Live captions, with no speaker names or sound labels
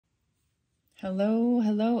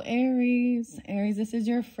Hello, Aries. Aries, this is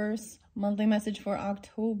your first monthly message for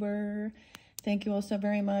October. Thank you all so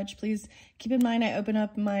very much. Please keep in mind I open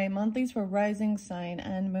up my monthlies for rising sign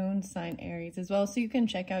and moon sign Aries as well. So you can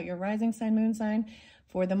check out your rising sign, moon sign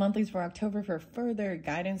for the monthlies for October for further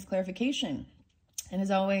guidance, clarification. And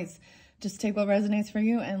as always, just take what resonates for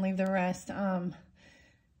you and leave the rest. Dang,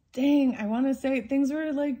 I want to say things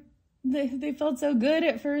were like, they felt so good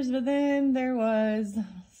at first, but then there was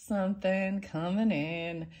something coming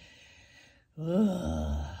in.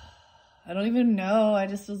 Ugh. I don't even know. I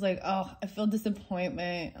just was like, oh, I feel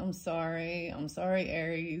disappointment. I'm sorry,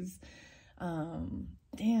 Aries.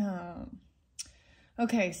 Damn.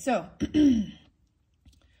 Okay, so I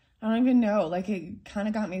don't even know. Like, it kind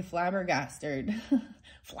of got me flabbergasted.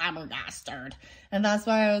 Flabbergasted. And that's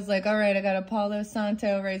why I was like, all right, I got a Palo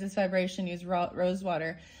Santo, raise its vibration, use rose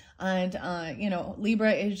water. And, you know,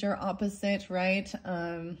 Libra is your opposite, right?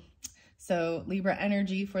 So Libra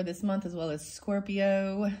energy for this month, as well as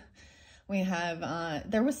Scorpio. We have,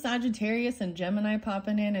 there was Sagittarius and Gemini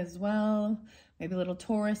popping in as well. Maybe a little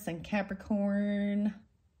Taurus and Capricorn.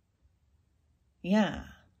 Yeah.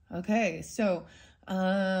 Okay. So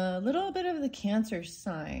a little bit of the Cancer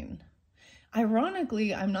sign.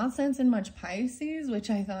 Ironically, I'm not sensing much Pisces,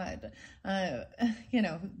 which I thought, you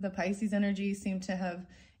know, the Pisces energy seemed to have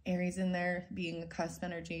Aries in there being a cusp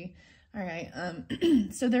energy. All right.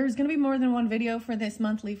 So there's going to be more than one video for this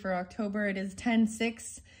monthly for October. It is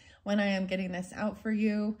 10/6 when I am getting this out for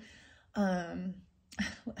you. I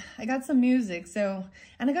got some music, so,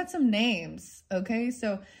 and I got some names. Okay.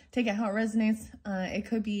 So take it how it resonates. It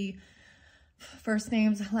could be first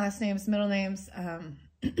names, last names, middle names,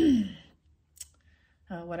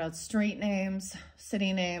 what else? Street names,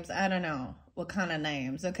 city names. I don't know what kind of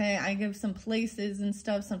names. Okay. I give some places and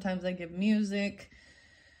stuff. Sometimes I give music.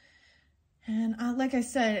 And like I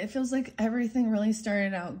said, it feels like everything really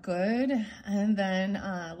started out good. And then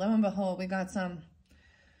lo and behold, we got some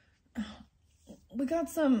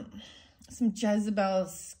Jezebel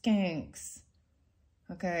skanks.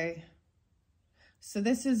 Okay. So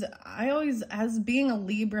this is, I always, as being a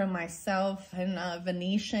Libra myself and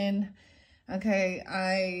Venetian, okay,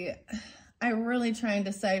 I really try and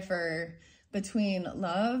decipher between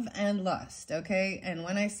love and lust, okay? And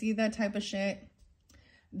when I see that type of shit,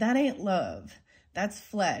 that ain't love. That's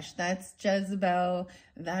flesh. That's Jezebel.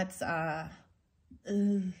 That's,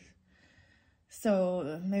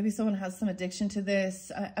 so maybe someone has some addiction to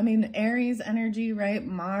this. I mean, Aries energy, right?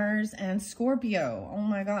 Mars and Scorpio. Oh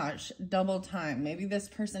my gosh, double time. Maybe this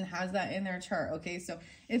person has that in their chart. Okay, so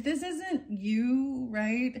if this isn't you,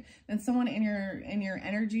 right, then someone in your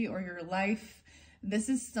energy or your life, this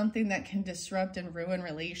is something that can disrupt and ruin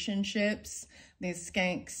relationships. These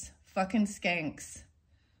skanks, fucking skanks.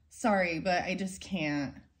 Sorry, but I just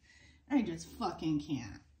can't. I just fucking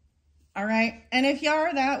can't. All right. And if you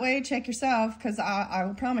are that way, check yourself, because I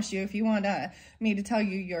will promise you, if you want me to tell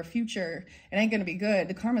you your future, it ain't going to be good.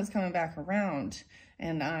 The karma's coming back around,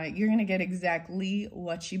 and you're going to get exactly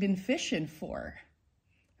what you've been fishing for.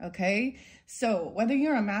 Okay. So whether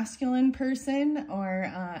you're a masculine person or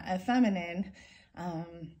a feminine,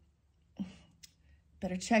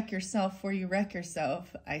 better check yourself before you wreck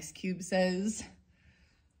yourself, Ice Cube says.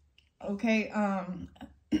 Okay,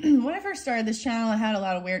 when I first started this channel, I had a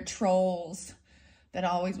lot of weird trolls that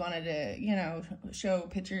always wanted to, you know, show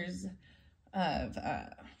pictures of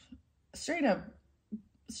straight up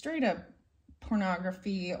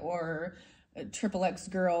pornography or XXX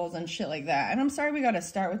girls and shit like that. And I'm sorry we got to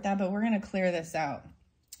start with that, but we're going to clear this out.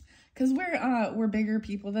 Because we're bigger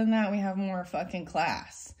people than that. We have more fucking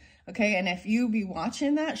class. Okay, and if you be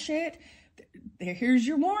watching that shit, here's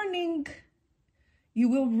your warning. You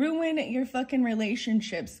will ruin your fucking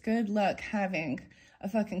relationships. Good luck having a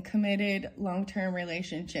fucking committed long-term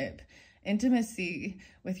relationship. Intimacy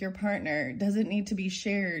with your partner doesn't need to be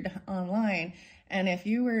shared online. And if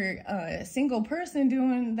you were a single person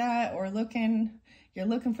doing that or you're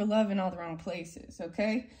looking for love in all the wrong places,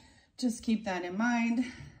 okay? Just keep that in mind.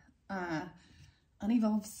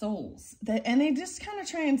 Unevolved souls. And they just kind of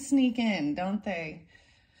try and sneak in, don't they?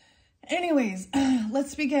 Anyways,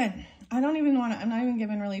 let's begin. I'm not even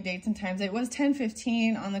giving really dates and times. It was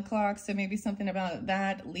 10:15 on the clock, so maybe something about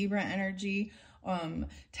that. Libra energy.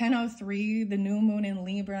 10:03, the new moon in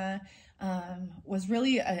Libra, was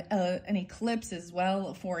really an eclipse as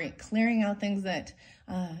well for it, clearing out things that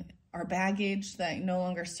are baggage that no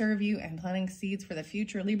longer serve you and planting seeds for the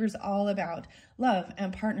future. Libra's all about love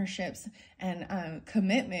and partnerships and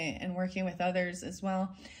commitment and working with others as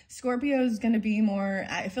well. Scorpio is going to be more,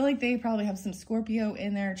 I feel like they probably have some Scorpio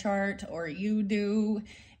in their chart, or you do,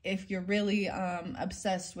 if you're really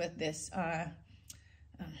obsessed with this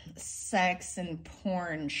sex and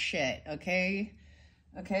porn shit, okay?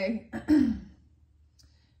 Okay?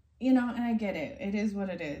 You know, and I get it. It is what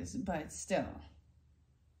it is, but still.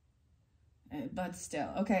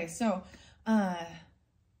 Okay, so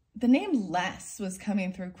the name Les was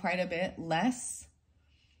coming through quite a bit. Les.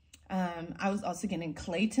 I was also getting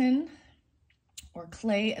Clayton or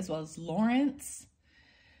Clay, as well as Lawrence.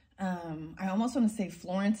 I almost want to say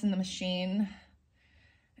Florence and the Machine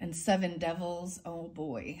and Seven Devils. Oh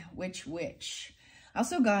boy, which? I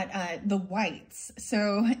also got the Whites.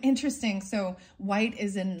 So interesting. So White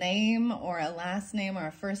is a name or a last name or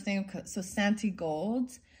a first name. So Santi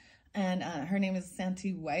Gold, and her name is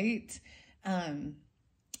Santi White.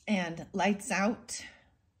 And Lights Out,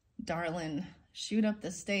 Darling, Shoot Up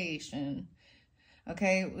the Station.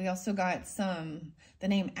 Okay, we also got the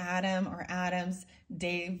name Adam or Adams,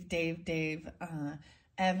 Dave,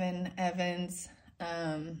 Evan, Evans,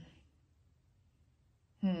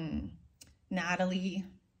 Natalie,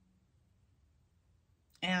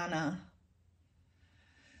 Anna.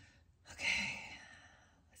 Okay,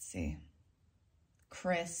 let's see.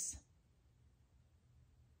 Chris.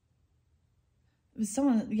 It was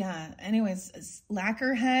someone, yeah, anyways,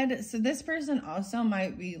 Lacquerhead. So this person also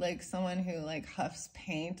might be like someone who like huffs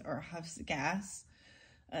paint or huffs gas.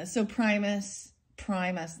 So Primus,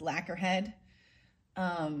 Lacquerhead.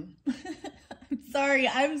 I'm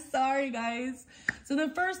sorry, guys. So the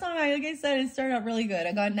first one, like I said, it started out really good.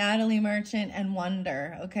 I got Natalie Merchant and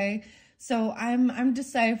Wonder, okay? So I'm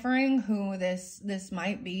deciphering who this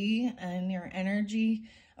might be and your energy,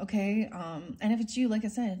 okay? And if it's you, like I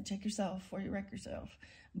said, check yourself before you wreck yourself.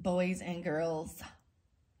 Boys and girls,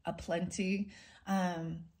 aplenty.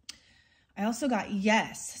 I also got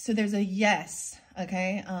Yes. So there's a Yes,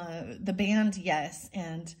 okay? The band Yes,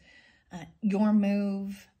 and Your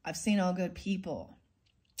Move, I've Seen All Good People.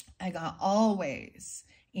 I got Always,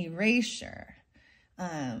 Erasure.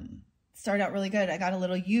 Started out really good. I got a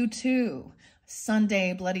little U2,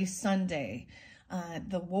 Sunday, Bloody Sunday,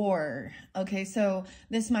 The War. Okay, so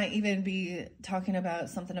this might even be talking about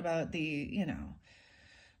something about the, you know,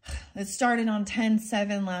 it started on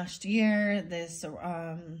 10/7 last year. This,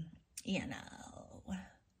 you know,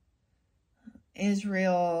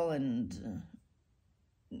 Israel and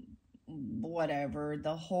whatever,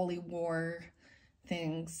 the holy war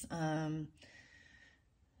things.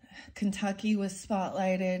 Kentucky was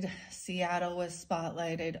spotlighted, Seattle was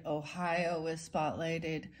spotlighted, Ohio was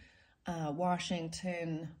spotlighted,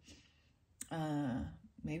 Washington,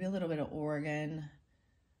 maybe a little bit of Oregon,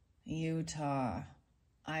 Utah,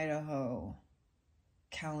 Idaho,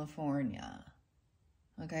 California.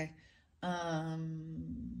 Okay.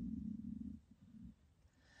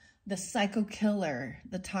 The Psycho Killer,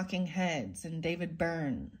 the Talking Heads, and David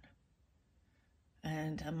Byrne.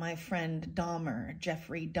 And my friend Dahmer,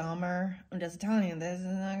 Jeffrey Dahmer. I'm just telling you, this is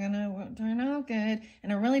not gonna turn out good.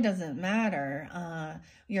 And it really doesn't matter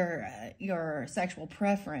your sexual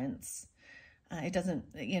preference. It doesn't,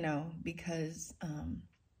 you know, because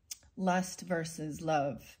lust versus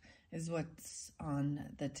love is what's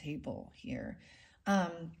on the table here.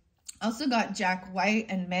 Also got Jack White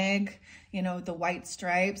and Meg, you know, the white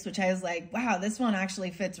stripes, which I was like, wow, this one actually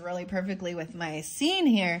fits really perfectly with my scene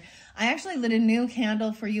here. I actually lit a new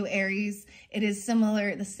candle for you, Aries. It is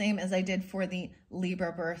similar, the same as I did for the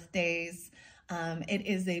Libra birthdays. It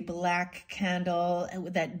is a black candle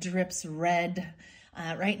that drips red.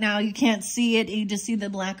 Right now, you can't see it. You just see the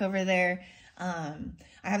black over there. I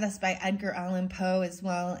have this by Edgar Allan Poe as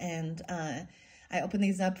well. And I opened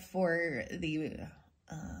these up for the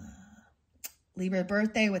Libra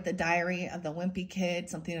birthday with the Diary of the Wimpy Kid,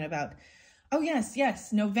 something about, oh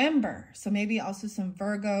yes, November. So maybe also some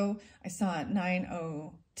Virgo. I saw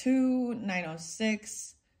 902,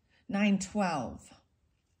 906, 912,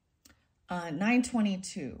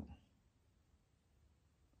 922.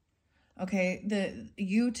 Okay, the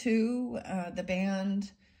U2, the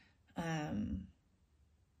band,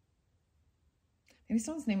 maybe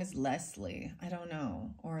someone's name is Leslie, I don't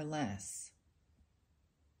know, or Les.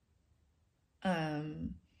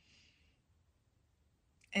 And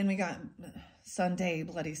we got Sunday,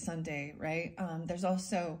 Bloody Sunday, right? There's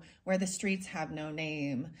also Where the Streets Have No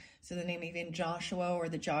Name. So the name even Joshua or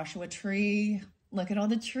the Joshua Tree. Look at all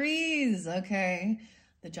the trees, okay?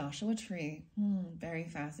 The Joshua Tree, very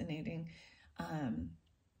fascinating.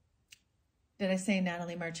 Did I say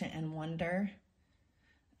Natalie Merchant and Wonder?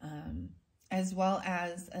 As well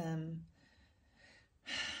as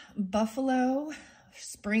Buffalo,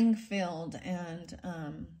 Springfield, and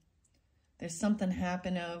there's something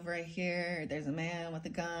happening over here. There's a man with a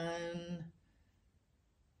gun.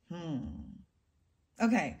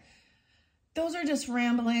 Okay. Those are just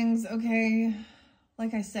ramblings, okay?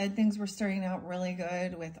 Like I said, things were starting out really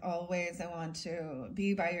good with always I want to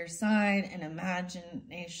be by your side and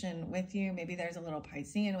imagination with you. Maybe there's a little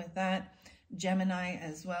Piscean with that. Gemini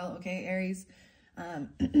as well, okay, Aries. And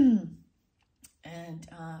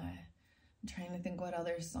I'm trying to think what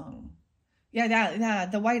other song. Yeah,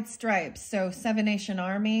 the White Stripes. So Seven Nation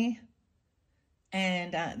Army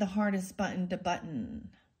and The Hardest Button to Button.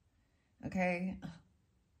 Okay.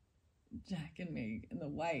 Jack and Meg and the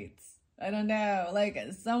Whites. I don't know, like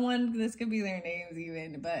someone, this could be their names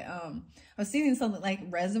even, but I was seeing something like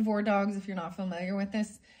Reservoir Dogs. If you're not familiar with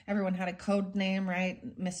this, everyone had a code name, right?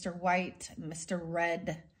 Mr. White, Mr.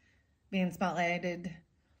 Red being spotlighted.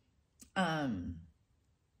 I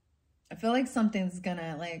feel like something's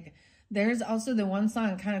gonna, like, there's also the one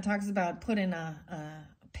song kind of talks about putting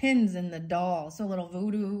pins in the doll. So a little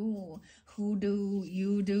voodoo, hoodoo,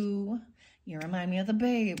 you do. You remind me of the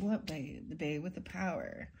babe. What babe? The babe with the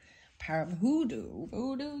power. Power of hoodoo.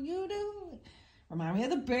 Voodoo, you do. Remind me of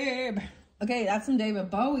the babe. Okay, that's some David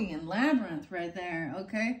Bowie and Labyrinth right there,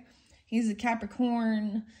 okay? He's a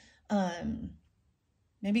Capricorn.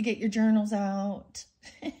 Maybe get your journals out.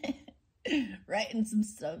 Writing some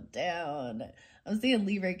stuff down. I was thinking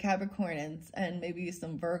Libra, Capricorn, and maybe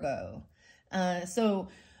some Virgo. So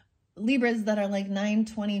Libras that are like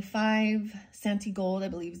 925, Santi Gold, I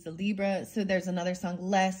believe, is the Libra. So there's another song,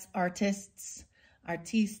 Less Artiste,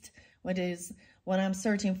 what is what I'm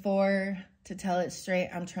searching for. To tell it straight,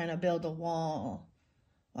 I'm trying to build a wall,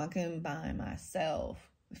 walking by myself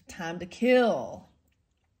with time to kill.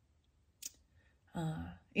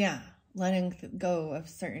 Yeah, letting go of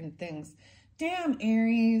certain things. Damn,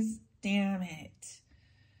 Aries, damn it.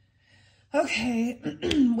 Okay,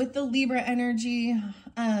 with the Libra energy,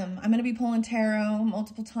 I'm going to be pulling tarot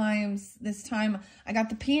multiple times. This time, I got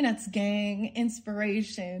the Peanuts Gang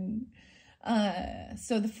inspiration.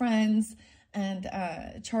 So the Friends and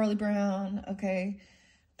Charlie Brown, okay.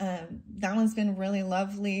 That one's been really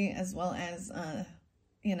lovely, as well as,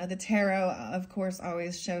 you know, the tarot, of course,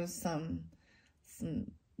 always shows some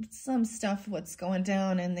stuff, what's going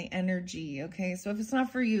down in the energy, okay. So if it's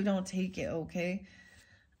not for you, don't take it, okay.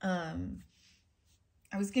 I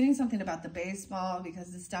was getting something about the baseball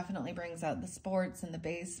because this definitely brings out the sports and the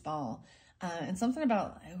baseball, and something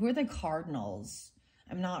about who are the Cardinals.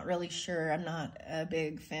 I'm not really sure. I'm not a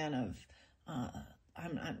big fan of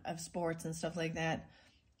sports and stuff like that.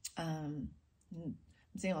 I'm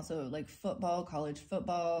seeing also like football, college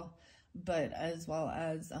football, but as well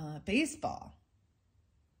as baseball.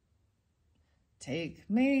 Take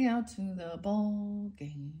me out to the ball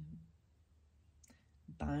game.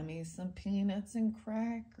 Buy me some peanuts and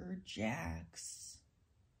Cracker Jacks.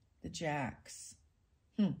 The Jacks.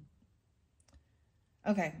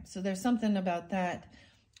 Okay, so there's something about that.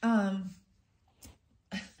 Oh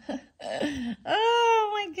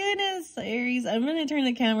my goodness, Aries. I'm going to turn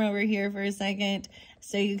the camera over here for a second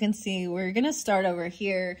so you can see. We're going to start over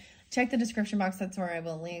here. Check the description box. That's where I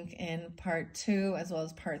will link in part 2 as well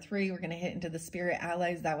as part 3. We're going to hit into the Spirit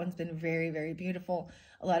Allies. That one's been very, very beautiful.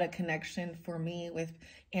 A lot of connection for me with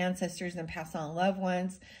ancestors and past on loved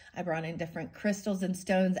ones. I brought in different crystals and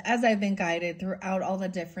stones as I've been guided throughout all the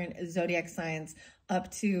different zodiac signs up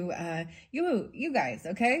to you guys,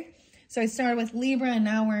 okay? So I started with Libra and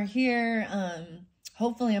now we're here.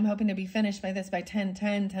 Hopefully I'm hoping to be finished by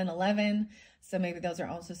 10/10, 10/11. So maybe those are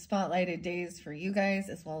also spotlighted days for you guys,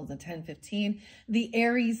 as well as the 10/15. The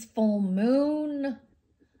Aries full moon.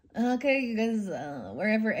 Okay, you guys,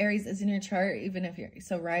 wherever Aries is in your chart, even if you're,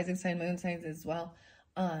 so rising sign, moon signs as well,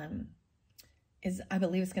 I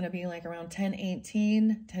believe it's going to be like around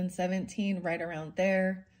 10/18, 10/17, right around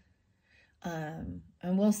there. And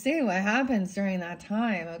we'll see what happens during that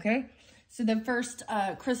time, okay? So the first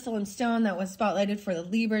crystal and stone that was spotlighted for the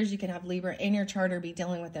Libras, you can have Libra in your chart or be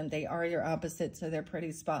dealing with them. They are your opposite, so they're pretty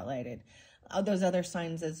spotlighted. Those other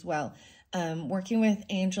signs as well. Working with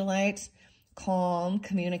Angelite, calm,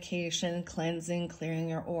 communication, cleansing, clearing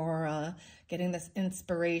your aura, getting this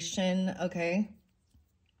inspiration, okay?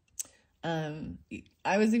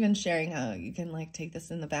 I was even sharing how you can like take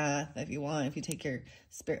this in the bath if you want, if you take your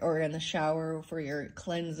spirit, or in the shower for your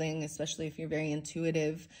cleansing, especially if you're very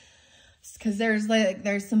intuitive. Because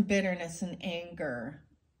there's some bitterness and anger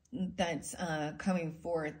that's coming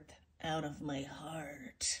forth out of my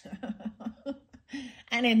heart.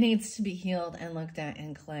 And it needs to be healed and looked at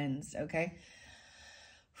and cleansed, okay?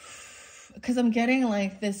 Because I'm getting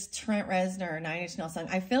like this Trent Reznor 9 Inch Nails song.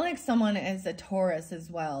 I feel like someone is a Taurus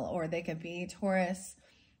as well, or they could be Taurus,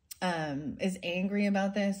 is angry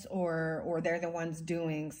about this, or they're the ones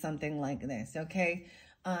doing something like this, okay?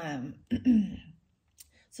 So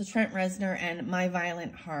Trent Reznor and My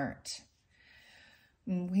Violent Heart.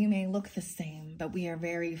 We may look the same, but we are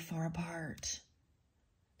very far apart.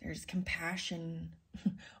 There's compassion,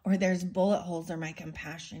 or there's bullet holes where my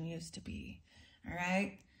compassion used to be. All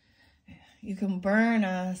right? You can burn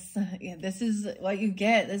us. This is what you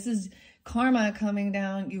get. This is karma coming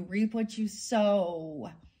down. You reap what you sow.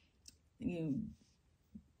 You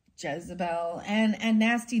Jezebel and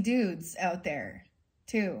nasty dudes out there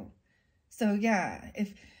too. So yeah,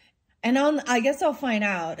 I guess I'll find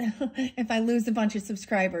out if I lose a bunch of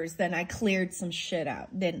subscribers, then I cleared some shit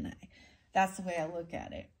out, didn't I? That's the way I look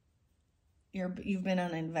at it. You've been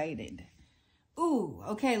uninvited. Ooh,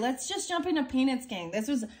 okay, let's just jump into Peanuts Gang.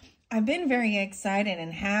 I've been very excited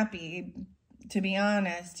and happy, to be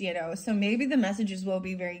honest, you know, so maybe the messages will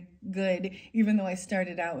be very good, even though I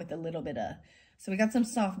started out with a little bit of, so we got some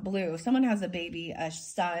soft blue. Someone has a baby, a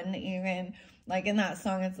son, even, like in that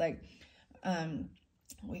song, it's like,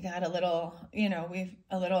 we got a little, you know,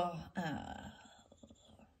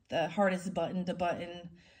 the hardest button to button,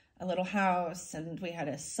 a little house, and we had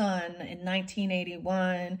a son in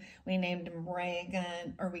 1981. We named him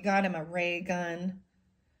Reagan, or we got him a ray gun,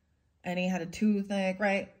 and he had a toothache,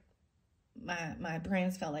 right? My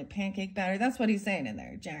brains felt like pancake batter. That's what he's saying in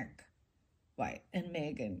there, Jack White and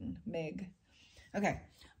Meg. Okay,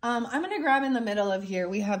 I'm going to grab in the middle of here.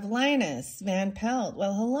 We have Linus Van Pelt.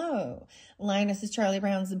 Well, hello. Linus is Charlie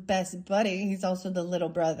Brown's best buddy. He's also the little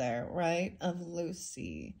brother, right, of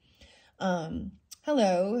Lucy.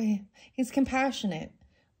 Hello. He's compassionate.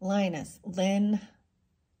 Linus, Lynn,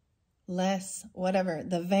 Les, whatever.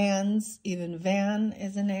 The Vans, even Van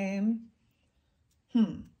is a name.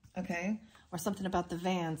 Okay. Or something about the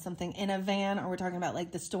van, something in a van, or we're talking about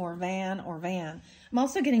like the store van or van. I'm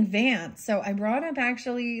also getting Vance. So I brought up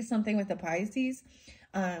actually something with the Pisces.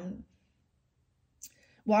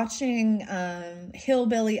 Watching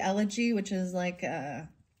Hillbilly Elegy, which is like the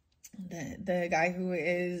guy who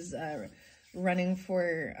is running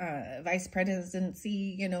for vice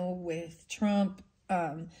presidency, you know, with Trump.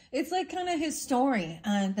 It's like kind of his story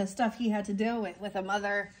and the stuff he had to deal with a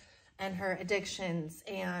mother and her addictions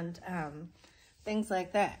and things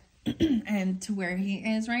like that, and to where he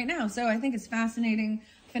is right now. So I think it's fascinating.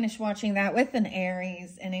 Finished watching that with an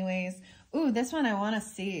Aries anyways. Ooh, this one I want to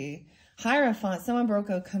see. Hierophant, someone broke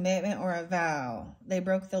a commitment or a vow. They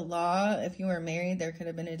broke the law. If you were married, there could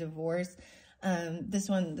have been a divorce.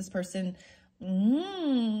 This person,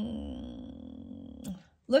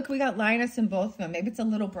 look, we got Linus in both of them. Maybe it's a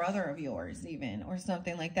little brother of yours even, or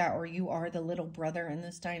something like that. Or you are the little brother in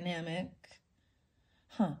this dynamic.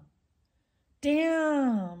 Huh.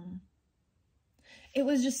 Damn. It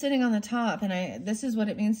was just sitting on the top, and this is what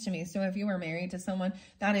it means to me. So if you were married to someone,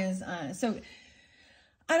 that is, so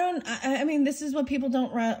I mean, this is what people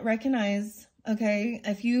don't recognize. Okay.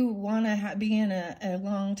 If you want to be in a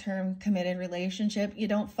long-term committed relationship, you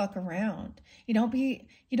don't fuck around. You don't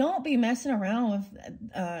be messing around with,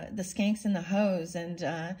 the skanks and the hoes and,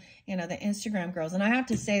 you know, the Instagram girls. And I have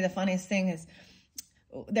to say, the funniest thing is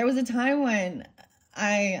there was a time when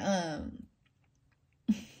I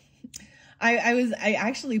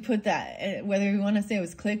actually put that, whether you want to say it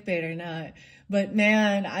was clickbait or not, but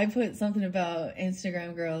man, I put something about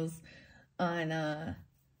Instagram girls on,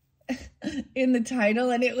 in the title,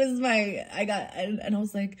 and it was and I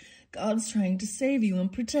was like, God's trying to save you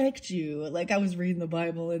and protect you. Like, I was reading the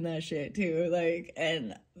Bible and that shit too. Like,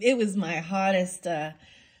 and it was my hottest, I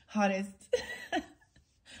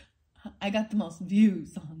got the most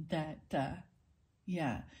views on that.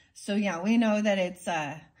 Yeah. So yeah, we know that it's,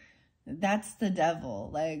 that's the devil.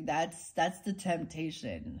 Like, that's the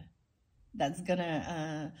temptation that's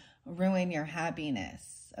gonna ruin your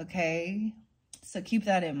happiness. Okay, so keep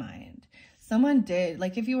that in mind. Someone did,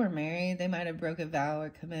 like, if you were married, they might have broke a vow or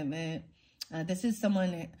commitment. This is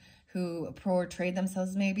someone who portrayed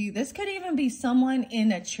themselves, maybe. This could even be someone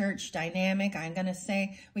in a church dynamic. I'm gonna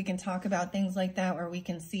say we can talk about things like that, or we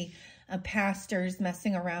can see pastors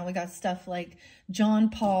messing around. We got stuff like John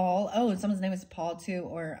Paul. Oh, someone's name is Paul too,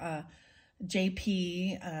 or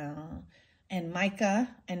JP and Micah,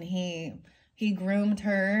 and he groomed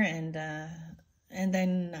her, and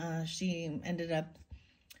then she ended up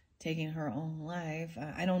taking her own life.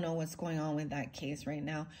 I don't know what's going on with that case right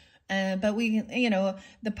now, but we, you know,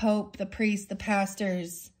 the Pope, the priest, the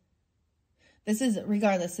pastors. This is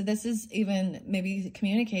regardless. So this is even maybe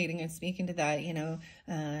communicating and speaking to that. You know,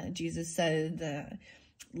 Jesus said,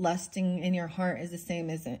 lusting in your heart is the same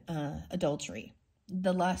as adultery.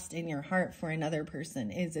 The lust in your heart for another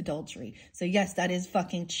person is adultery. So yes, that is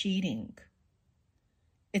fucking cheating.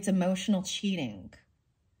 It's emotional cheating.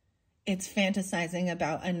 it's fantasizing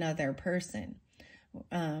about another person.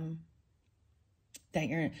 That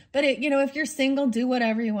you're, but it, you know, if you're single, do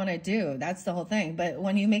whatever you want to do. That's the whole thing. But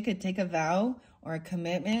when you take a vow or a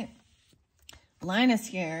commitment, Linus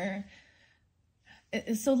here.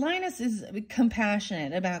 So Linus is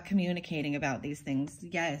compassionate about communicating about these things.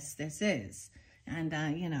 Yes, this is. And,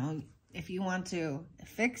 you know, if you want to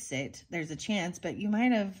fix it, there's a chance, but you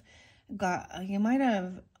might have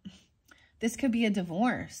this could be a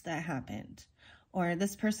divorce that happened, or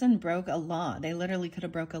this person broke a law. They literally could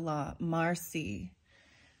have broke a law. Marcy.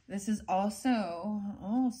 This is also,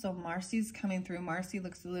 oh, so Marcy's coming through. Marcy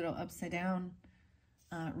looks a little upside down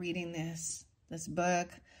reading this book.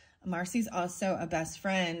 Marcy's also a best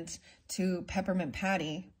friend to Peppermint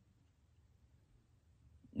Patty.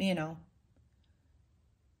 You know,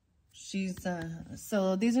 she's,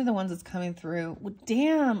 so these are the ones that's coming through. Well,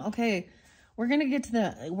 damn. Okay. We're going to get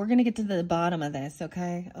to the bottom of this.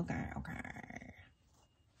 Okay. Okay.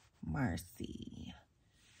 Marcy.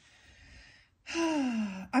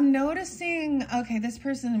 I'm noticing, okay, this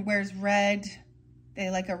person wears red. They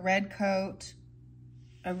like a red coat,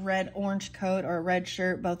 a red orange coat, or a red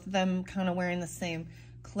shirt. Both of them kind of wearing the same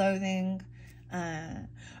clothing.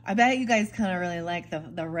 I bet you guys kind of really like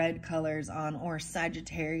the red colors on, or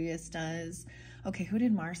Sagittarius does. Okay, who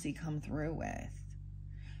did Marcy come through with?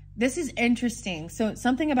 This is interesting. So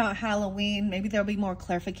something about Halloween. Maybe there'll be more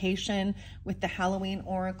clarification with the Halloween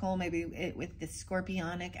oracle. Maybe with the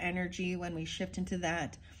scorpionic energy when we shift into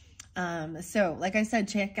that. So like I said,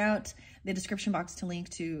 check out the description box to link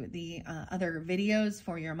to the other videos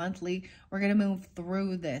for your monthly. We're going to move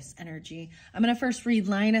through this energy. I'm going to first read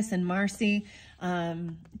Linus and Marcy.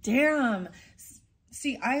 Damn.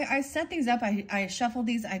 See, I set these up. I shuffled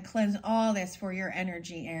these. I cleansed all this for your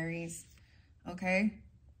energy, Aries. Okay.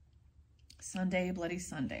 Sunday, Bloody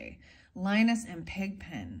Sunday. Linus and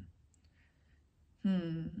Pigpen.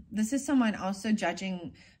 This is someone also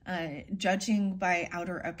judging by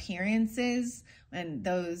outer appearances, and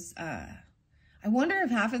those, I wonder if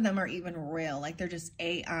half of them are even real, like they're just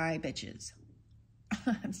AI bitches.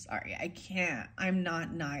 I'm sorry, I can't. I'm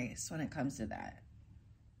not nice when it comes to that.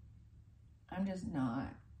 I'm just not.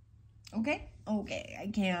 Okay, I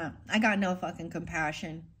can't. I got no fucking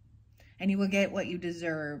compassion. And you will get what you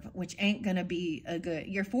deserve, which ain't gonna be a good...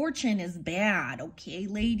 Your fortune is bad, okay,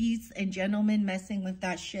 ladies and gentlemen messing with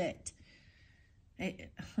that shit. I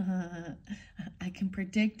can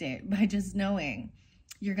predict it by just knowing.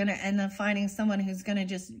 You're gonna end up finding someone who's gonna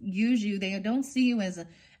just use you. They don't see you as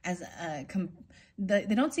they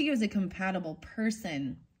don't see you as a compatible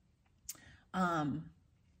person.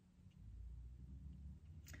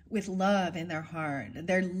 With love in their heart.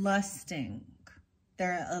 They're lusting.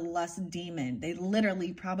 They're a lust demon. They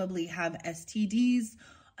literally probably have STDs,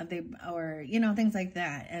 or you know, things like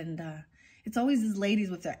that. And it's always these ladies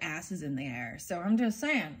with their asses in the air. So I'm just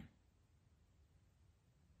saying,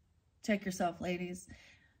 check yourself, ladies.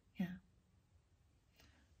 Yeah,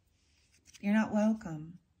 you're not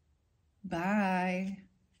welcome. Bye,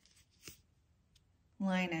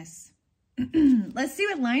 Linus. Let's see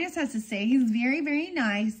what Linus has to say. He's very, very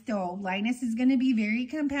nice, though. Linus is going to be very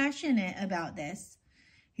compassionate about this.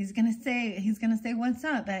 He's going to say what's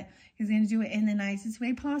up, but he's going to do it in the nicest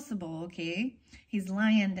way possible, okay? He's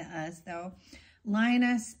lying to us, though.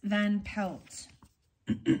 Linus Van Pelt.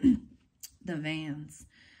 The Vans.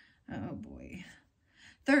 Oh, boy.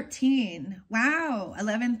 13. Wow.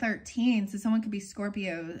 11, 13. So someone could be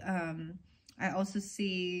Scorpio. I also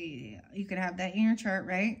see you could have that in your chart,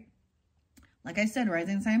 right? Like I said,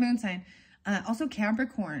 rising sign, moon sign. Also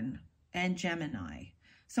Capricorn and Gemini.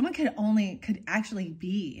 Someone could actually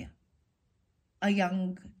be a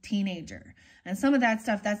young teenager. And some of that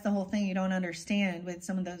stuff, that's the whole thing you don't understand with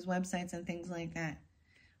some of those websites and things like that.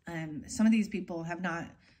 Some of these people have not,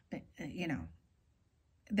 you know,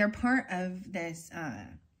 they're part of this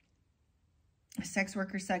sex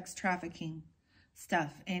worker, sex trafficking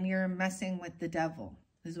stuff. And you're messing with the devil.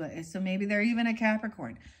 Is what is. So maybe they're even a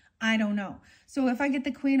Capricorn. I don't know. So if I get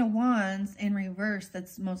the Queen of Wands in reverse,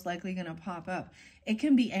 that's most likely going to pop up. It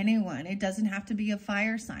can be anyone. It doesn't have to be a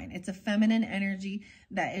fire sign. It's a feminine energy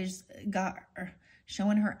that is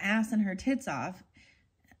showing her ass and her tits off.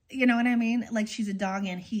 You know what I mean? Like she's a dog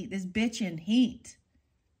in heat. This bitch in heat.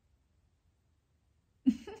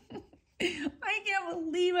 I can't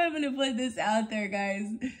believe I'm going to put this out there, guys.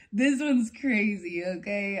 This one's crazy,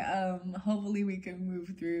 okay? Hopefully we can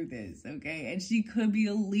move through this, okay? And she could be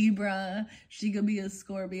a Libra. She could be a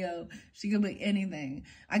Scorpio. She could be anything.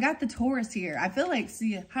 I got the Taurus here. I feel like,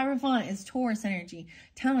 see, Hierophant is Taurus energy.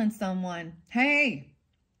 Telling someone, hey,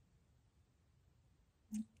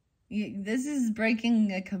 This is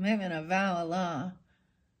breaking a commitment, a vow, a law.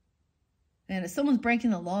 And if someone's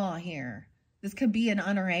breaking the law here, this could be an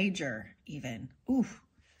underager even. Oof.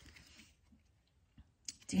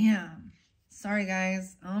 Damn. Sorry,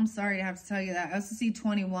 guys. I'm sorry to have to tell you that. I also see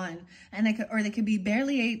 21. And they could be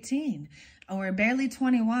barely 18 or barely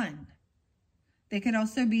 21. They could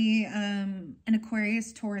also be an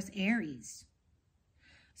Aquarius, Taurus, Aries.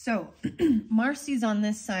 So, Marcy's on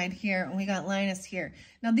this side here, and we got Linus here.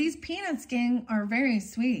 Now, these Peanuts gang are very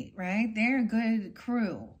sweet, right? They're a good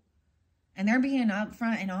crew. And they're being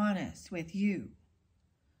upfront and honest with you.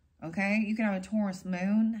 Okay? You can have a Taurus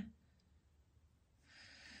moon.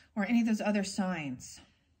 Or any of those other signs.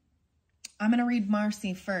 I'm going to read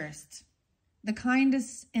Marcy first. The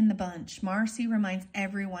kindest in the bunch, Marcy reminds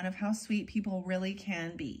everyone of how sweet people really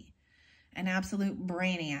can be. An absolute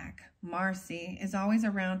brainiac, Marcy is always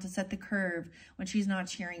around to set the curve when she's not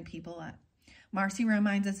cheering people up. Marcy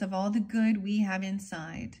reminds us of all the good we have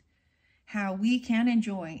inside, how we can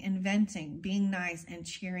enjoy inventing, being nice, and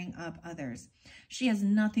cheering up others. She has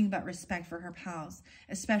nothing but respect for her pals,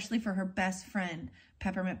 especially for her best friend,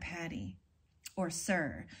 Peppermint Patty, or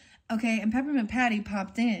Sir. Okay, and Peppermint Patty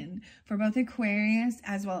popped in for both Aquarius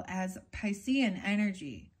as well as Piscean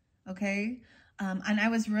energy, okay? And I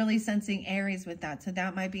was really sensing Aries with that, so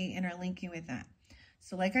that might be interlinking with that.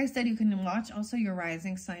 So like I said, you can watch also your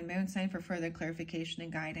rising sign, moon sign for further clarification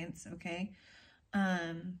and guidance, okay?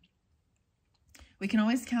 We can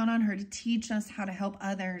always count on her to teach us how to help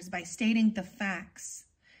others by stating the facts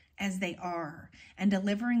as they are and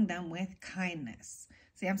delivering them with kindness.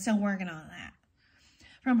 See, I'm still working on that.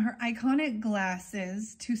 From her iconic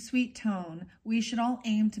glasses to sweet tone, we should all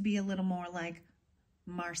aim to be a little more like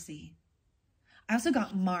Marcy. I also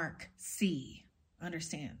got Mark C.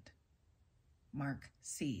 Understand? Mark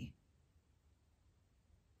C.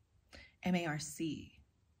 M-A-R-C.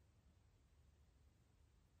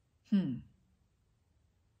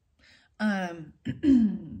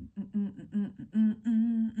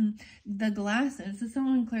 The glasses, this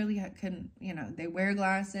someone clearly couldn't, you know, they wear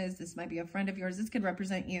glasses. This might be a friend of yours. This could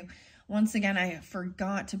represent you. Once again, I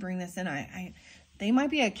forgot to bring this in. They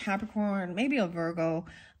might be a Capricorn, maybe a Virgo.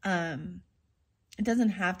 It doesn't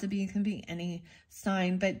have to be, it can be any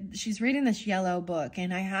sign, but she's reading this yellow book,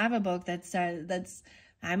 and I have a book that says,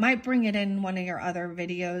 I might bring it in one of your other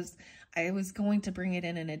videos. I was going to bring it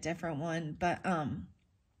in a different one, but,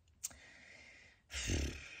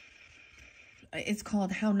 it's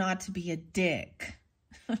called How Not to Be a Dick.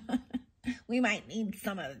 We might need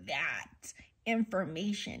some of that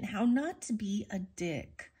information. How not to be a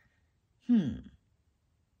dick.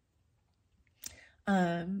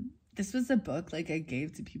 This was a book like I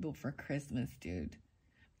gave to people for Christmas, dude.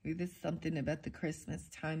 Maybe this is something about the Christmas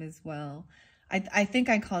time as well. I think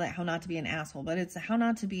I call it How Not to Be an Asshole, but it's How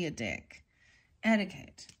Not to Be a Dick.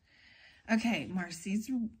 Etiquette. Okay, Marcy's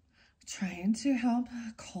trying to help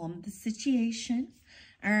calm the situation.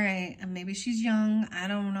 All right, and maybe she's young, I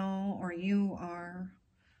don't know, or you are.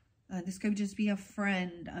 This could just be a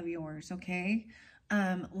friend of yours, okay?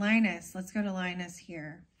 Linus, let's go to Linus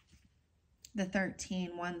here. The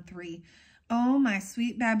 13, 1, 3. Oh, my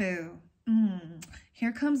sweet baboo.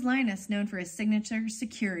 Here comes Linus, known for his signature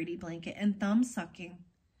security blanket and thumb sucking.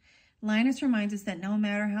 Linus reminds us that no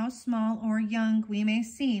matter how small or young we may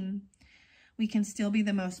seem, we can still be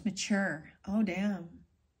the most mature. Oh, damn.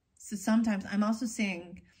 So sometimes I'm also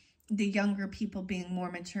seeing the younger people being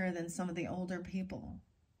more mature than some of the older people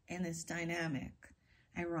in this dynamic,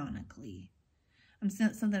 ironically. I'm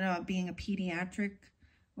saying something about being a pediatric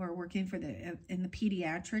or working for in the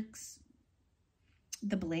pediatrics,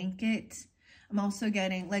 the blanket. I'm also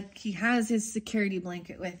getting, like, he has his security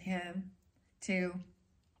blanket with him too.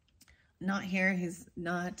 Not here, he's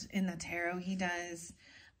not in the tarot, he does.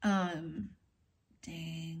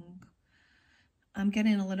 Dang. I'm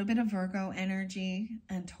getting a little bit of Virgo energy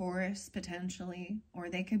and Taurus potentially, or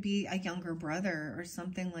they could be a younger brother or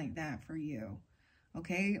something like that for you.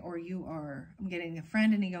 Okay, or you are, I'm getting a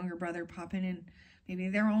friend and a younger brother popping in. Maybe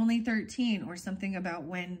they're only 13 or something about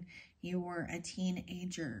when you were a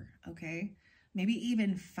teenager, okay? Maybe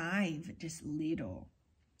even 5, just little,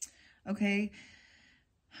 okay?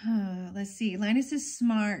 Let's see. Linus is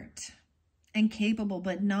smart and capable,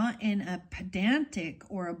 but not in a pedantic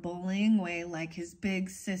or a bullying way like his big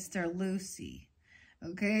sister Lucy,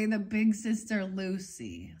 okay? The big sister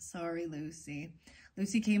Lucy. Sorry, Lucy.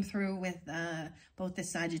 Lucy came through with both the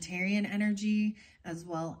Sagittarian energy as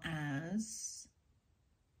well as,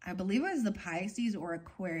 I believe it was the Pisces or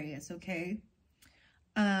Aquarius, okay?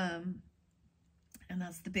 And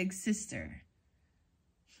that's the big sister.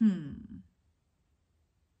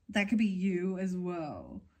 That could be you as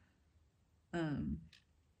well.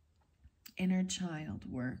 Inner child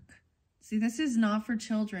work. See, this is not for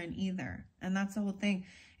children either. And that's the whole thing.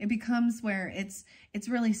 It becomes where it's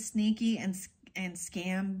really sneaky and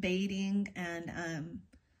scam baiting, and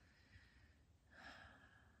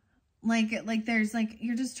like there's like,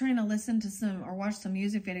 you're just trying to listen to some or watch some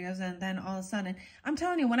music videos, and then all of a sudden, I'm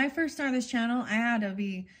telling you, when I first started this channel, I had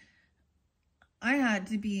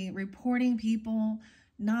to be reporting people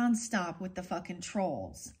nonstop with the fucking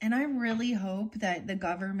trolls. And I really hope that the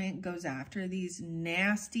government goes after these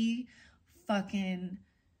nasty fucking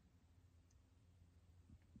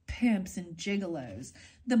pimps and gigolos.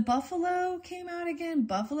 The Buffalo came out again.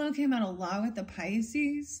 Buffalo came out a lot with the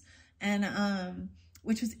Pisces, and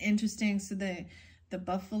which was interesting. So the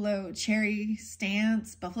Buffalo cherry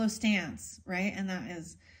stance, Buffalo stance, right? And that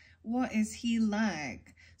is, what is he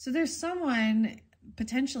like? So there's someone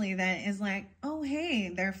potentially that is like, oh, hey,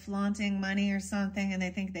 they're flaunting money or something, and they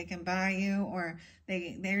think they can buy you, or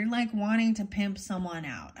they're like wanting to pimp someone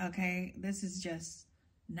out. Okay, this is just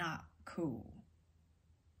not cool.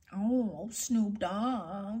 Oh, Snoop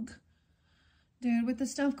Dogg, dude, with the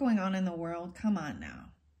stuff going on in the world, come on now.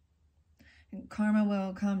 Karma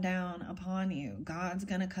will come down upon you. God's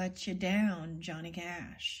gonna cut you down, Johnny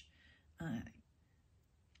Cash.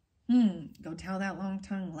 Go tell that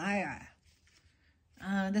long-tongued liar.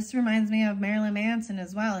 This reminds me of Marilyn Manson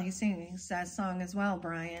as well. He sings that song as well,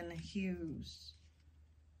 Brian Hughes.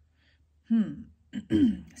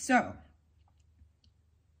 So,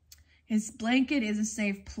 his blanket is a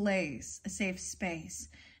safe place, a safe space,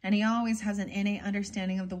 and he always has an innate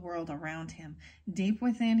understanding of the world around him. Deep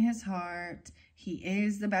within his heart, he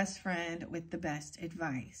is the best friend with the best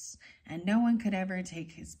advice, and no one could ever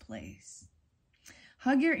take his place.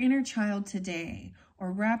 Hug your inner child today,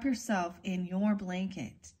 or wrap yourself in your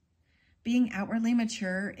blanket. Being outwardly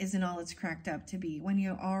mature isn't all it's cracked up to be when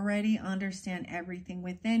you already understand everything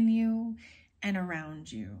within you and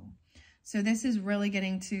around you. So this is really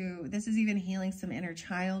getting to, this is even healing some inner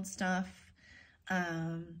child stuff.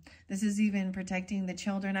 This is even protecting the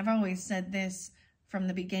children. I've always said this from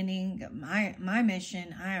the beginning. My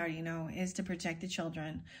mission, I already know, is to protect the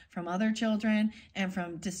children from other children and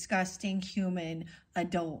from disgusting human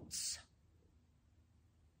adults.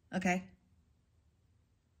 Okay?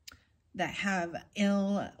 That have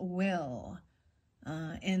ill will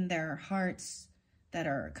in their hearts, that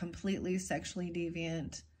are completely sexually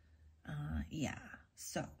deviant. Yeah,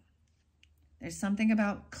 so there's something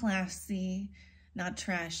about classy, not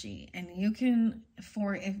trashy. And you can,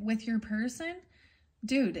 with your person,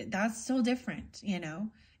 dude, that's so different, you know?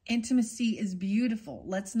 Intimacy is beautiful.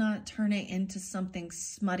 Let's not turn it into something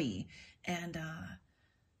smutty and,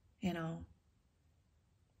 you know,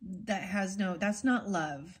 that's not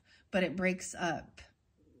love, but it breaks up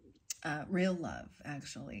real love,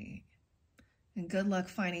 actually. And good luck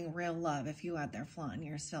finding real love if you out there flaunting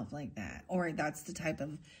yourself like that. Or that's the type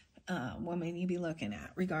of woman you be looking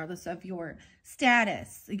at, regardless of your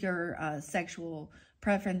status, your sexual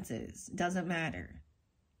preferences. Doesn't matter.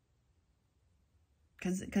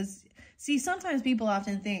 Because, see, sometimes people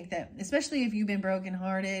often think that, especially if you've been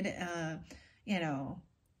brokenhearted, I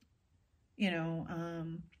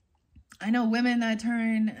know women that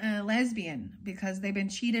turn lesbian because they've been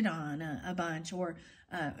cheated on a bunch, or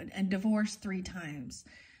and divorced 3 times.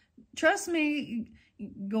 Trust me,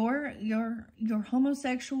 your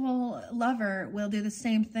homosexual lover will do the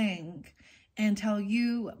same thing until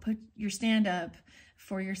you put your stand up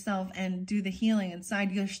for yourself and do the healing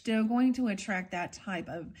inside. You're still going to attract that type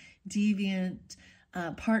of deviant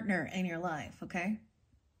partner in your life, okay?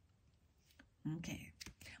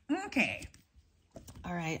 Okay.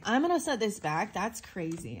 All right, I'm going to set this back. That's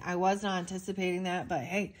crazy. I was not anticipating that, but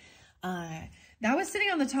hey, that was sitting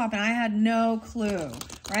on the top and I had no clue,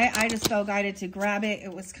 right? I just felt guided to grab it.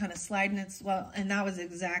 It was kind of sliding its, well, and that was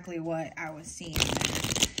exactly what I was seeing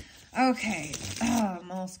there. Okay, I'm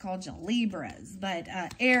almost called you Libras, but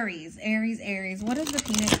Aries. What does the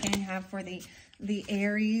Peanuts Gang have for the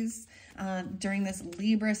Aries during this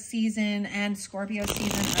Libra season and Scorpio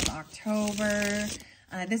season of October?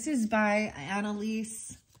 This is by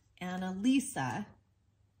Annalisa.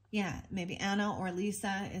 Yeah, maybe Anna or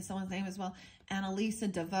Lisa is someone's name as well. Annalisa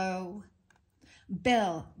DeVoe.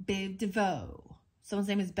 Biv DeVoe. Someone's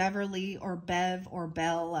name is Beverly or Bev or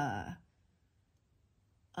Bella.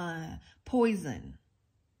 Poison.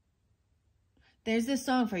 There's this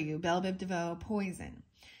song for you, Belle Biv DeVoe, Poison.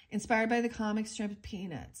 Inspired by the comic strip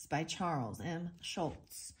Peanuts by Charles M.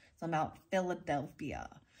 Schulz. It's about Philadelphia.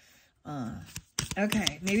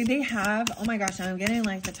 Okay, maybe they have, oh my gosh, I'm getting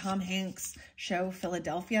like the Tom Hanks show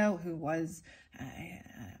Philadelphia, who was,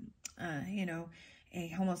 you know, a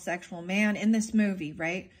homosexual man in this movie,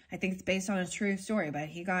 right? I think it's based on a true story, but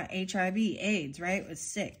he got HIV, AIDS, right? Was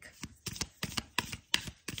sick.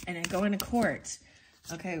 And then going to court.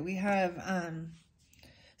 Okay, we have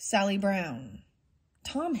Sally Brown.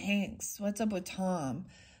 Tom Hanks. What's up with Tom?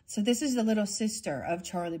 So this is the little sister of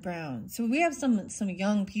Charlie Brown. So we have some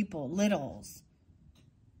young people, littles.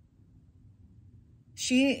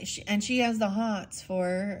 She has the hots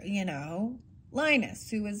for, you know, Linus,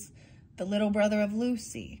 who was the little brother of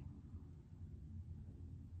Lucy.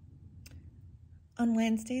 On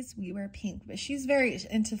Wednesdays, we wear pink, but she's very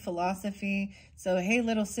into philosophy. So, hey,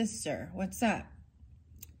 little sister, what's up?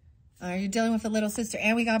 Are you dealing with a little sister?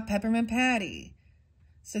 And we got Peppermint Patty.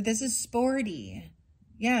 So this is sporty.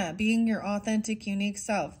 Yeah, being your authentic, unique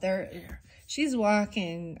self. She's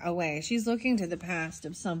walking away. She's looking to the past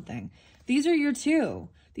of something. These are your two.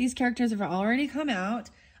 These characters have already come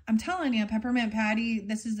out. I'm telling you, Peppermint Patty,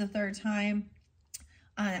 this is the third time.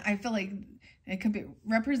 I feel like it could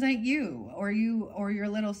represent you or your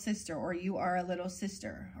little sister, or you are a little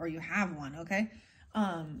sister, or you have one, okay?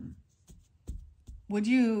 Would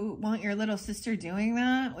you want your little sister doing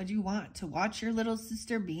that? Would you want to watch your little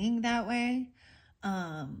sister being that way?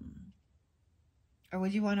 Or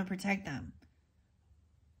would you want to protect them?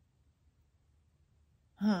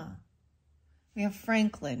 We have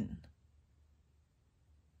Franklin.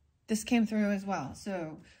 This came through as well.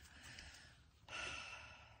 So,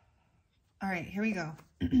 all right, here we go.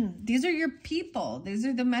 These are your people. These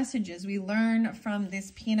are the messages we learn from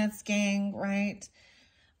this Peanuts gang, right?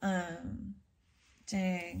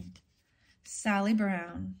 Dang. Sally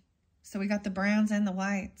Brown. So we got the browns and the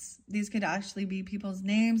whites. These could actually be people's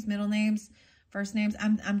names, middle names, first names.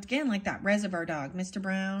 I'm getting like that Reservoir Dog, Mr.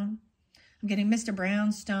 Brown. I'm getting Mr.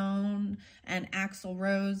 Brownstone and Axl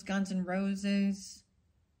Rose, Guns N' Roses.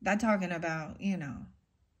 That talking about, you know.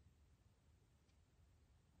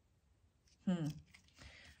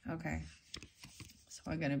 Okay. So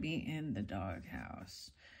I'm going to be in the doghouse.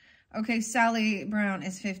 Okay, Sally Brown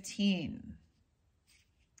is 15.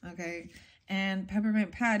 Okay. And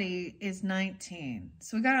Peppermint Patty is 19.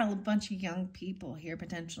 So we got a bunch of young people here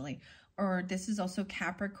potentially. Or this is also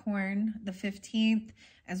Capricorn, the 15th,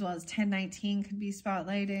 as well as 1019 could be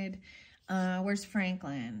spotlighted. Where's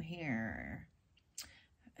Franklin here?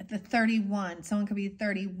 At the 31. Someone could be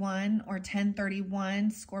 31 or 1031.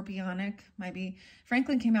 Scorpionic might be.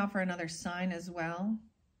 Franklin came out for another sign as well.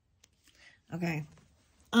 Okay.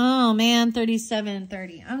 Oh, man,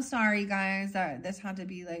 3730. I'm sorry, guys. This had to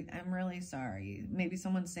be like, I'm really sorry. Maybe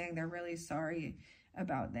someone's saying they're really sorry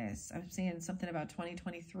about this. I'm seeing something about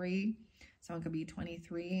 2023. Someone could be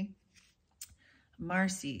 23.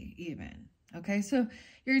 Marcy, even. Okay, so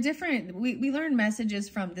you're different. We learn messages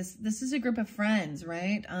from this. This is a group of friends,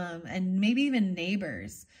 right? And maybe even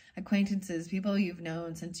neighbors, acquaintances, people you've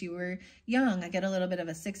known since you were young. I get a little bit of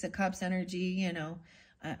a Six of Cups energy, you know.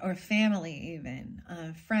 Or family even,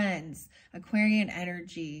 friends, Aquarian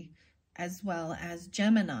energy, as well as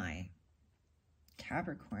Gemini,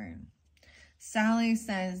 Capricorn. Sally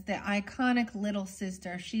says, the iconic little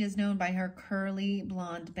sister, she is known by her curly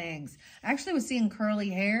blonde bangs. I actually was seeing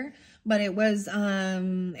curly hair, but it was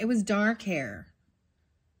dark hair.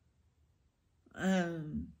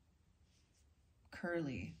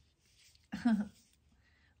 Curly.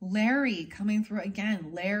 Larry coming through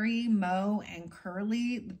again. Larry, Moe, and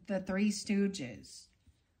Curly, the Three Stooges.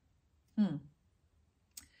 The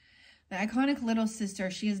iconic little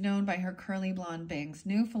sister, she is known by her curly blonde bangs,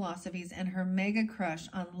 new philosophies, and her mega crush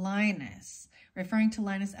on Linus, referring to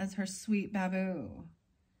Linus as her sweet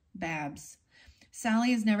Babs.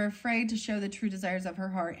 Sally is never afraid to show the true desires of her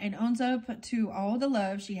heart and owns up to all the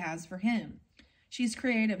love she has for him. She's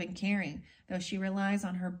creative and caring, though she relies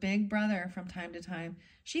on her big brother from time to time.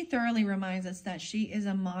 She thoroughly reminds us that she is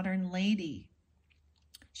a modern lady.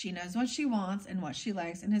 She knows what she wants and what she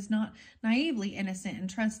likes and is not naively innocent and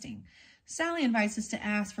trusting. Sally invites us to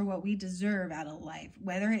ask for what we deserve out of life,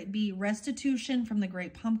 whether it be restitution from the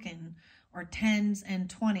Great Pumpkin or 10s and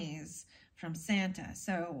 20s from Santa.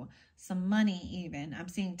 So some money even. I'm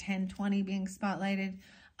seeing 1020 being spotlighted.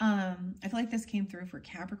 I feel like this came through for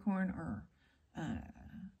Capricorn or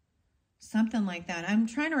something like that. I'm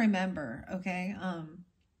trying to remember, okay?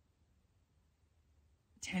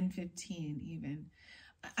 1015 even.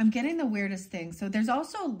 I'm getting the weirdest thing. So there's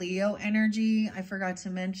also Leo energy. I forgot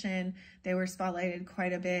to mention. They were spotlighted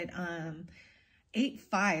quite a bit.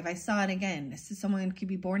 85. I saw it again. This is someone who could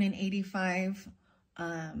be born in 85.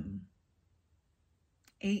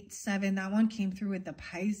 87. That one came through with the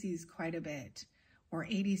Pisces quite a bit. Or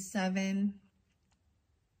 87.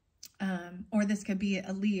 Or this could be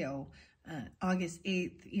a Leo. August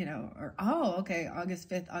 8th, you know, or, oh, okay, August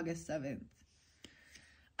 5th, August 7th.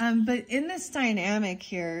 But in this dynamic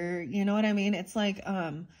here, you know what I mean? It's like,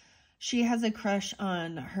 she has a crush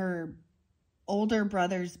on her older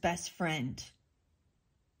brother's best friend.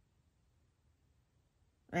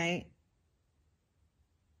 Right?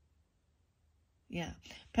 Yeah.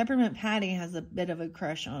 Peppermint Patty has a bit of a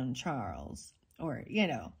crush on Charles, or, you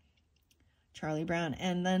know, Charlie Brown.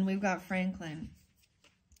 And then we've got Franklin.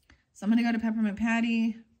 So I'm going to go to Peppermint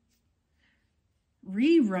Patty.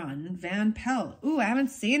 Rerun, Van Pelt. Ooh, I haven't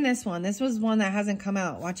seen this one. This was one that hasn't come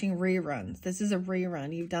out. Watching reruns. This is a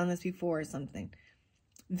rerun. You've done this before or something.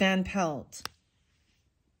 Van Pelt.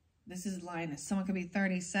 This is Linus. Someone could be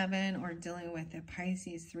 37 or dealing with a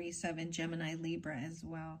Pisces, 3-7, Gemini, Libra as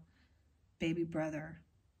well. Baby brother.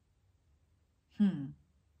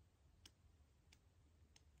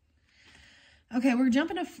 Okay, we're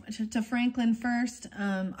jumping to Franklin first.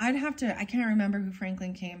 I can't remember who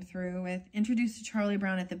Franklin came through with. Introduced to Charlie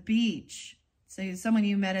Brown at the beach. So someone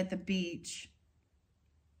you met at the beach.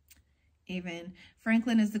 Even.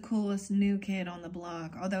 Franklin is the coolest new kid on the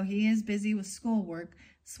block. Although he is busy with schoolwork,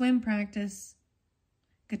 swim practice,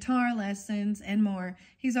 guitar lessons, and more,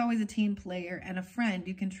 he's always a team player and a friend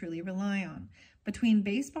you can truly rely on. Between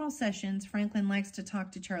baseball sessions, Franklin likes to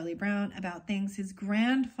talk to Charlie Brown about things his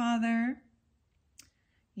grandfather...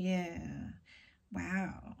 Yeah,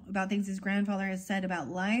 wow. About things his grandfather has said about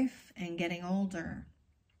life and getting older.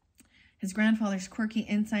 His grandfather's quirky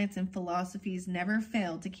insights and philosophies never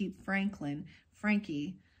failed to keep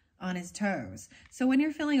Frankie, on his toes. So when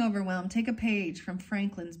you're feeling overwhelmed, take a page from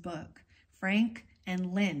Franklin's book, Frank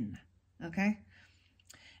and Lynn, okay?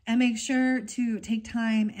 And make sure to take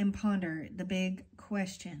time and ponder the big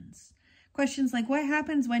questions. Questions like, what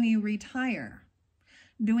happens when you retire?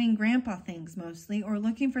 Doing grandpa things mostly, or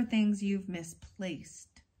looking for things you've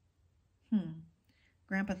misplaced.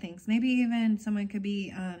 Grandpa things. Maybe even someone could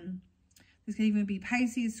be, this could even be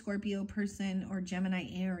Pisces, Scorpio person, or Gemini,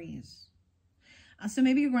 Aries. So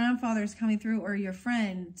maybe your grandfather is coming through, or your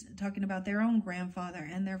friend talking about their own grandfather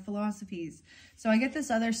and their philosophies. So I get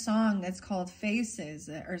this other song that's called Faces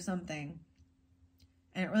or something.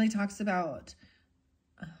 And it really talks about,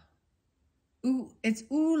 it's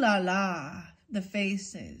ooh la la. The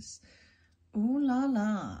faces. Ooh la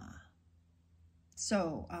la.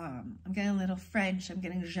 So, I'm getting a little French. I'm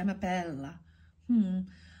getting je m'appelle.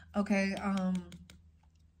 Okay,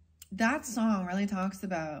 that song really talks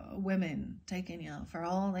about women taking, you know, for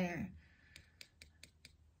all their...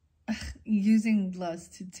 using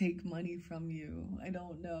lust to take money from you. I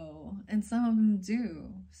don't know. And some of them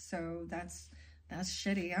do. So, that's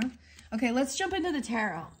shitty, huh? Okay, let's jump into the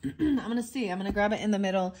tarot. I'm going to see. I'm going to grab it in the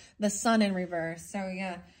middle. The sun in reverse. So,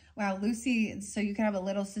 yeah. Wow, Lucy. So, you could have a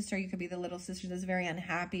little sister. You could be the little sister that's very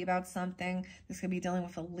unhappy about something. This could be dealing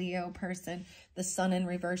with a Leo person. The sun in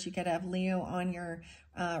reverse. You could have Leo on your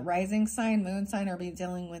rising sign, moon sign, or be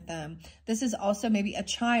dealing with them. This is also maybe a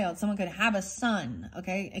child. Someone could have a son,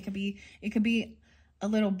 okay? It could be a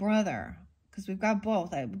little brother, because we've got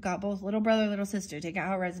both. I've got both little brother, little sister. Take it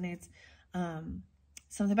how it resonates.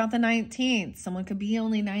 Something about the 19th. Someone could be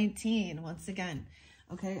only 19 once again.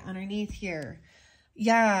 Okay, underneath here.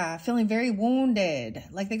 Yeah, feeling very wounded.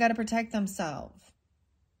 Like they got to protect themselves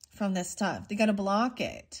from this stuff. They got to block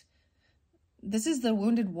it. This is the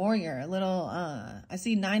wounded warrior. A little, I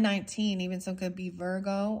see 919, even so could be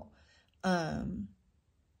Virgo. You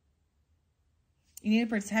need to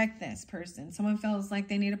protect this person. Someone feels like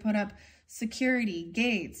they need to put up security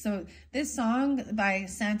gates. So this song by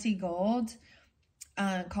Santi Gold,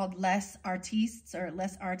 called Less Artistes or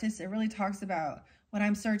Less Artists, it really talks about what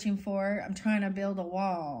I'm searching for. I'm trying to build a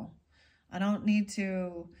wall.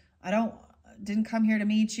 Didn't come here to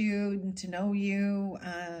meet you, to know you,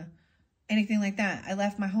 anything like that. I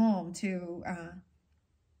left my home to,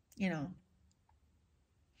 you know,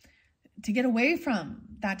 to get away from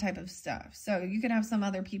that type of stuff. So you could have some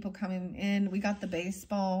other people coming in. We got the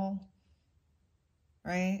baseball,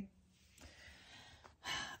 right?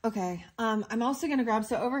 Okay, I'm also going to grab,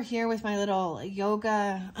 so over here with my little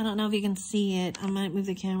yoga, I don't know if you can see it. I might move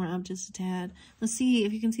the camera up just a tad. Let's see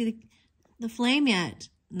if you can see the flame yet.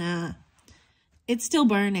 Nah, it's still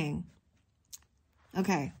burning.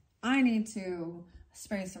 Okay, I need to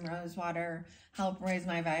spray some rose water, help raise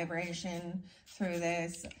my vibration through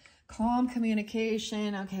this. Calm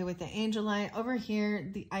communication, okay, with the angel light. Over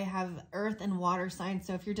here, I have earth and water signs.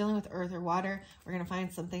 So if you're dealing with earth or water, we're going to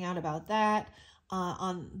find something out about that.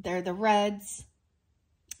 On there, the reds,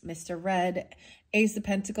 Mr. Red, Ace of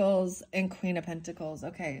Pentacles, and Queen of Pentacles.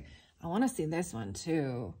 Okay, I want to see this one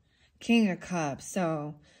too. King of Cups.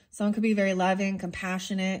 So someone could be very loving,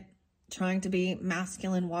 compassionate, trying to be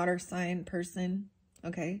masculine water sign person.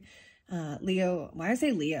 Okay. Leo, why I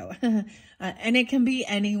say Leo? And it can be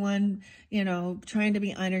anyone, you know, trying to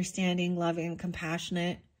be understanding, loving,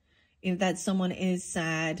 compassionate. If that someone is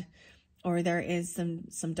sad or there is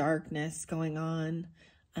some darkness going on,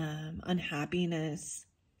 unhappiness,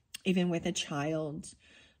 even with a child,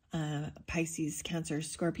 Pisces, Cancer,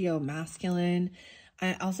 Scorpio, masculine.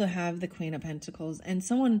 I also have the Queen of Pentacles and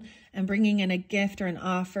someone, and bringing in a gift or an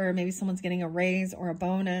offer. Maybe someone's getting a raise or a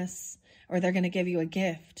bonus, or they're going to give you a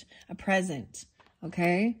gift, a present.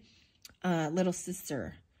 Okay. Little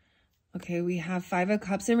sister. Okay. We have 5 of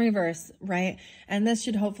Cups in reverse, right? And this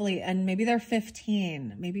should hopefully, and maybe they're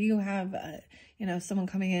 15. Maybe you have, you know, someone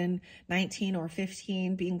coming in 19 or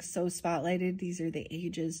 15 being so spotlighted. These are the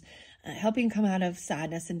ages, helping come out of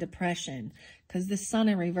sadness and depression, because the Sun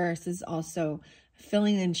in reverse is also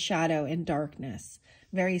filling in shadow and darkness.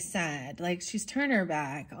 Very sad. Like she's turned her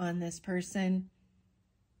back on this person,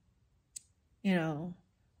 you know,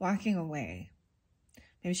 walking away.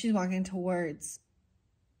 Maybe she's walking towards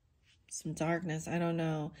some darkness. I don't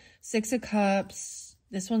know. 6 of Cups.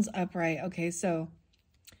 This one's upright. Okay, so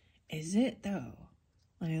is it though?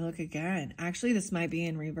 Let me look again. Actually, this might be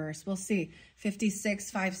in reverse. We'll see.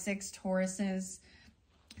 56, 5-6 Tauruses.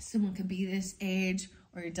 Someone could be this age,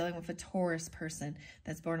 or you're dealing with a Taurus person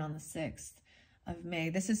that's born on the 6th of May.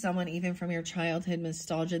 This is someone even from your childhood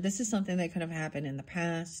nostalgia. This is something that could have happened in the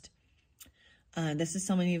past. This is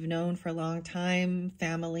someone you've known for a long time,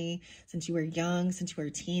 family, since you were young, since you were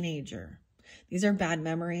a teenager. These are bad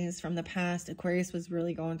memories from the past. Aquarius was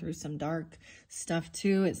really going through some dark stuff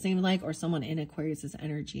too, it seemed like, or someone in Aquarius's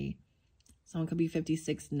energy. Someone could be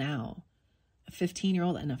 56 now, a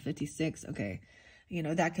 15-year-old and a 56. Okay. You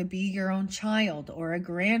know, that could be your own child or a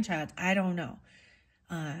grandchild. I don't know.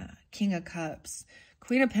 King of Cups,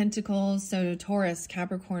 Queen of Pentacles. So Taurus,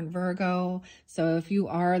 Capricorn, Virgo. So if you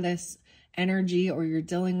are this energy or you're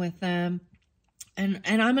dealing with them, and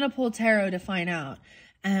I'm going to pull tarot to find out.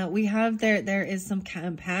 We have there is some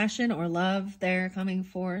compassion or love there coming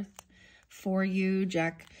forth for you,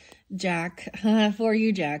 Jack, for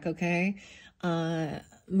you, Jack. Okay.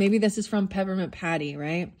 Maybe this is from Peppermint Patty,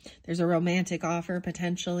 right? There's a romantic offer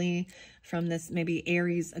potentially from this maybe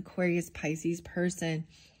Aries, Aquarius, Pisces person.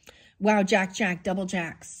 Wow, Jack, double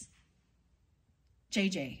jacks.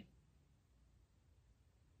 JJ.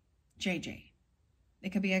 It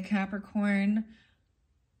could be a Capricorn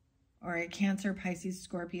or a Cancer, Pisces,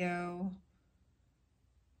 Scorpio.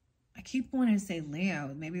 I keep wanting to say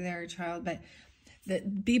Leo. Maybe they're a child, but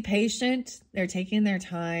be patient. They're taking their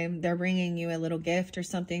time. They're bringing you a little gift or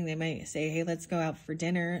something. They might say, hey, let's go out for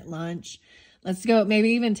dinner, lunch. Let's go. Maybe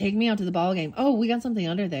even take me out to the ball game. Oh, we got something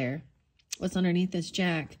under there. What's underneath this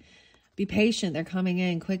Jack? Be patient. They're coming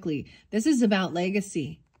in quickly. This is about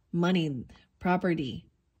legacy, money, property.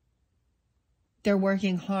 They're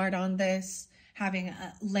working hard on this, having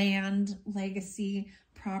a land, legacy,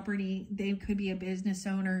 property. They could be a business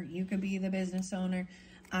owner. You could be the business owner.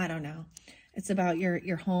 I don't know. It's about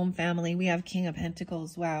your home, family. We have King of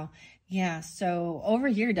Pentacles. Wow. Yeah. So over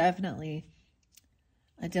here, definitely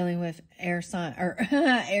dealing with air sign or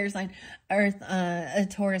air sign, Earth, a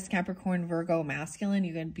Taurus, Capricorn, Virgo, masculine.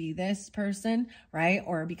 You could be this person, right?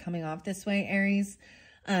 Or be coming off this way, Aries.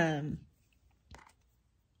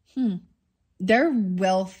 They're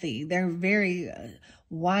wealthy. They're very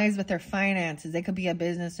wise with their finances. They could be a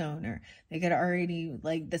business owner. They could already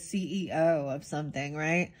like the CEO of something,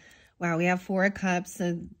 right? Wow, we have 4 of Cups,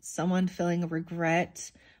 so someone feeling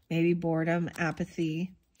regret, maybe boredom,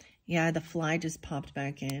 apathy. Yeah, the fly just popped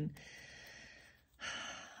back in.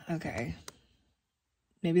 Okay.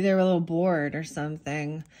 Maybe they were a little bored or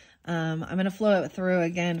something. I'm going to flow it through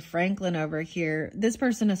again. Franklin over here. This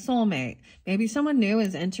person, a soulmate. Maybe someone new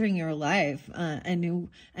is entering your life. A new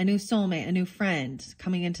soulmate, a new friend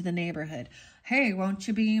coming into the neighborhood. Hey, won't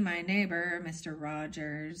you be my neighbor, Mr.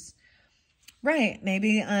 Rogers? Right.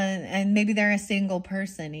 Maybe, and maybe they're a single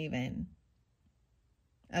person even.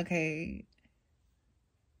 Okay.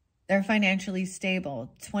 They're financially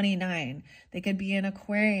stable. 29. They could be an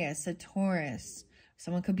Aquarius, a Taurus.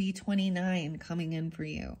 Someone could be 29 coming in for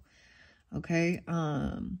you. Okay.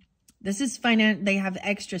 This is finance. They have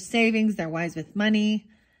extra savings. They're wise with money,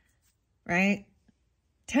 right?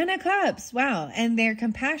 10 of Cups. Wow. And they're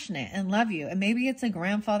compassionate and love you. And maybe it's a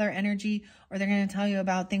grandfather energy, or they're going to tell you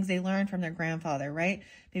about things they learned from their grandfather, right?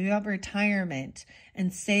 Maybe about retirement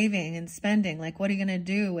and saving and spending. Like, what are you going to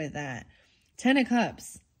do with that? 10 of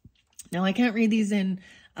Cups. Now, I can't read these in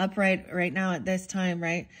upright right now at this time,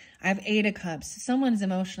 right? I have 8 of Cups. Someone's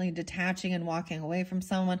emotionally detaching and walking away from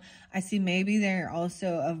someone. I see maybe they're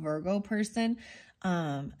also a Virgo person.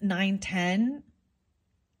 9-10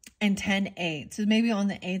 and 10-8. So maybe on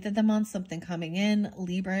the 8th of the month, something coming in,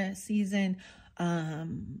 Libra season,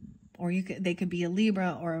 or they could be a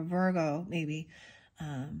Libra or a Virgo, maybe,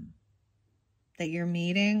 that you're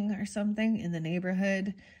meeting or something in the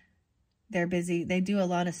neighborhood. They're busy. They do a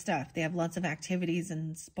lot of stuff. They have lots of activities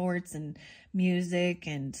and sports and music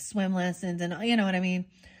and swim lessons and you know what I mean?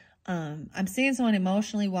 I'm seeing someone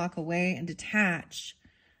emotionally walk away and detach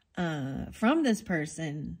from this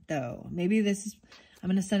person, though. Maybe this is, I'm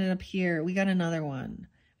going to set it up here. We got another one.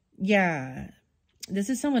 Yeah. This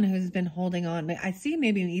is someone who's been holding on. I see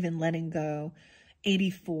maybe even letting go.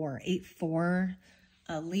 84,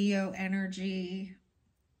 Leo energy,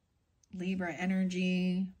 Libra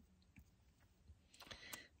energy,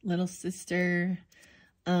 little sister.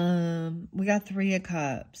 We got 3 of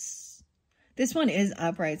Cups. This one is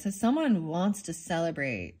upright. So someone wants to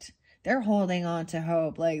celebrate. They're holding on to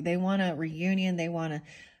hope. Like they want a reunion. They want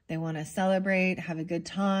to celebrate, have a good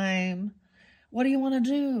time. What do you want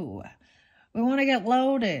to do? We want to get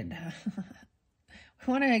loaded.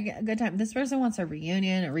 We want to get a good time. This person wants a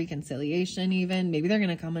reunion, a reconciliation even. Maybe they're going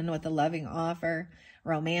to come in with a loving offer,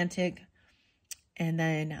 romantic. And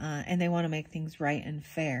then, and they want to make things right and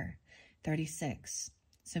fair. 36.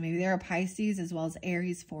 So maybe they're a Pisces as well as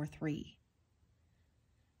Aries 4-3.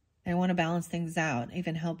 They want to balance things out,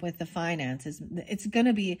 even help with the finances. It's going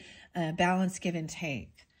to be a balance, give and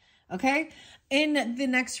take. Okay. In the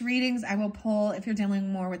next readings, I will pull if you're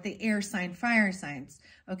dealing more with the air sign, fire signs.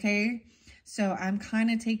 Okay. So I'm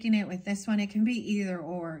kind of taking it with this one. It can be either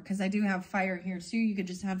or because I do have fire here too. You could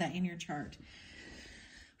just have that in your chart.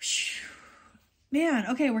 Man.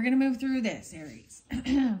 Okay. We're going to move through this, Aries.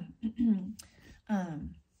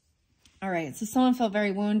 All right. So someone felt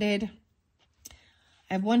very wounded.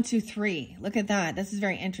 I have 1, 2, 3. Look at that. This is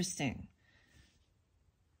very interesting.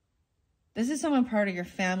 This is someone part of your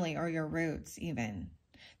family or your roots even.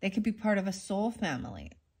 They could be part of a soul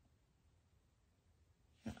family.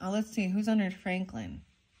 Let's see. Who's under Franklin?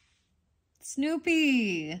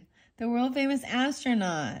 Snoopy, the world famous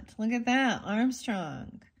astronaut. Look at that.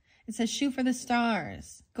 Armstrong. It says shoot for the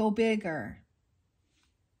stars. Go bigger.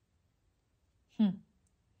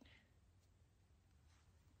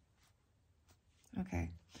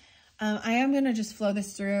 Okay. I am going to just flow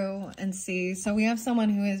this through and see. So we have someone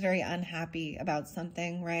who is very unhappy about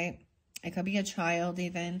something, right? It could be a child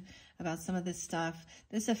even about some of this stuff.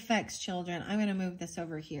 This affects children. I'm going to move this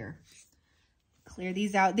over here. Clear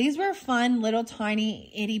these out. These were fun little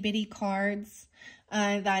tiny itty bitty cards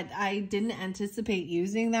that I didn't anticipate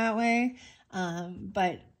using that way.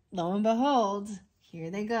 But lo and behold,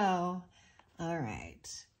 here they go. All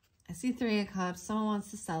right. I see 3 of Cups. Someone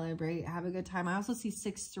wants to celebrate, have a good time. I also see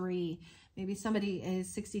 6-3. Maybe somebody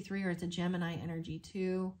is 63 or it's a Gemini energy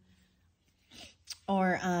too.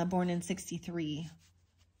 Or born in 63.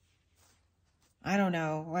 I don't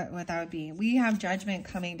know what that would be. We have Judgment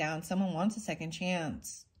coming down. Someone wants a second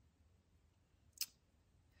chance.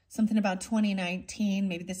 Something about 2019.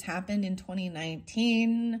 Maybe this happened in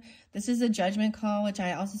 2019. This is a Judgment call, which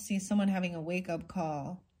I also see someone having a wake-up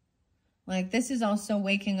call. Like this is also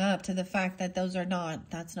waking up to the fact that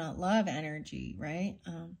that's not love energy, right?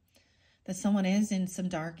 That someone is in some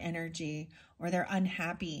dark energy or they're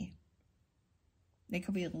unhappy. They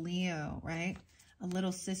could be a Leo, right? A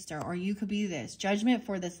little sister, or you could be this. Judgment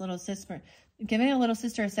for this little sister. Giving a little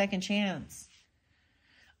sister a second chance.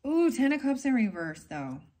 Ooh, 10 of Cups in reverse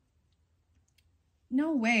though.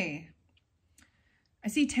 No way. I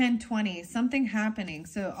see 10-20, something happening.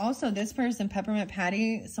 So also this person, Peppermint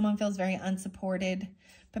Patty, someone feels very unsupported.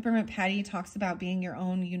 Peppermint Patty talks about being your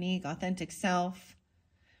own unique, authentic self,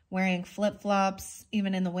 wearing flip-flops,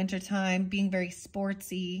 even in the wintertime, being very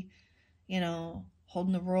sportsy, you know,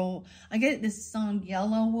 holding the role. I get this song,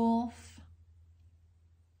 Yellow Wolf,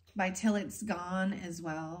 by Till It's Gone as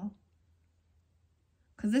well.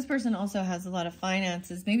 Because this person also has a lot of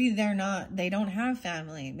finances. Maybe they don't have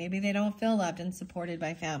family. Maybe they don't feel loved and supported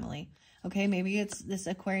by family. Okay, maybe it's this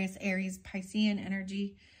Aquarius, Aries, Piscean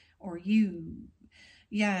energy, or you.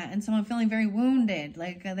 Yeah, and someone feeling very wounded,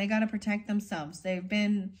 like they got to protect themselves. They've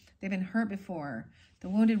been hurt before. The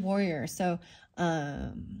wounded warrior. So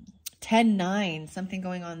 10-9, something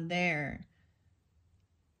going on there.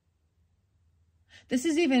 This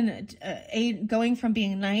is even going from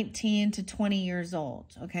being 19 to 20 years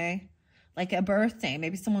old, okay? Like a birthday.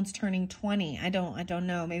 Maybe someone's turning 20. I don't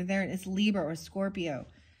know. Maybe there is Libra or Scorpio.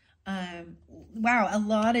 Wow, a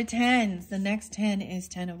lot of 10s. The next 10 is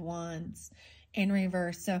 10 of Wands in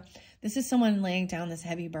reverse. So this is someone laying down this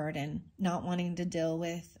heavy burden, not wanting to deal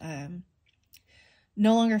with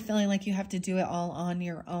No longer feeling like you have to do it all on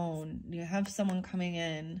your own. You have someone coming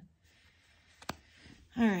in.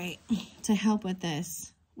 All right, to help with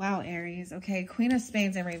this. Wow, Aries. Okay, Queen of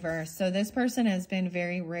Spades in reverse. So this person has been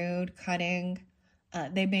very rude, cutting.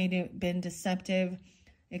 They may have been deceptive.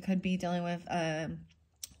 It could be dealing with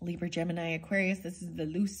Libra, Gemini, Aquarius. This is the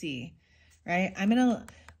Lucy, right? I'm going to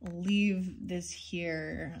leave this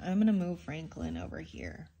here. I'm going to move Franklin over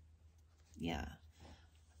here. Yeah.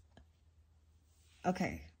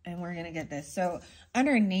 Okay, and we're going to get this. So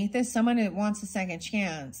underneath this, someone who wants a second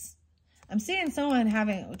chance. I'm seeing someone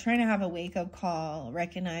trying to have a wake-up call,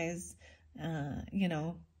 recognize, you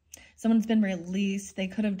know, someone's been released. They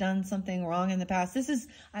could have done something wrong in the past. This is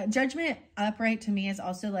judgment upright to me is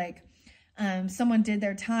also like someone did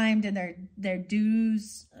their time, did their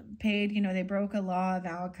dues, paid, you know, they broke a law, a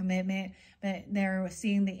vow, a commitment, but they're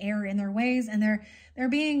seeing the error in their ways, and they're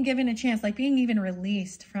being given a chance, like being even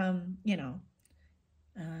released from, you know,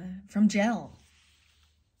 from jail.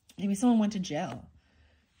 Maybe someone went to jail.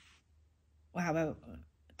 Wow, about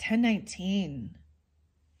 10-19.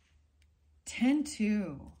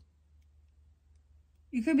 10-2.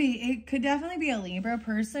 It could definitely be a Libra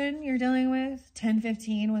person you're dealing with.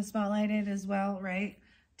 10-15 was spotlighted as well, right?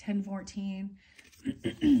 10-14.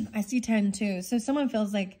 I see 10-2. So someone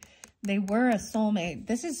feels like they were a soulmate.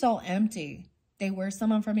 This is so empty. They were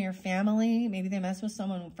someone from your family. Maybe they messed with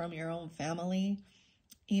someone from your own family.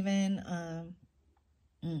 Even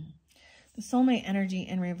the soulmate energy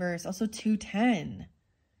in reverse. Also 2-10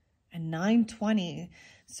 and 9-20.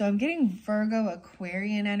 So I'm getting Virgo,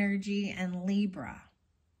 Aquarian energy, and Libra.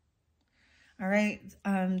 All right.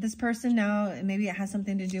 This person now, maybe it has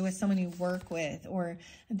something to do with someone you work with, or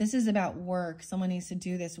this is about work. Someone needs to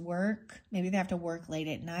do this work. Maybe they have to work late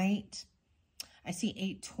at night. I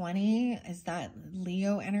see 8-20. Is that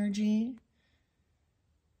Leo energy?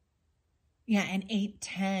 Yeah, and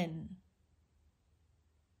 8-10.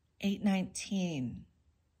 8-19.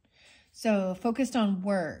 So focused on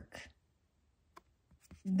work,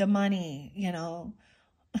 the money, you know.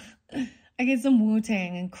 I get some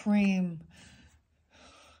Wu-Tang and cream.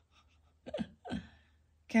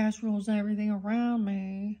 Cash rules everything around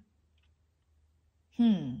me.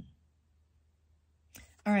 All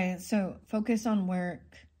right, so focus on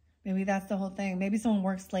work. Maybe that's the whole thing. Maybe someone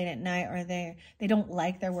works late at night, or they don't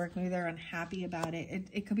like their work. Maybe they're unhappy about it.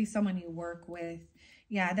 It could be someone you work with.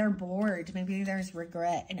 Yeah, they're bored. Maybe there's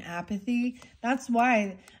regret and apathy. That's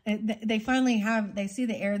why they finally they see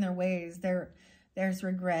the error in their ways. There's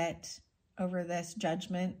regret over this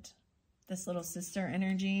judgment, this little sister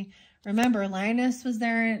energy. Remember, Linus was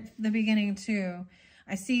there at the beginning too.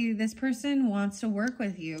 I see this person wants to work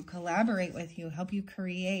with you, collaborate with you, help you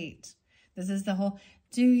create. This is the whole,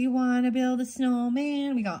 do you want to build a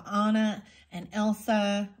snowman? We got Anna and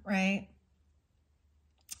Elsa, right?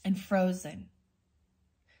 And Frozen.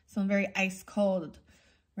 So I'm very ice cold,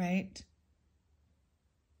 right?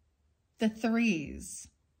 The threes.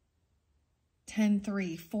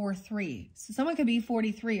 10-3, 4-3. So someone could be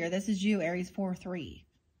 43, or this is you, Aries, 4-3.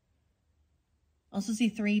 Also see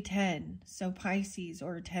 3-10, so Pisces,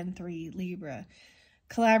 or 10-3, Libra.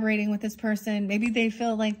 Collaborating with this person. Maybe they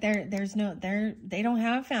feel like they don't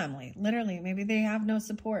have family. Literally, maybe they have no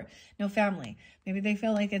support, no family. Maybe they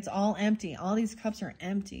feel like it's all empty. All these cups are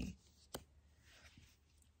empty.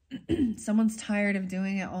 Someone's tired of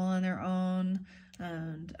doing it all on their own.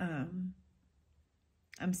 And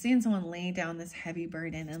I'm seeing someone lay down this heavy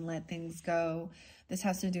burden and let things go. This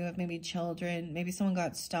has to do with maybe children. Maybe someone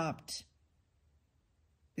got stopped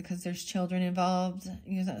because there's children involved.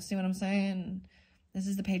 You see what I'm saying? This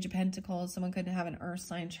is the Page of Pentacles. Someone could have an earth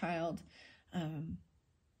sign child.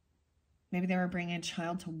 Maybe they were bringing a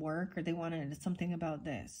child to work, or they wanted something about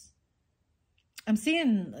this. I'm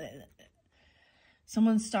seeing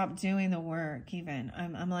someone stopped doing the work even.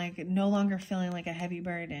 I'm like no longer feeling like a heavy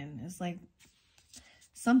burden. It's like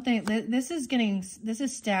something, this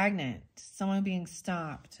is stagnant. Someone being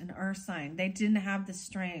stopped, an earth sign. They didn't have the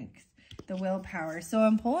strength, the willpower. So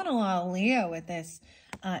I'm pulling a lot of Leo with this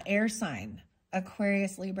air sign.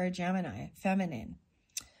 Aquarius, Libra, Gemini, feminine.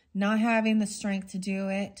 Not having the strength to do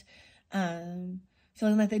it.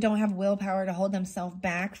 Feeling like they don't have willpower to hold themselves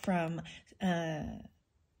back from...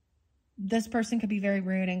 this person could be very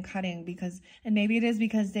rude and cutting and maybe it is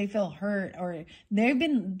because they feel hurt, or they've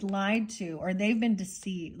been lied to, or they've been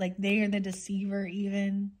deceived. Like they are the deceiver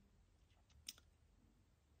even.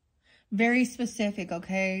 Very specific,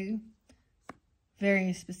 okay?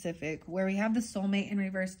 Very specific. Where we have the soulmate in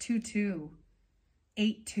reverse, 2-2.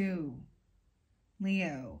 8-2,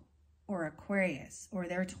 Leo or Aquarius, or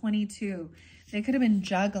they're 22. They could have been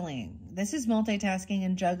juggling. This is multitasking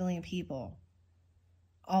and juggling people.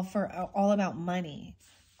 all about money.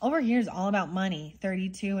 Over here is all about money.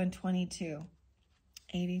 32 and 22.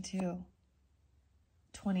 82.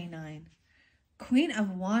 29. Queen of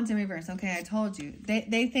Wands in reverse. Okay, I told you.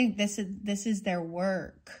 They think this is their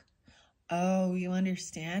work. Oh, you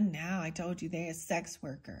understand now? I told you they're a sex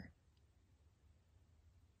worker.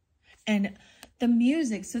 And the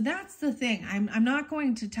music, so that's the thing. I'm not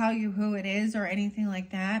going to tell you who it is or anything like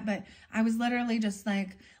that, but I was literally just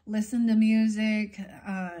like listening to music,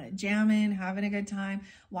 jamming, having a good time,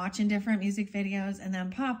 watching different music videos, and then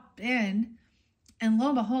pop in, and lo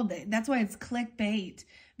and behold, that's why it's clickbait,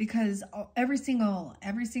 because every single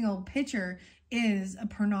picture is a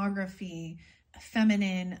pornography,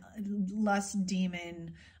 feminine, lust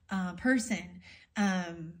demon person.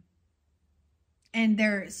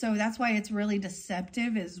 And so that's why it's really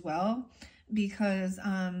deceptive as well, because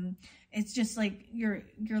it's just like you're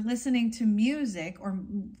listening to music or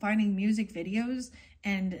finding music videos,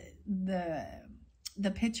 and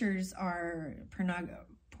the pictures are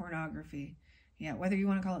pornography. Yeah, whether you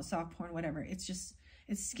want to call it soft porn, whatever. It's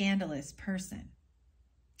scandalous person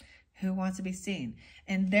who wants to be seen.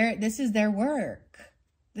 And this is their work.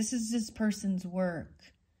 This is this person's work.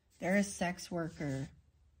 They're a sex worker.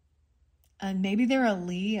 And maybe they're a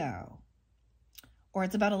Leo, or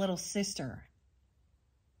it's about a little sister.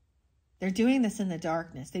 They're doing this in the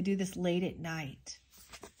darkness. They do this late at night.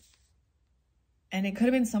 And it could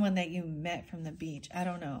have been someone that you met from the beach. I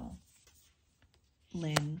don't know.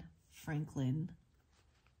 Franklin.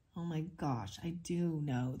 Oh my gosh, I do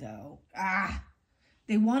know though.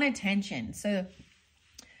 They want attention. So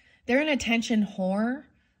they're an attention whore.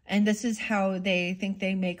 And this is how they think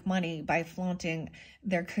they make money, by flaunting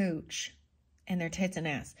their cooch and their tits and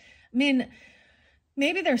ass. I mean,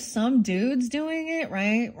 maybe there's some dudes doing it,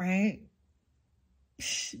 right?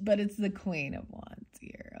 But it's the Queen of Wands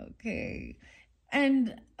here, okay?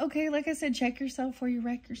 And, okay, like I said, check yourself before you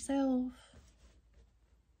wreck yourself.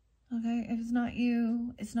 Okay, if it's not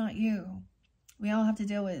you, it's not you. We all have to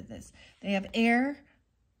deal with this. They have air,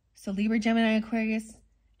 so Libra, Gemini, Aquarius,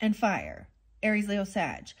 and fire. Aries, Leo,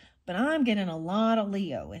 Sag. But I'm getting a lot of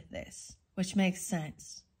Leo with this, which makes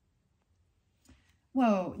sense.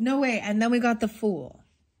 Whoa, no way. And then we got the Fool.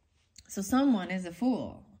 So someone is a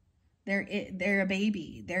fool. They're a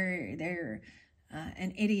baby. They're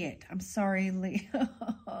an idiot. I'm sorry, Leo.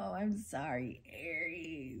 I'm sorry,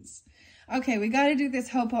 Aries. Okay, we got to do this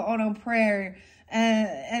Ho'oponopono prayer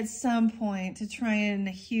at some point to try and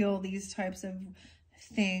heal these types of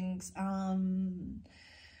things. I'm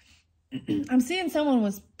seeing someone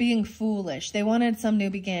was being foolish. They wanted some new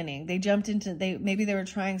beginning. They jumped into, maybe they were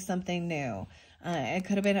trying something new. It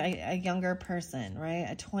could have been a younger person, right?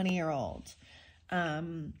 A 20-year-old,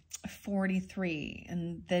 43.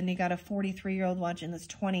 And then you got a 43-year-old watching this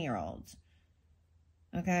 20-year-old.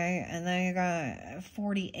 Okay. And then you got a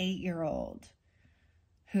 48-year-old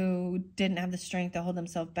who didn't have the strength to hold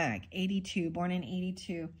himself back. 82, born in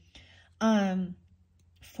 82.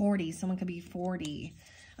 40, someone could be 40.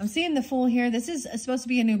 I'm seeing the Fool here. This is supposed to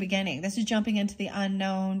be a new beginning. This is jumping into the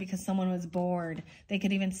unknown because someone was bored. They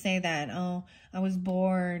could even say that. Oh, I was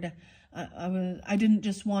bored. I didn't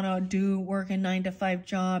just want to work a 9-to-5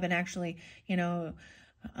 job and actually, you know,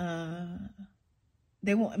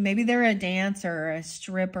 maybe they're a dancer or a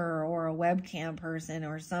stripper or a webcam person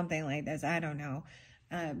or something like this. I don't know.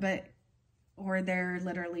 Or they're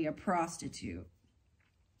literally a prostitute.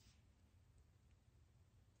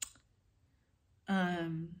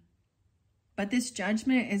 But this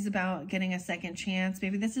Judgment is about getting a second chance.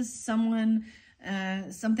 Maybe this is someone,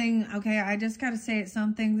 something, okay, I just got to say it's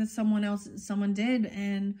something that someone did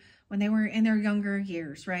and when they were in their younger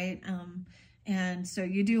years, right? And so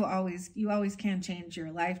you always can change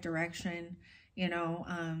your life direction, you know,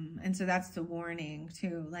 and so that's the warning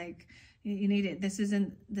too. Like you need it. This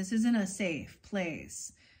isn't a safe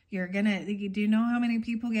place. Do you know how many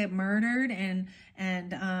people get murdered and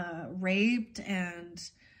raped and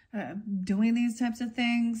doing these types of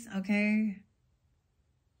things? Okay.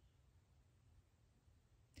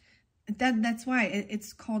 That's why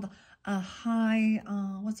it's called a high,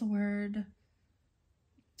 what's the word?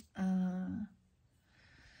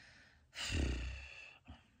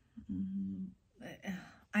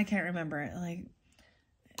 I can't remember it. Like,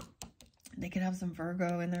 they could have some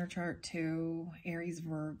Virgo in their chart too. Aries,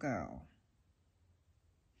 Virgo.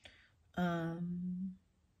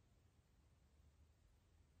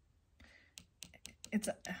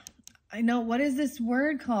 I know, what is this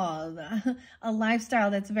word called? A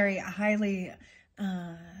lifestyle that's very highly,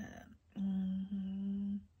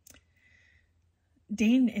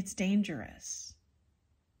 it's dangerous.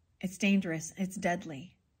 It's dangerous. It's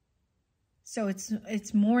deadly. So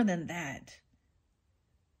it's more than that.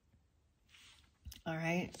 All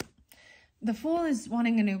right. The Fool is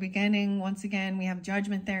wanting a new beginning. Once again, we have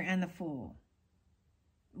Judgment there and the Fool.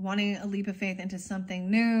 Wanting a leap of faith into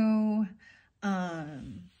something new,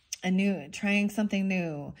 trying something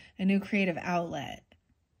new, a new creative outlet,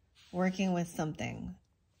 working with something.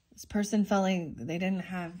 This person felt like they didn't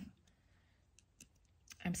have,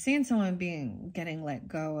 I'm seeing someone getting let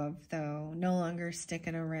go of, though, no longer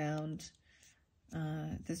sticking around.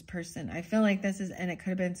 This person, I feel like this is, and it could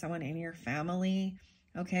have been someone in your family,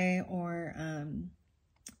 okay, or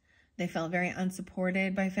they felt very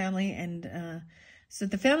unsupported by family, and so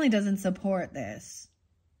the family doesn't support this.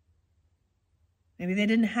 Maybe they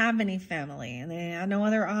didn't have any family and they had no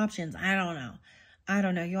other options. I don't know. I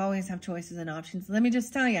don't know. You always have choices and options. Let me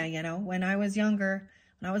just tell you, you know, when I was younger,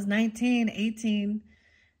 when I was 19, 18,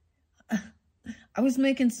 I was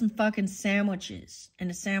making some fucking sandwiches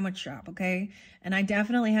in a sandwich shop, okay? And I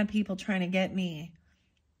definitely had people trying to get me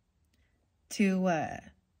to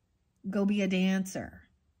go be a dancer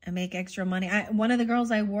and make extra money. One of the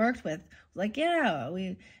girls I worked with was like, yeah,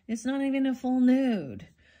 it's not even a full nude.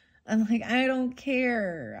 I'm like, I don't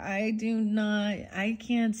care. I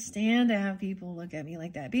can't stand to have people look at me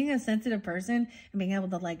like that. Being a sensitive person and being able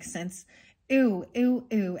to like sense, ew, ew,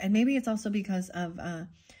 ew. And maybe it's also because of,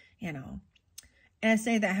 you know,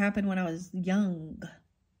 essay that happened when I was young.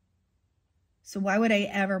 So why would I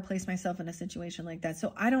ever place myself in a situation like that?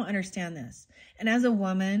 So I don't understand this. And as a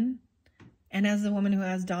woman who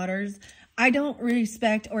has daughters, I don't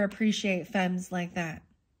respect or appreciate femmes like that.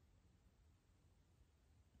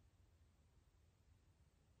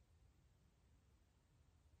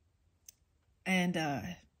 And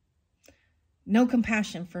no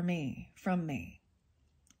compassion for me, from me.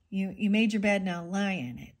 You made your bed, now lie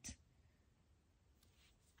in it.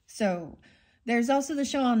 So there's also the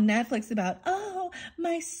show on Netflix about, oh,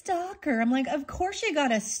 my stalker. I'm like, of course you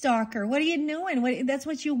got a stalker. What are you doing? That's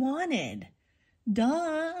what you wanted.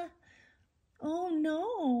 Duh. Oh,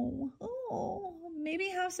 no. Oh, maybe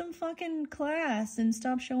have some fucking class and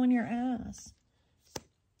stop showing your ass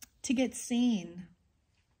to get seen.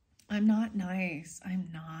 I'm not nice. I'm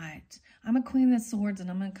not. I'm a queen of swords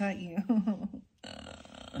and I'm going to cut you.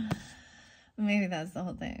 Maybe that's the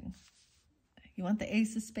whole thing. You want the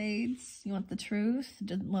ace of spades? You want the truth?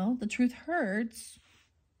 Well, the truth hurts,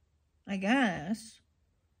 I guess.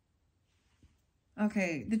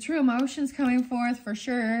 Okay, the true emotions coming forth for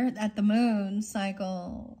sure at the moon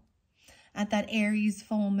cycle. At that Aries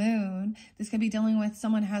full moon. This could be dealing with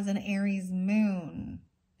someone who has an Aries moon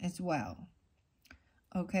as well.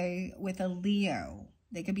 Okay, with a Leo.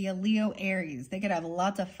 They could be a Leo Aries. They could have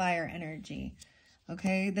lots of fire energy.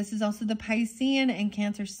 Okay, this is also the Piscean and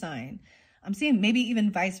Cancer sign. I'm seeing maybe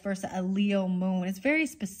even vice versa, a Leo moon. It's very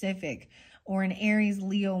specific. Or an Aries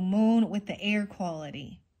Leo moon with the air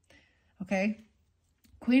quality. Okay,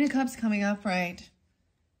 Queen of Cups coming up, right?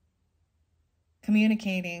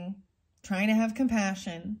 Communicating, trying to have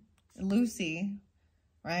compassion. Lucy,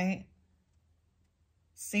 right?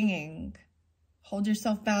 Singing. Hold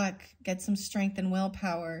yourself back, get some strength and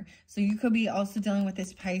willpower. So you could be also dealing with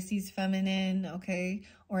this Pisces feminine, okay?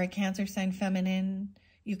 Or a Cancer sign feminine.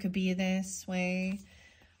 You could be this way.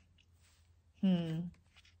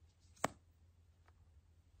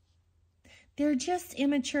 They're just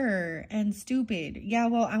immature and stupid. Yeah,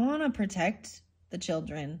 well, I want to protect the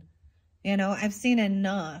children. You know, I've seen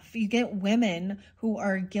enough. You get women who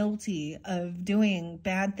are guilty of doing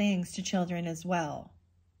bad things to children as well.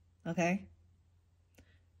 Okay?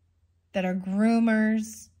 That are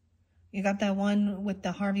groomers. You got that one with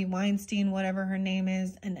the Harvey Weinstein, whatever her name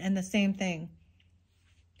is, and the same thing.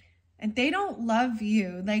 And they don't love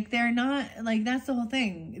you. Like, they're not, like, that's the whole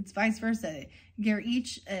thing. It's vice versa. You're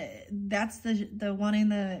each, that's the wanting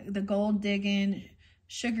the gold digging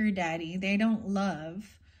sugar daddy. They don't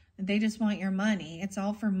love. They just want your money. It's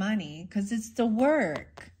all for money because it's the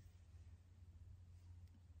work.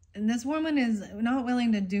 And this woman is not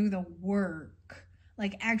willing to do the work.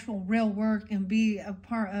 Like actual real work and be a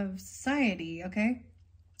part of society, okay?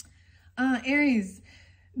 Aries,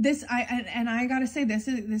 I gotta say,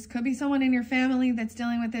 this could be someone in your family that's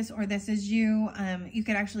dealing with this, or this is you. You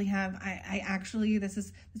could actually have,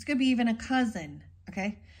 this could be even a cousin,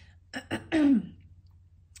 okay?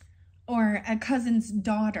 Or a cousin's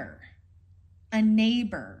daughter, a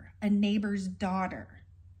neighbor's daughter.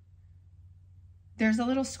 There's a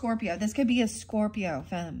little Scorpio. This could be a Scorpio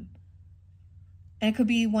femme. And it could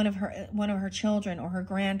be one of her children or her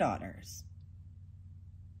granddaughters.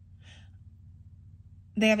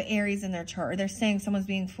 They have Aries in their chart, or they're saying someone's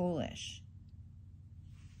being foolish.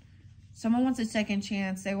 Someone wants a second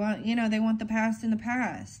chance. They want, you know, they want the past in the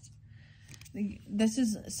past. This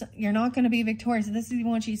is, you're not going to be victorious. This is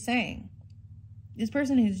what she's saying. This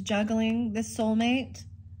person who's juggling this soulmate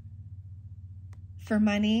for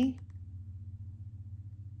money.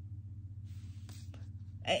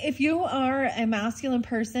 If you are a masculine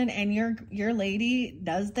person and your lady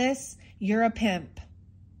does this, you're a pimp.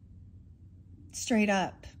 Straight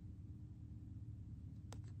up.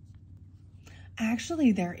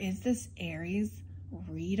 Actually, there is this Aries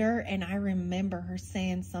reader, and I remember her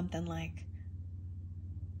saying something like,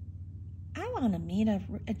 I want to meet a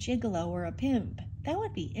gigolo or a pimp. That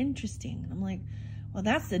would be interesting. I'm like, well,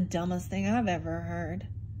 that's the dumbest thing I've ever heard.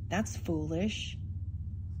 That's foolish.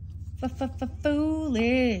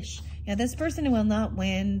 Foolish. Yeah, this person will not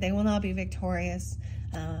win. They will not be victorious.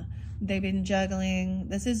 They've been juggling.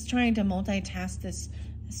 This is trying to multitask this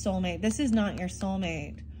soulmate. This is not your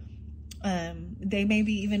soulmate. They may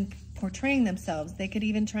be even portraying themselves. They could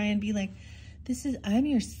even try and be like, I'm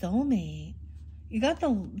your soulmate. You got the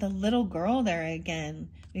little girl there again.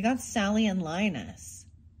 We got Sally and Linus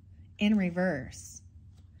in reverse.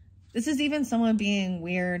 This is even someone being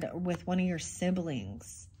weird with one of your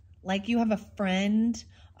siblings. Like you have a friend.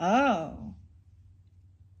 Oh.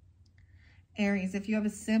 Aries, if you have a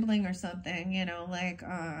sibling or something, you know, like,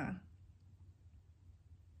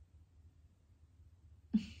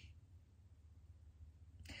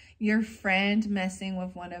 your friend messing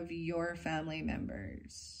with one of your family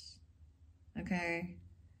members. Okay?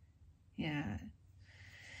 Yeah.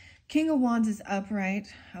 King of Wands is upright.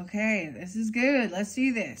 Okay, this is good. Let's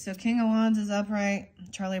see this. So King of Wands is upright.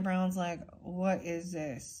 Charlie Brown's like, what is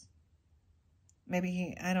this?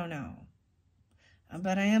 Maybe I don't know.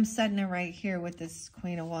 But I am setting it right here with this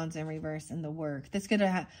Queen of Wands in reverse in the work.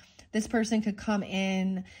 This person could come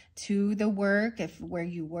in to the work, where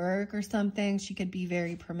you work or something. She could be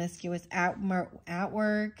very promiscuous at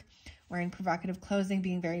work, wearing provocative clothing,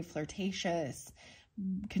 being very flirtatious,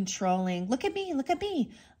 controlling. Look at me, look at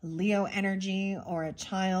me. Leo energy, or a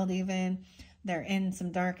child even. They're in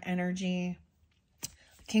some dark energy.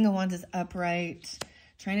 King of Wands is upright,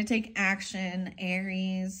 trying to take action.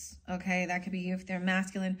 Aries, okay, that could be you if they're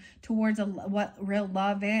masculine, towards what real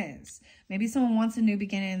love is. Maybe someone wants a new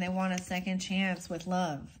beginning and they want a second chance with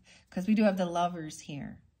love, because we do have the Lovers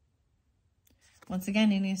here. Once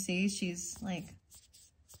again, and you see, she's like,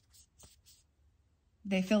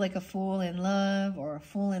 they feel like a fool in love or a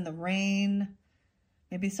fool in the rain.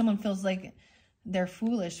 Maybe someone feels like they're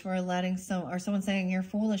foolish for letting or someone saying you're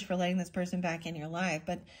foolish for letting this person back in your life.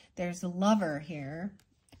 But there's a Lover here.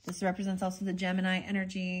 This represents also the Gemini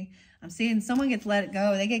energy. I'm seeing someone gets let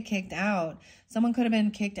go. They get kicked out. Someone could have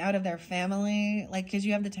been kicked out of their family. Like, because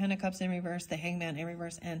you have the Ten of Cups in reverse, the Hangman in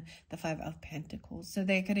reverse, and the Five of Pentacles. So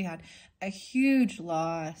they could have had a huge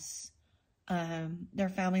loss. Their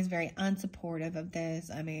family's very unsupportive of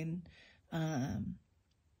this. I mean,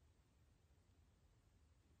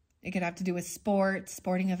 it could have to do with sports,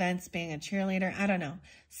 sporting events, being a cheerleader. I don't know.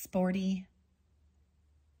 Sporty.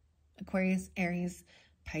 Aquarius, Aries,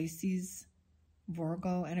 Pisces,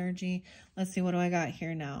 Virgo energy. Let's see, what do I got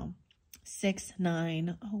here now? 6,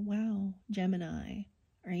 9. Oh, wow. Gemini.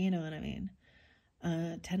 Or you know what I mean.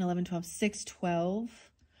 10, 11, 12. 6, 12.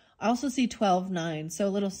 I also see 12, 9. So a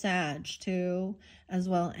little Sag too. As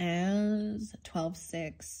well as 12,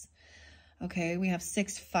 6. Okay, we have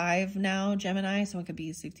 6, 5 now, Gemini. So it could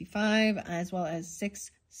be 65. As well as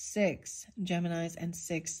 6, 6. Geminis. And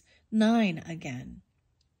 6, 9 again.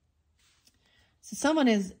 So someone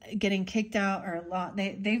is getting kicked out, or a lot.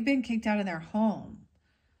 They've been kicked out of their home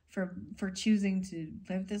for choosing to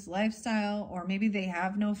live this lifestyle, or maybe they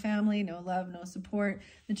have no family, no love, no support.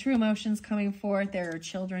 The true emotions coming forth. There are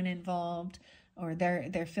children involved, or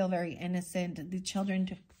they feel very innocent. The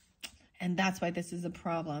children, and that's why this is a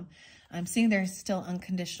problem. I'm seeing there's still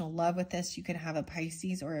unconditional love with this. You could have a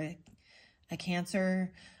Pisces or a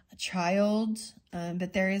Cancer, a child,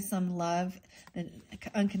 but there is some love,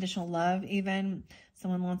 unconditional love even.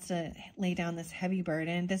 Someone wants to lay down this heavy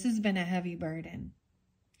burden. This has been a heavy burden.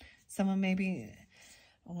 Someone maybe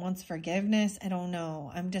wants forgiveness. I don't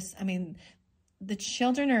know. I mean, the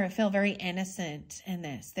children feel very innocent in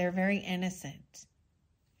this. They're very innocent.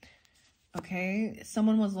 Okay.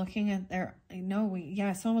 Someone was looking at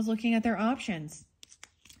someone was looking at their options.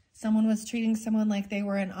 Someone was treating someone like they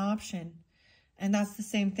were an option. And that's the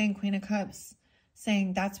same thing, Queen of Cups,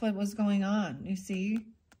 saying that's what was going on. You see?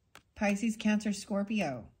 Pisces, Cancer,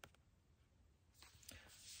 Scorpio.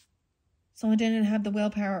 Someone didn't have the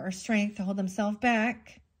willpower or strength to hold themselves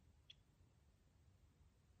back.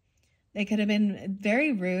 They could have been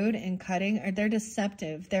very rude and cutting, or they're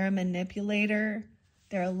deceptive. They're a manipulator.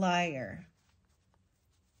 They're a liar.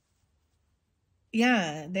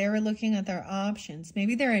 Yeah, they were looking at their options.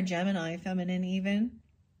 Maybe they're a Gemini, feminine even.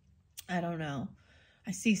 I don't know.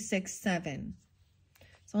 I see 6, 7.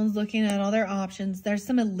 Someone's looking at all their options. There's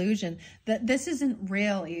some illusion that this isn't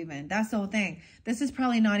real even. That's the whole thing. This is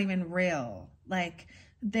probably not even real. Like,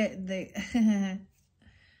 a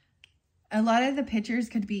lot of the pictures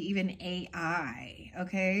could be even AI,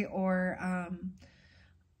 okay? Or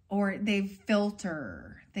they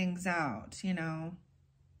filter things out, you know?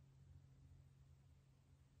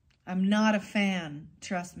 I'm not a fan,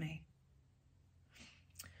 trust me.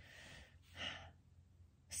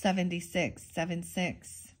 76,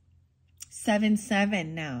 76,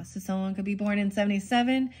 77 now. So someone could be born in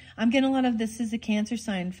 77. I'm getting a lot of this is a Cancer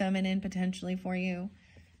sign, feminine potentially for you.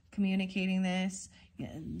 Communicating this.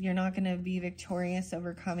 You're not going to be victorious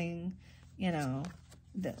overcoming, you know,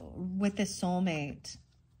 with this soulmate.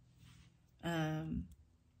 And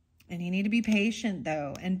you need to be patient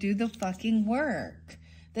though and do the fucking work.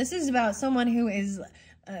 This is about someone who is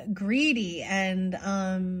greedy and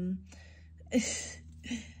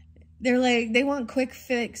they're like, they want quick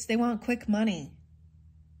fix. They want quick money.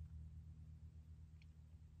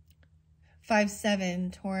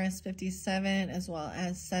 5-7, Taurus 57, as well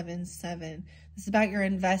as 7-7. This is about your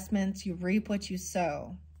investments. You reap what you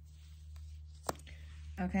sow.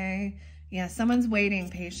 Okay. Yeah. Someone's waiting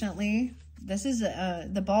patiently. This is,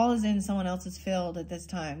 the ball is in someone else's field at this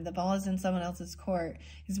time. The ball is in someone else's court.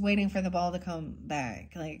 He's waiting for the ball to come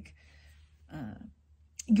back. Like,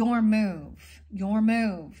 your move. Your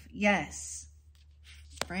move. Yes.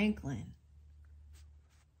 Franklin.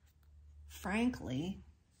 Frankly,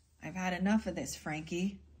 I've had enough of this,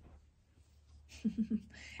 Frankie.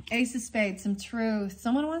 Ace of Spades, some truth.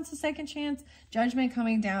 Someone wants a second chance. Judgment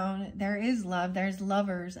coming down. There is love. There's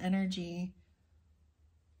lovers energy.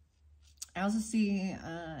 I also see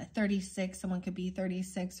 36. Someone could be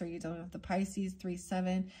 36, or you don't have the Pisces.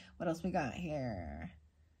 3-7. What else we got here?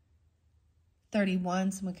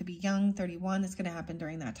 31. Someone could be young. 31. It's going to happen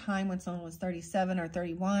during that time when someone was 37 or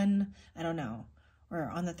 31. I don't know. Or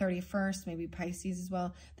on the 31st, maybe Pisces as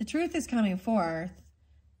well. The truth is coming forth.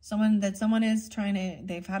 Someone is trying to,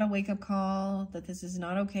 they've had a wake-up call that this is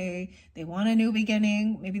not okay. They want a new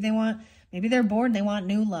beginning. Maybe they're bored and they want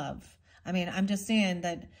new love. I mean, I'm just saying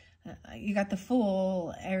that you got the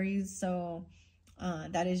Fool, Aries, so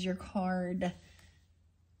that is your card.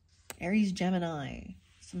 Aries, Gemini.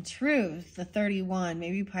 Some truth, the 31,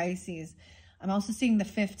 maybe Pisces. I'm also seeing the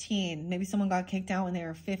 15. Maybe someone got kicked out when they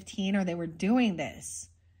were 15 or they were doing this.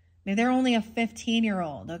 Maybe they're only a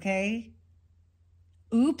 15-year-old, okay?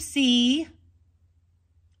 Oopsie.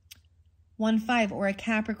 1-5 or a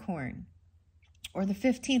Capricorn. Or the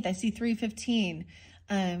 15th, I see 3-15.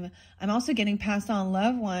 I'm also getting passed on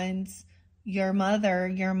loved ones. Your mother,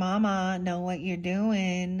 your mama know what you're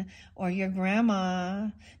doing. Or your grandma.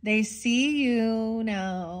 They see you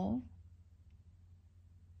now.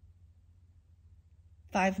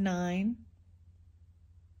 5-9.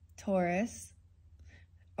 Taurus.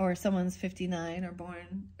 Or someone's 59 or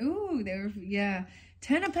born. Ooh, yeah.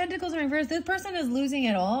 10 of Pentacles in reverse. This person is losing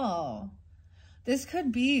it all. This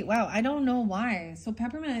could be, wow, I don't know why. So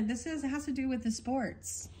Peppermint, this has to do with the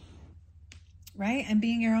sports, right? And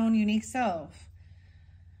being your own unique self.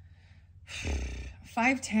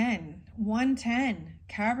 5-10, 1-10,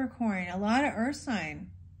 Capricorn, a lot of earth sign.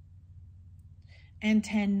 And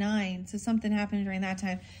 10-9, so something happened during that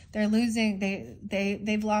time. They're losing,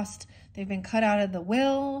 they've lost, they've been cut out of the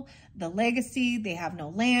will, the legacy. They have no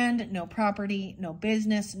land, no property, no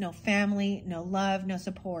business, no family, no love, no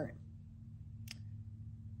support.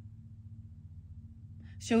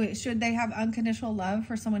 Should they have unconditional love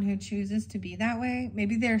for someone who chooses to be that way?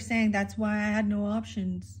 Maybe they're saying that's why I had no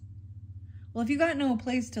options. Well, if you got no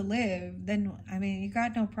place to live, then, I mean, you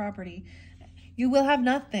got no property. You will have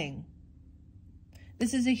nothing.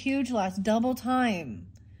 This is a huge loss, double time.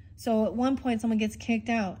 So at one point, someone gets kicked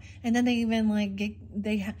out, and then they even like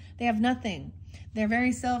they have nothing. They're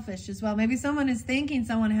very selfish as well. Maybe someone is thinking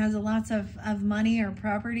someone has lots of money or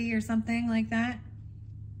property or something like that.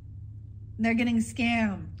 They're getting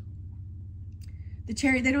scammed. The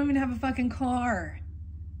Chariot, they don't even have a fucking car.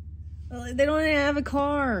 They don't even have a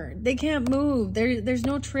car. They can't move. There's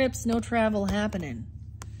no trips, no travel happening.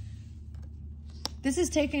 This is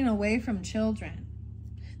taken away from children.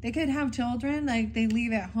 They could have children, like they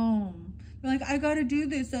leave at home. They're like, I got to do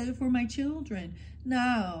this for my children.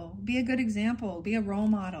 No, be a good example. Be a role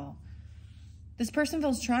model. This person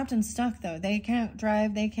feels trapped and stuck, though. They can't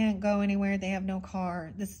drive. They can't go anywhere. They have no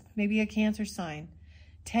car. This may be a Cancer sign.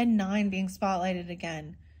 10-9 being spotlighted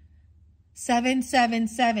again.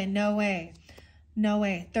 7-7-7. No way. No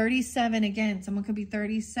way. 37 again. Someone could be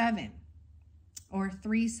 37 or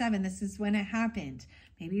 37. This is when it happened.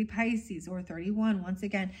 Maybe Pisces, or 31 once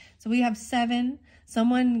again. So we have 7.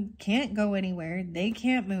 Someone can't go anywhere. They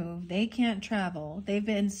can't move. They can't travel. They've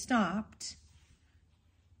been stopped.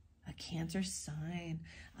 A Cancer sign.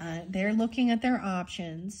 They're looking at their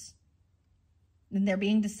options. And they're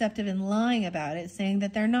being deceptive and lying about it, saying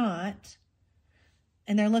that they're not.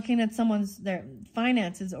 And they're looking at their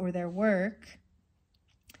finances or their work.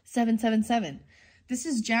 777. This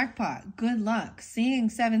is jackpot. Good luck. Seeing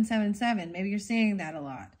 777. Maybe you're seeing that a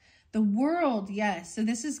lot. The World, yes. So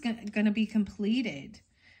this is going to be completed.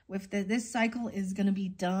 This cycle is going to be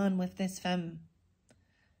done with this femme.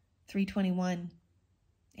 321.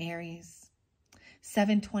 Aries.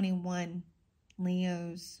 721.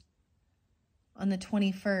 Leos. On the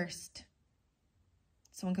 21st.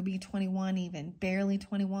 Someone could be 21 even. Barely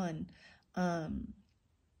 21.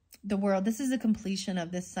 The World. This is a completion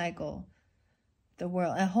of this cycle. The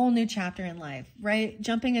World. A whole new chapter in life, right?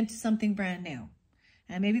 Jumping into something brand new.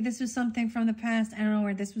 And maybe this was something from the past. I don't know.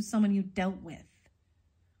 Or this was someone you dealt with.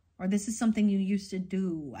 Or this is something you used to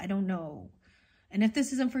do. I don't know. And if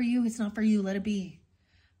this isn't for you, it's not for you. Let it be.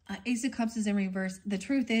 Ace of Cups is in reverse. The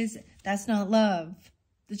truth is, that's not love.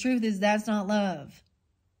 The truth is, that's not love.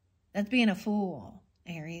 That's being a fool,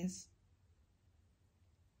 Aries.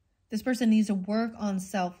 This person needs to work on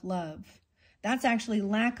self-love. That's actually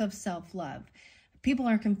lack of self-love. People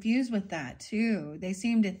are confused with that too. They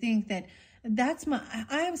seem to think that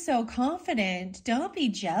I'm so confident. Don't be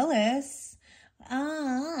jealous.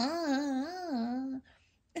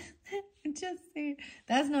 Just say,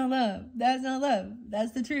 that's not love. That's not love.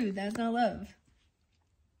 That's the truth. That's not love.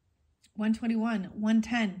 121,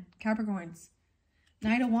 110, Capricorns.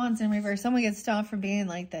 Knight of Wands in reverse. Someone gets stopped from being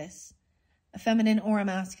like this. A feminine or a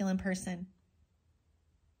masculine person.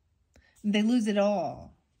 They lose it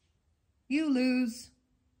all. You lose.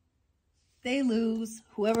 They lose.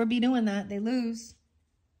 Whoever be doing that, they lose.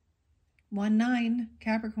 1-9,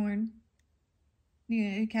 Capricorn.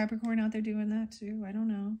 Yeah, Capricorn out there doing that too. I don't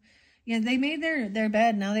know. Yeah, they made their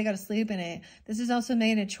bed. Now they got to sleep in it. This is also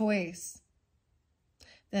made a choice.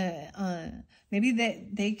 Maybe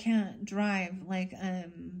they can't drive. Like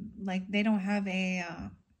they don't have they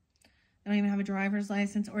don't even have a driver's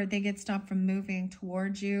license, or they get stopped from moving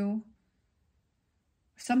towards you.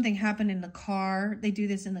 Something happened in the car. They do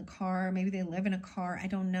this in the car. Maybe they live in a car. I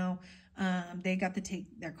don't know. They got to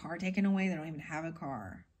take their car taken away. They don't even have a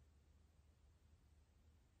car.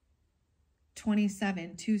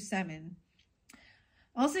 27.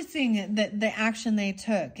 Also seeing that the action they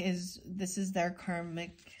took this is their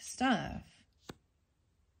karmic stuff.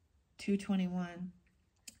 221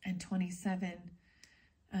 and 27.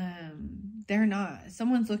 They're not.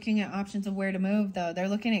 Someone's looking at options of where to move, though. They're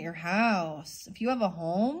looking at your house. If you have a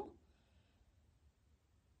home,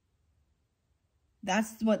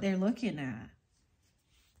 that's what they're looking at.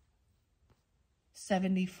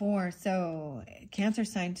 74. So Cancer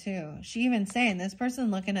sign too. She even saying this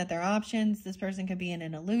person looking at their options. This person could be in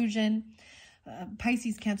an illusion.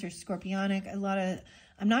 Pisces, Cancer, Scorpionic.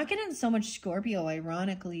 I'm not getting so much Scorpio,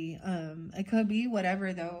 ironically. It could be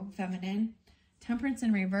whatever though. Feminine. Temperance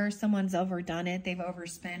in reverse. Someone's overdone it. They've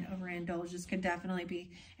overspent, overindulged. This could definitely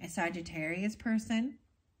be a Sagittarius person.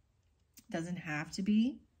 Doesn't have to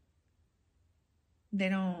be.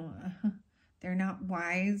 They're not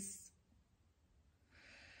wise.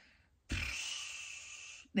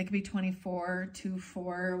 They could be 24,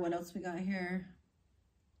 2-4. What else we got here?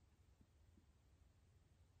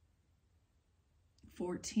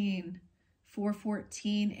 14.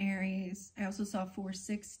 414 Aries. I also saw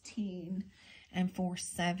 416 and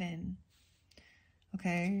 47.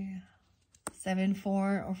 Okay. 7-4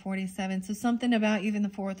 or 47. So something about even the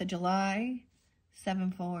 4th of July.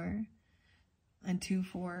 7-4 and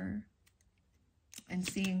 2-4. And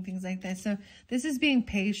seeing things like this. So this is being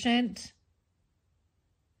patient.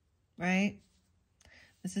 Right?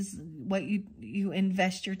 This is what you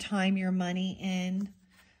invest your time, your money in.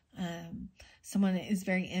 Someone is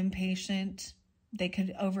very impatient. They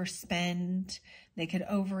could overspend. They could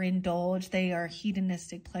overindulge. They are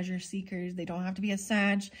hedonistic pleasure seekers. They don't have to be a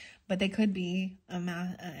Sag, but they could be.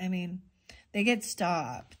 They get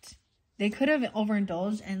stopped. They could have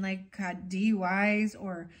overindulged and like had DUIs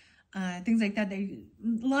or things like that. A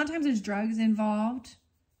lot of times there's drugs involved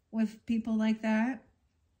with people like that.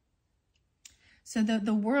 So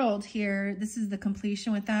the World here, this is the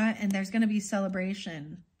completion with that, and there's going to be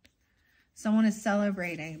celebration. Someone is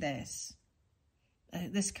celebrating this.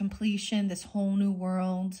 This completion, this whole new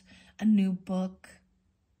world, a new book.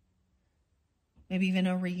 Maybe even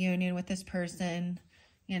a reunion with this person.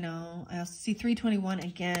 You know, I also see 321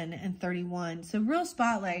 again and 31. So real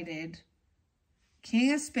spotlighted.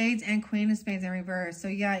 King of Spades and Queen of Spades in reverse. So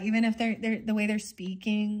yeah, even if they're the way they're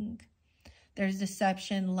speaking, there's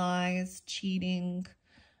deception, lies, cheating,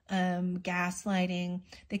 gaslighting.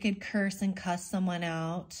 They could curse and cuss someone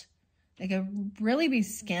out. They could really be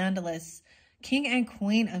scandalous. King and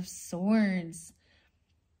Queen of Swords.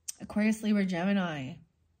 Aquarius, Libra, Gemini.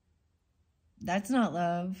 That's not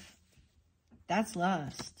love. That's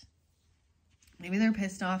lust. Maybe they're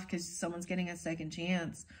pissed off because someone's getting a second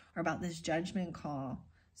chance, or about this judgment call.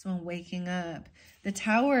 Someone waking up. The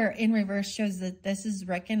Tower in reverse shows that this is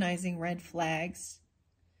recognizing red flags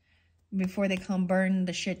before they come burn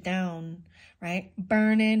the shit down, right?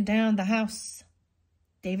 Burning down the house.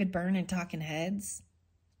 David Byrne and Talking Heads.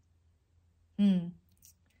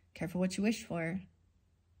 Careful what you wish for.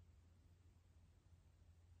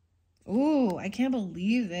 Ooh, I can't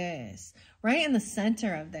believe this. Right in the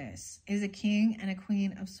center of this is a King and a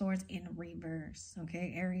Queen of Swords in reverse.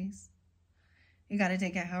 Okay, Aries. You got to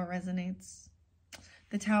take it how it resonates.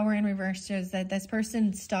 The Tower in reverse shows that this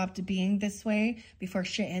person stopped being this way before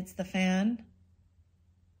shit hits the fan.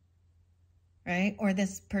 Right? Or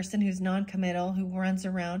this person who's non-committal, who runs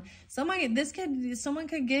around. Someone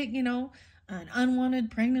could get, you know, an unwanted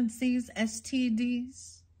pregnancies,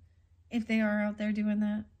 STDs, if they are out there doing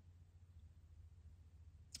that.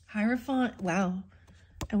 Hierophant, wow.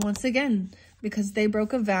 And once again, because they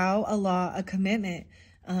broke a vow, a law, a commitment,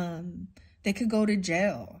 they could go to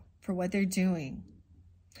jail for what they're doing.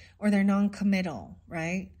 Or they're non-committal,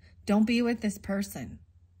 right? Don't be with this person.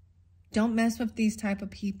 Don't mess with these type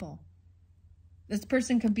of people. This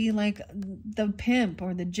person could be like the pimp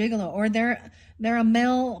or the gigolo, or they're a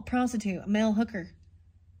male prostitute, a male hooker.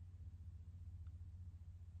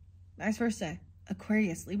 Vice versa.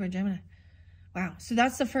 Aquarius, Libra, Gemini. Wow. So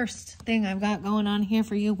that's the first thing I've got going on here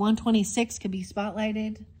for you. 126 could be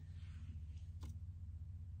spotlighted.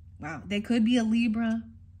 Wow. They could be a Libra.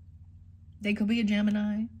 They could be a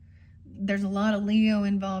Gemini. There's a lot of Leo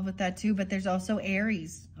involved with that too, but there's also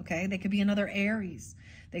Aries. Okay. They could be another Aries.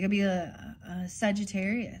 They could be a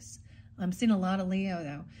Sagittarius. I'm seeing a lot of Leo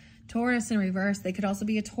though. Taurus in reverse. They could also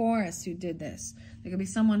be a Taurus who did this. They could be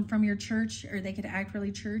someone from your church, or they could act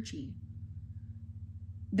really churchy.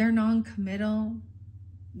 They're non-committal.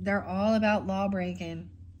 They're all about law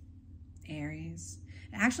breaking. Aries.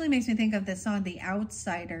 It actually makes me think of this song, The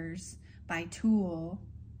Outsiders by Tool.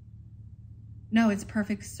 No, it's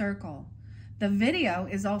Perfect Circle. The video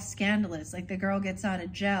is all scandalous. Like the girl gets out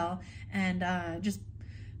of jail and just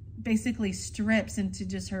basically strips into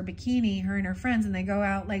just her bikini, her and her friends, and they go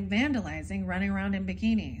out like vandalizing, running around in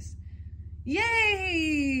bikinis.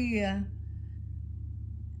 Yay!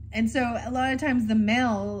 And so a lot of times the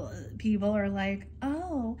male people are like,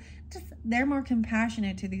 oh, they're more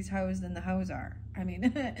compassionate to these hoes than the hoes are. I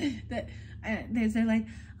mean, they're like,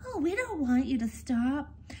 oh, we don't want you to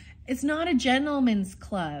stop. It's not a gentleman's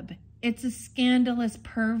club. It's a scandalous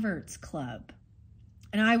perverts club.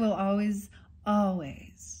 And I will always,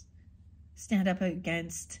 always stand up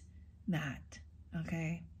against that.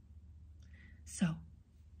 Okay? So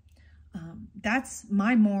that's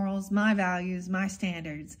my morals, my values, my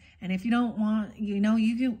standards. And if you don't want, you know,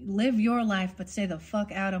 you can live your life, but stay the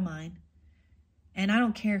fuck out of mine. And I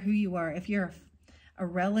don't care who you are. If you're a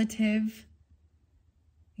relative,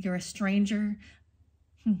 you're a stranger,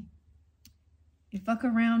 you fuck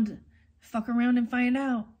around and find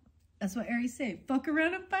out. That's what Aries say. Fuck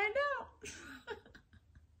around and find out.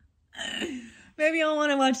 Maybe you'll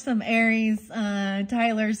want to watch some Aries,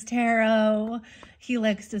 Tyler's Tarot. He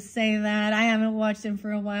likes to say that. I haven't watched him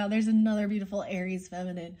for a while. There's another beautiful Aries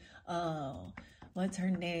feminine. Oh, what's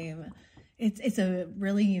her name? It's a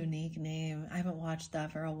really unique name. I haven't watched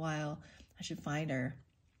that for a while. I should find her.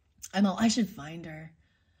 I should find her.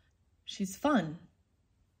 She's fun.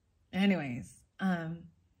 Anyways, it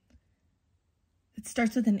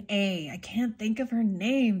starts with an A. I can't think of her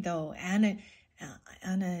name though. Anna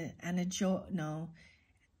Jo. No.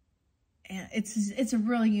 It's a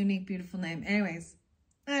really unique, beautiful name. Anyways,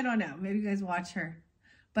 I don't know. Maybe you guys watch her.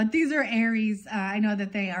 But these are Aries. I know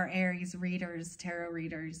that they are Aries readers, tarot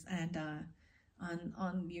readers, and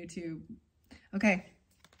on YouTube. Okay.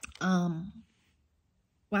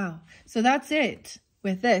 Wow. So that's it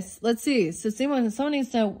with this. Let's see. So someone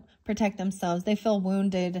needs to protect themselves. They feel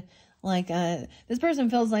wounded. Like this person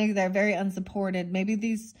feels like they're very unsupported. Maybe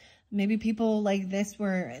people like this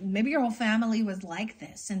maybe your whole family was like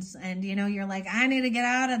this, and you know, you're like, I need to get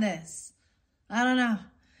out of this. I don't know,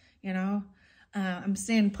 you know. I'm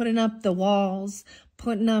saying putting up the walls,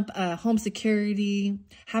 putting up home security,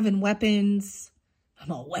 having weapons,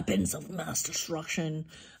 weapons of mass destruction,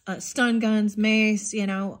 stun guns, mace, you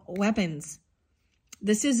know, weapons.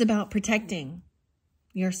 This is about protecting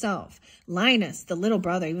yourself. Linus, the little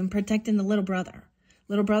brother, even protecting the little brother.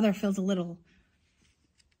 Little brother feels a little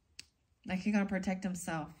like he got to protect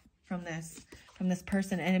himself from this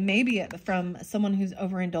person. And it may be from someone who's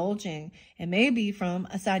overindulging. It may be from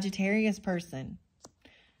a Sagittarius person.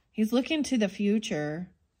 He's looking to the future.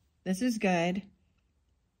 This is good.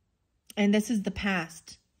 And this is the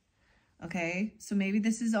past. Okay? So maybe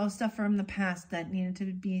this is all stuff from the past that needed to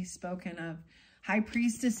be spoken of. High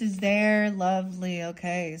Priestess is there. Lovely.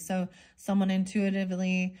 Okay. So someone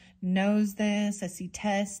intuitively knows this. I see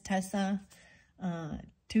Tessa. 2-2,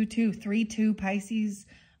 3-2 Pisces.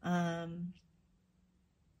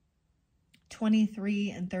 23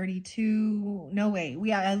 and 32. No,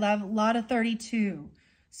 wait. I love a lot of 32.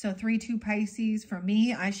 So 3-2 Pisces. For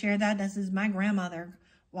me, I share that. This is my grandmother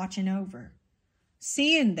watching over.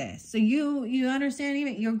 Seeing this. So you understand,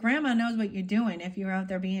 even your grandma knows what you're doing if you're out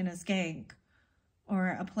there being a skank.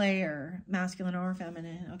 Or a player, masculine or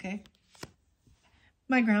feminine, okay?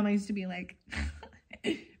 My grandma used to be like,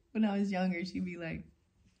 when I was younger, she'd be like,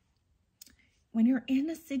 when you're in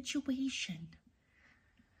a situation,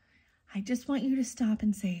 I just want you to stop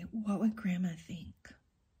and say, what would grandma think?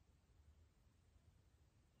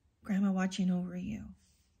 Grandma watching over you.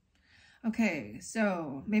 Okay,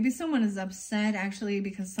 so maybe someone is upset actually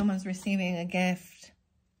because someone's receiving a gift.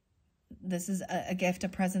 This is a gift, a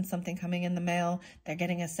present, something coming in the mail. They're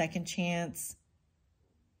getting a second chance.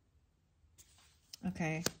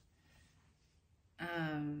 Okay.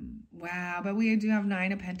 Wow, but we do have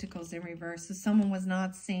 9 of Pentacles in reverse. So someone was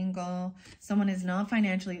not single. Someone is not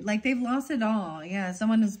financially, like they've lost it all. Yeah,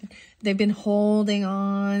 they've been holding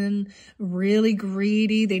on, really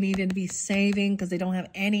greedy. They needed to be saving because they don't have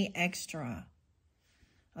any extra.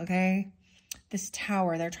 Okay. This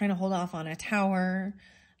tower, they're trying to hold off on a tower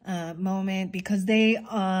moment because they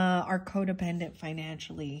are codependent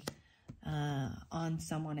financially on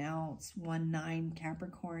someone else. 1-9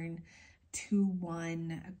 Capricorn,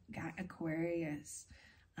 2-1 Aquarius.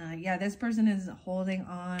 Yeah, this person is holding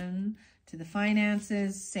on to the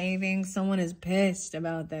finances, saving. Someone is pissed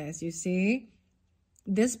about this, you see?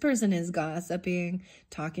 This person is gossiping,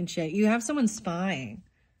 talking shit. You have someone spying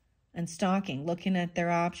and stalking, looking at their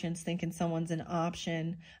options, thinking someone's an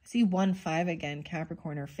option. I see 1-5 again,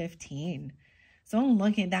 Capricorn, or 15. Someone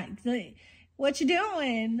looking at that. What you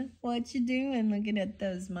doing? What you doing? Looking at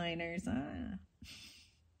those minors.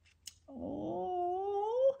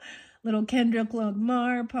 Oh, little Kendrick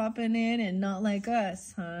Lamar popping in and not like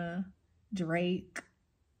us, huh? Drake.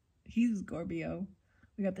 He's Scorpio.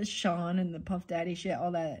 We got the Sean and the Puff Daddy shit,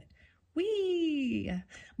 all that. Wee!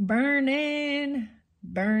 Burning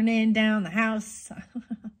down the house.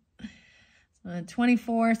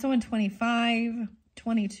 24, someone 25,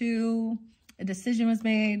 22. A decision was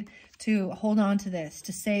made to hold on to this,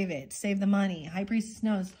 to save it, save the money. High Priestess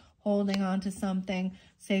knows holding on to something,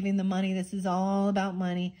 saving the money. This is all about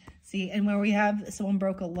money. See, and where we have someone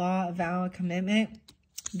broke a law, a vow, a commitment,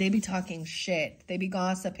 they be talking shit. They be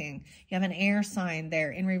gossiping. You have an air sign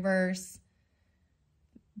there in reverse.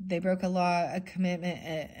 They broke a law, a commitment,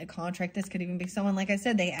 a contract. This could even be someone, like I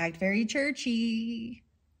said, they act very churchy.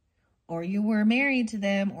 Or you were married to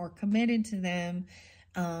them or committed to them.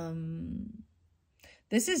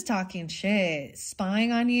 This is talking shit.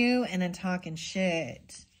 Spying on you and then talking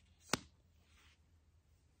shit.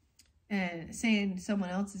 And saying someone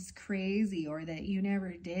else is crazy or that you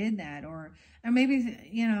never did that. Or maybe,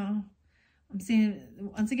 you know, I'm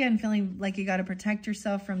seeing, once again, feeling like you got to protect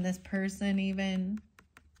yourself from this person even.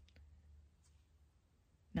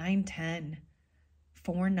 9-10,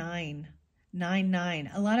 4-9,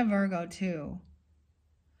 9-9. A lot of Virgo too.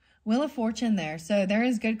 Wheel of Fortune there. So there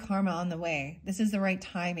is good karma on the way. This is the right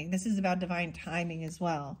timing. This is about divine timing as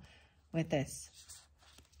well with this.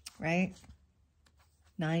 Right?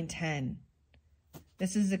 9-10.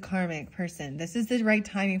 This is a karmic person. This is the right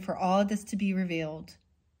timing for all of this to be revealed.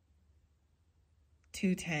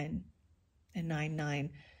 2-10 and 9-9.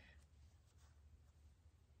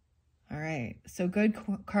 All right. So good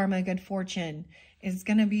karma, good fortune is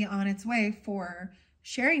going to be on its way for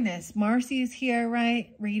sharing this. Marcy's here,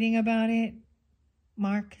 right? Reading about it.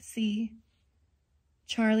 Mark C.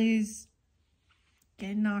 Charlie's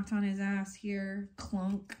getting knocked on his ass here.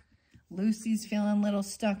 Clunk. Lucy's feeling a little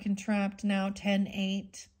stuck and trapped now.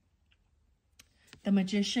 10-8. The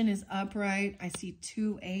Magician is upright. I see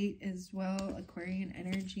 2-8 as well. Aquarian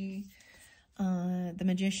energy. The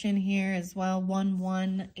Magician here as well.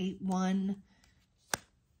 1-1, 8-1.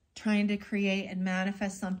 Trying to create and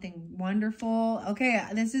manifest something wonderful. Okay,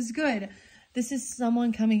 this is good. This is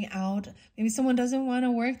someone coming out. Maybe someone doesn't want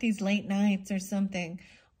to work these late nights or something,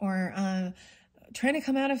 or trying to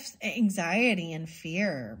come out of anxiety and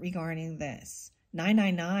fear regarding this.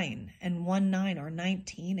 999 and 19 or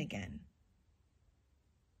 19 again.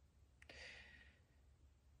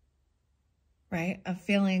 Right? Of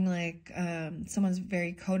feeling like someone's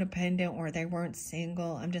very codependent, or they weren't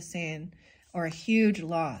single. I'm just saying, or a huge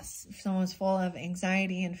loss. If someone's full of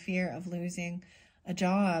anxiety and fear of losing a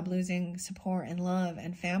job, losing support and love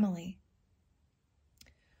and family.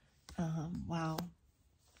 Wow.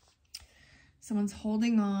 Someone's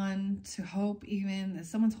holding on to hope, even.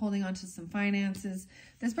 Someone's holding on to some finances.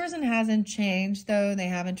 This person hasn't changed, though. They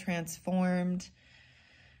haven't transformed.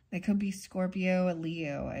 They could be Scorpio or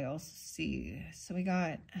Leo, I also see. So we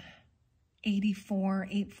got 84,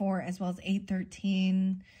 84, as well as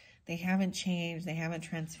 813. They haven't changed. They haven't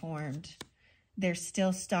transformed. They're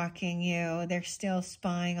still stalking you. They're still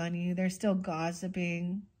spying on you. They're still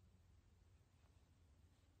gossiping.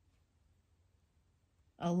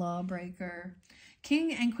 A lawbreaker.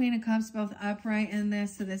 King and Queen of Cups both upright in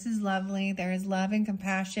this. So this is lovely. There is love and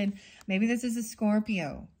compassion. Maybe this is a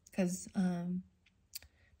Scorpio, because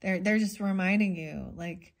they're just reminding you,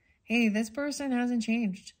 like, hey, this person hasn't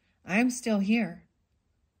changed. I'm still here.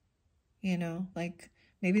 You know, like,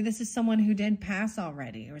 maybe this is someone who did pass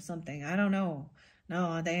already or something. I don't know.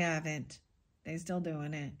 No, they haven't. They're still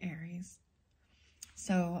doing it, Aries.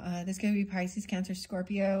 So this could be Pisces, Cancer,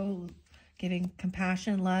 Scorpio, giving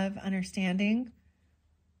compassion, love, understanding.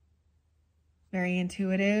 Very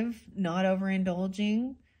intuitive, not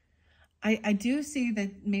overindulging. I do see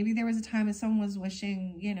that maybe there was a time that someone was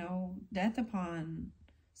wishing, you know, death upon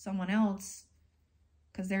someone else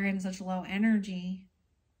because they're in such low energy.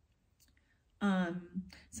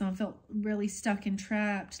 Someone felt really stuck and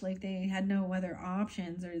trapped, like they had no other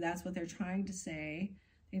options, or that's what they're trying to say.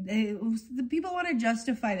 The people want to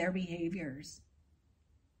justify their behaviors.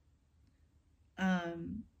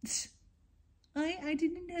 I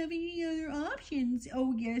didn't have any other options.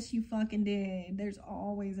 Oh, yes, you fucking did. There's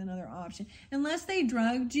always another option. Unless they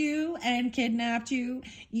drugged you and kidnapped you,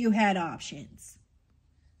 you had options.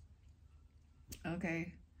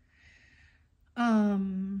 Okay.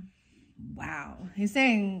 Wow. He's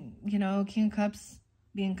saying, you know, King of Cups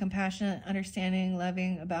being compassionate, understanding,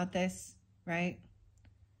 loving about this, right?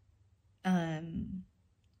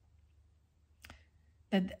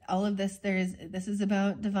 That all of this, this is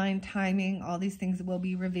about divine timing. All these things will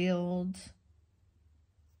be revealed.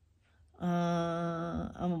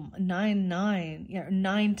 9-9, yeah,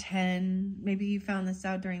 9-10. Maybe you found this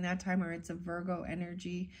out during that time, or it's a Virgo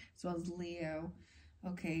energy as well as Leo.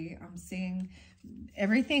 Okay, I'm seeing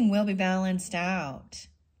everything will be balanced out.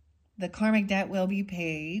 The karmic debt will be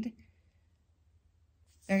paid.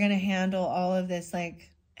 They're going to handle all of this like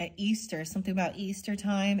at Easter, something about Easter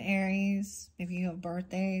time, Aries. Maybe you have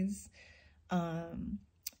birthdays. 10-6,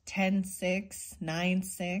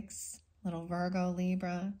 9-6, little Virgo,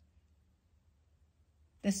 Libra.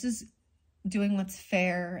 This is doing what's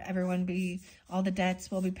fair. All the debts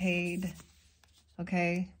will be paid.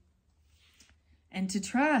 Okay? And to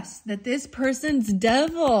trust that this person's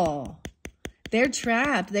devil. They're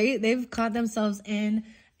trapped. They've caught themselves in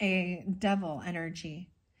a devil energy.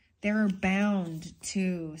 They're bound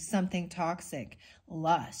to something toxic.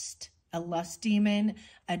 Lust. A lust demon.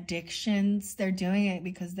 Addictions. They're doing it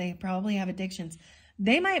because they probably have addictions.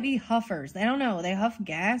 They might be huffers. I don't know. They huff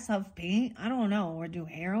gas, huff paint. I don't know. Or do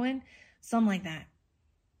heroin. Something like that.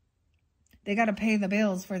 They got to pay the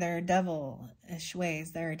bills for their devilish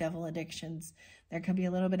ways. Their devil addictions. There could be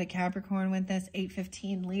a little bit of Capricorn with this.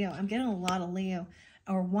 8-15 Leo. I'm getting a lot of Leo.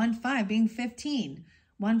 Or 1-5 being 15.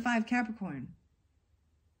 1-5 Capricorn.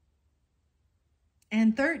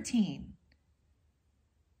 And 13.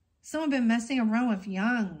 Someone been messing around with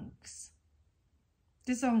youngs.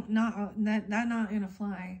 Just not gonna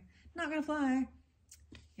fly. Not gonna fly.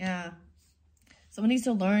 Yeah. Someone needs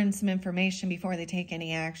to learn some information before they take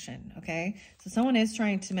any action, okay? So someone is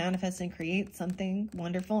trying to manifest and create something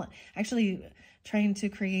wonderful. Actually trying to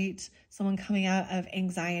create someone coming out of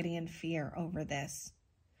anxiety and fear over this.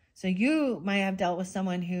 So you might have dealt with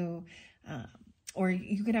someone who, or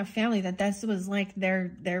you could have family that this was like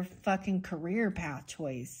their fucking career path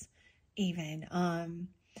choice even.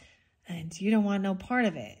 And you don't want no part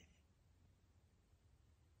of it.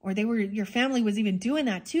 Or your family was even doing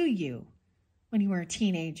that to you when you were a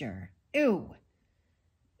teenager. Ew.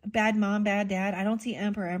 Bad mom, bad dad. I don't see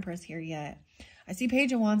Emperor, Empress here yet. I see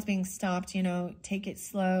Page of Wands being stopped, you know, take it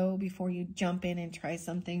slow before you jump in and try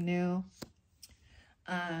something new.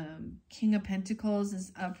 King of Pentacles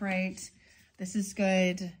is upright. This is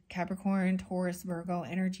good. Capricorn, Taurus, Virgo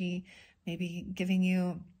energy. maybe giving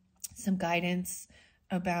you some guidance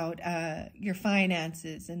about your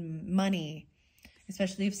finances and money,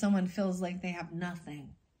 especially if someone feels like they have nothing.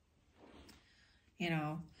 You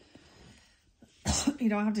know, you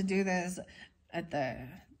don't have to do this at the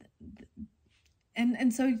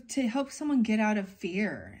and so to help someone get out of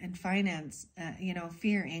fear and finance, you know,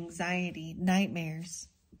 fear, anxiety, nightmares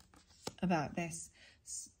about this.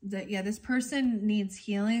 Yeah, this person needs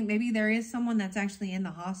healing. Maybe there is someone that's actually in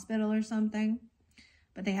the hospital or something,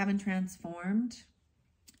 but they haven't transformed.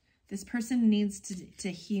 This person needs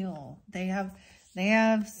to heal. They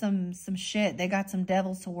have some shit. They got some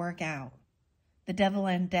devils to work out. The devil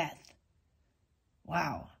and death.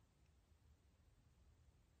 Wow.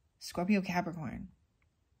 Scorpio, Capricorn.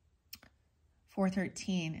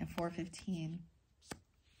 413 and 415.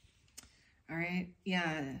 All right.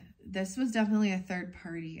 Yeah, this was definitely a third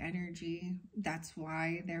party energy. That's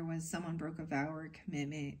why there was someone broke a vow or a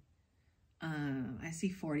commitment. I see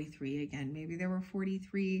 43 again. Maybe there were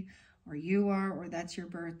 43, or you are, or that's your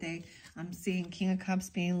birthday. I'm seeing King of Cups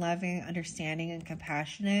being loving, understanding, and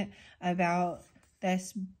compassionate about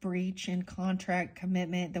this breach in contract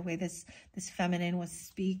commitment, the way this feminine was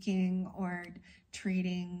speaking or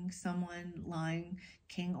treating someone, lying,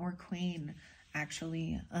 king or queen,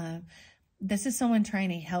 actually. This is someone trying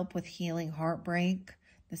to help with healing heartbreak.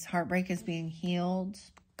 This heartbreak is being healed.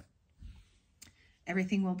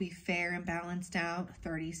 Everything will be fair and balanced out.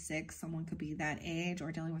 36, someone could be that age,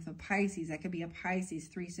 or dealing with a Pisces. That could be a Pisces,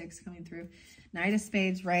 3-6 coming through. Knight of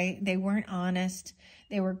Spades, right? They weren't honest.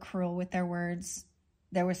 They were cruel with their words.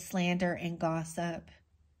 There was slander and gossip.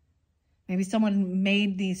 Maybe someone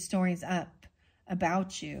made these stories up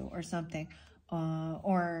about you or something.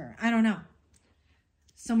 Or I don't know.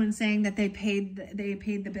 Someone saying that they paid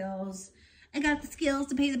the bills. I got the skills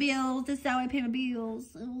to pay the bills. This is how I pay my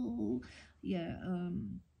bills. Oh. Yeah,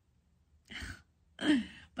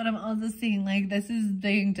 but I'm also seeing, like, this is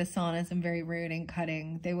being dishonest and very rude and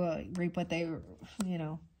cutting. They will reap what they, you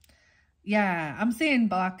know. Yeah, I'm saying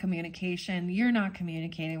block communication. You're not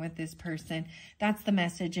communicating with this person. That's the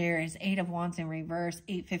message here. Is 8 of Wands in reverse,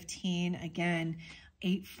 815, again,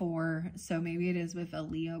 8-4. So maybe it is with a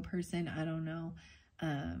Leo person. I don't know.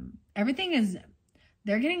 Everything is,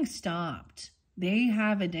 they're getting stopped. They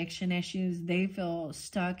have addiction issues. They feel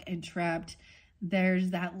stuck and trapped.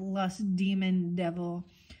 There's that lust, demon, devil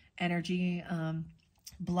energy.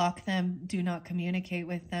 Block them. Do not communicate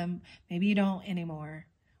with them. Maybe you don't anymore.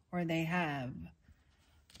 Or they have.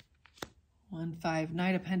 1-5.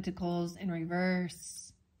 Knight of Pentacles in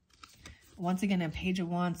reverse. Once again, a Page of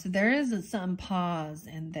Wands. So there is some pause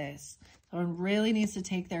in this. Someone really needs to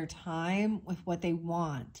take their time with what they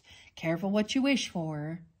want. Careful what you wish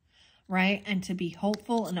for. Right? And to be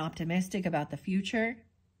hopeful and optimistic about the future.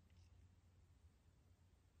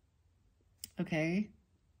 Okay.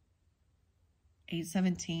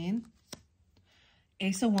 8-17.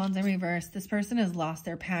 Ace of Wands in reverse. This person has lost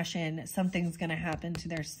their passion. Something's going to happen to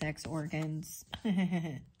their sex organs.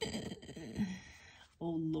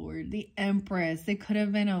 Oh, Lord. The Empress. They could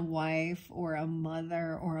have been a wife or a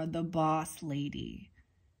mother or the boss lady.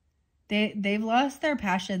 They've lost their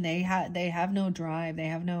passion. They have no drive. They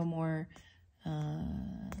have no more.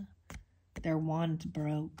 Their wand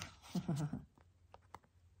broke.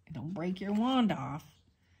 Don't break your wand off.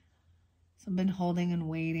 So I've been holding and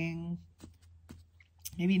waiting.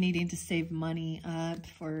 Maybe needing to save money up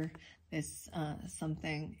for this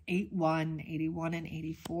something. 8-1, 81 and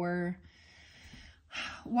 84.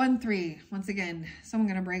 1-3. Once again, someone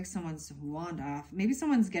gonna break someone's wand off. Maybe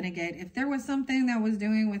someone's gonna get, if there was something that was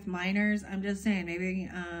doing with minors, I'm just saying, maybe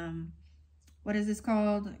what is this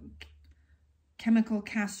called? Chemical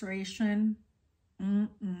castration.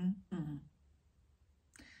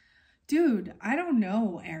 Dude, I don't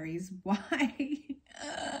know, Aries. Why?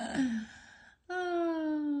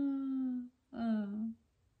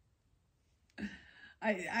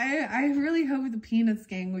 I really hope the Peanuts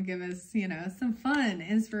Gang would give us, you know, some fun,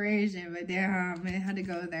 inspiration, but damn, it had to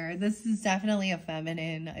go there. This is definitely a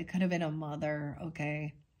feminine. It could have been a mother,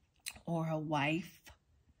 okay, or a wife,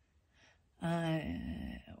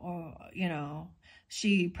 or, you know,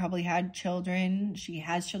 she probably had children. She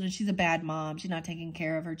has children. She's a bad mom. She's not taking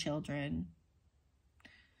care of her children.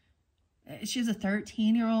 She's a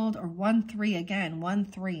 13-year-old or 1-3 again,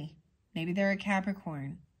 1-3. Maybe they're a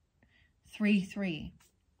Capricorn. 3-3.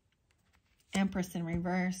 Empress in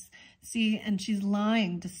reverse. See, and she's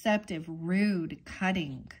lying, deceptive, rude,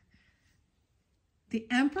 cutting. The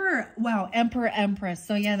Emperor, wow, Emperor, Empress.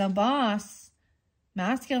 So yeah, the boss,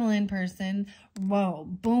 masculine person, whoa,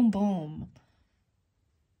 boom, boom.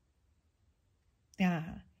 Yeah,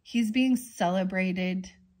 he's being celebrated.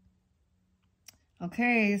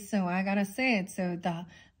 Okay, so I gotta say it. So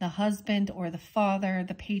the husband or the father,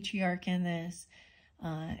 the patriarch in this,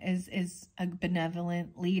 is a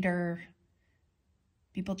benevolent leader.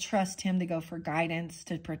 People trust him to go for guidance,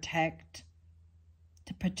 to protect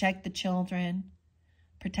the children,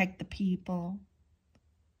 protect the people.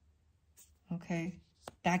 Okay,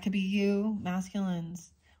 that could be you,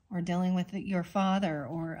 masculines, or dealing with your father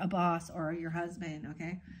or a boss or your husband.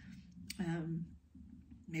 Okay.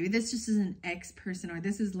 Maybe this just is an ex-person, or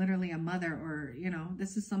this is literally a mother, or, you know,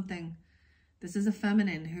 this is something, this is a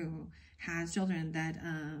feminine who has children that,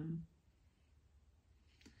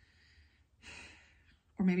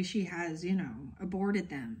 or maybe she has, you know, aborted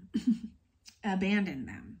them, abandoned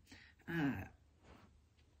them,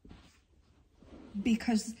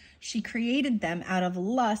 because she created them out of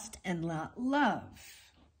lust and not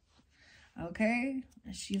love. Okay?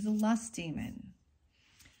 She's a lust demon.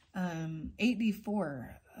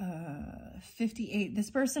 8d4, 58. This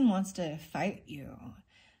person wants to fight you.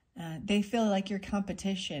 They feel like you're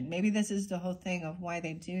competition. Maybe this is the whole thing of why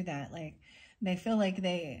they do that. Like, they feel like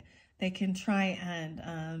they can try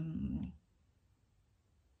and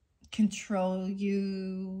control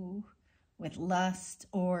you with lust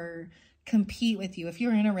or compete with you. If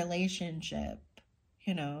you're in a relationship,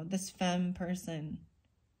 you know, this femme person,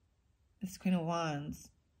 this Queen of Wands,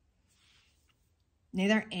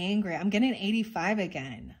 they're angry. I'm getting 85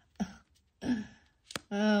 again.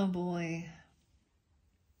 Oh, boy.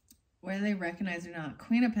 Whether they recognize or not.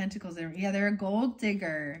 Queen of Pentacles. They're a gold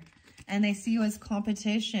digger. And they see you as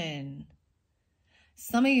competition.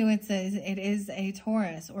 Some of you, it is a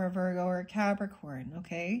Taurus or a Virgo or a Capricorn,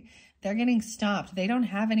 okay? They're getting stopped. They don't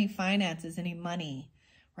have any finances, any money,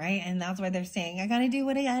 right? And that's why they're saying, I got to do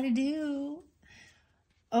what I got to do.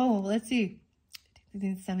 Oh, let's see.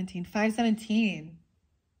 517.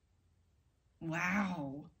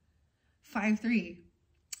 Wow. 5-3.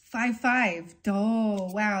 5-5.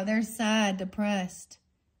 Oh, wow. They're sad, depressed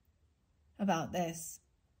about this.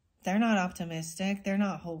 They're not optimistic. They're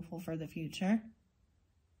not hopeful for the future.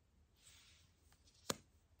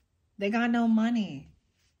 They got no money.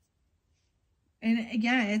 And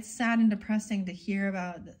yeah, it's sad and depressing to hear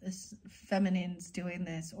about this feminines doing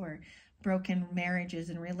this, or broken marriages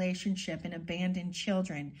and relationship and abandoned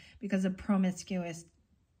children because of promiscuous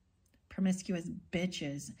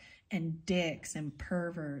bitches and dicks and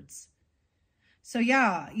perverts. So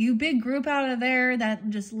yeah, you big group out of there that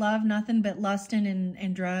just love nothing but lusting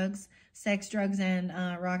and drugs, sex, drugs, and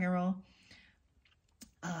rock and roll.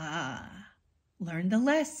 Learn the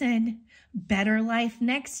lesson. Better life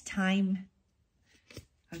next time.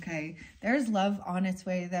 Okay, there's love on its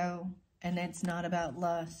way though, and it's not about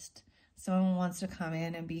lust. Someone wants to come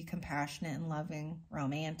in and be compassionate and loving,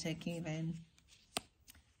 romantic even.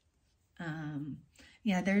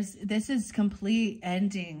 Yeah, this is complete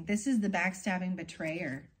ending. This is the backstabbing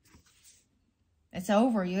betrayer. It's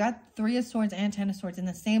over. You got 3 of Swords and 10 of Swords in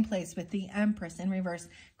the same place with the Empress in reverse,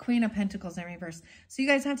 Queen of Pentacles in reverse. So you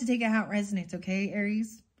guys have to take it how it resonates, okay,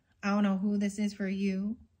 Aries? I don't know who this is for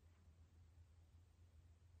you.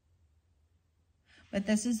 But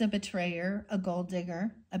this is a betrayer, a gold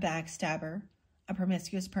digger, a backstabber, a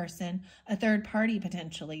promiscuous person, a third party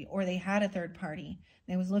potentially, or they had a third party.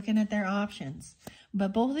 They was looking at their options.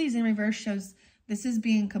 But both of these in reverse shows this is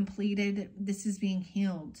being completed, this is being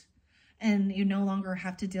healed. And you no longer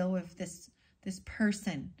have to deal with this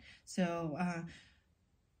person. So,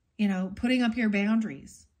 you know, putting up your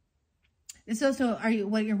boundaries. It's also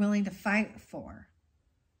what you're willing to fight for.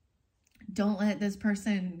 Don't let this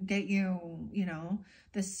person get you, you know,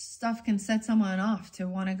 this stuff can set someone off to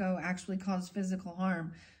want to go actually cause physical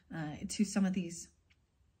harm to some of these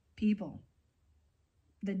people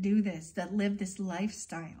that do this, that live this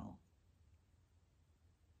lifestyle.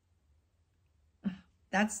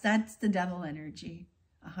 That's the devil energy,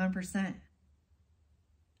 100%.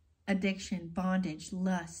 Addiction, bondage,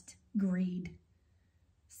 lust, greed.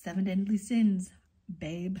 7 deadly sins,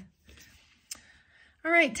 babe.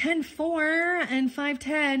 All right, 10-4 and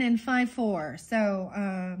 5-10 and 5-4. So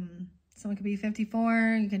someone could be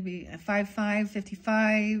 54. You could be 5-5,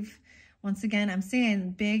 55. Once again, I'm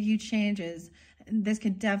seeing big, huge changes. This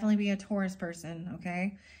could definitely be a Taurus person,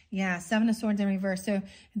 okay? Yeah, 7 of Swords in reverse. So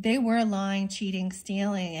they were lying, cheating,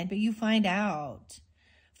 stealing, but you find out.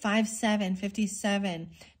 5-7, 57,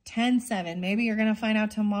 10-7. Maybe you're going to find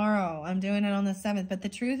out tomorrow. I'm doing it on the 7th, but the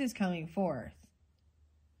truth is coming forth.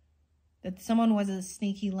 That someone was a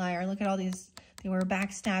sneaky liar. Look at all these. They were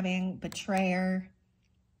backstabbing, betrayer,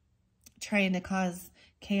 trying to cause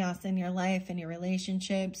chaos in your life and your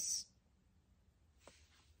relationships.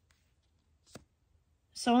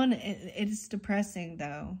 It's depressing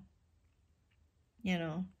though. you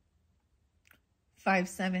know,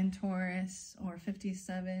 5'7" Taurus or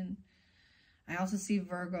 57. I also see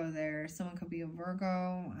Virgo there. Someone could be a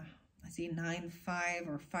Virgo. I see 9'5"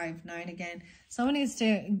 or 5'9" again. Someone needs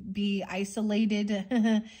to be isolated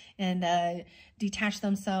and detach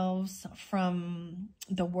themselves from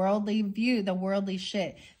the worldly view, the worldly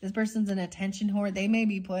shit. This person's an attention whore. They may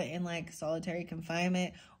be put in like solitary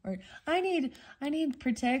confinement, or I need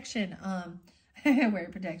protection. Where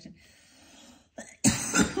protection?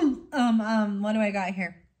 What do I got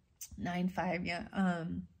here? 9'5", yeah.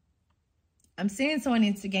 I'm saying someone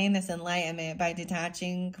needs to gain this enlightenment by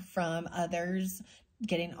detaching from others,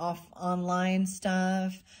 getting off online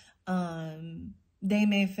stuff. They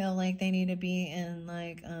may feel like they need to be in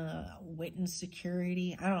like witness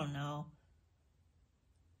security. I don't know.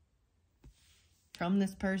 From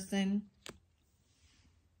this person.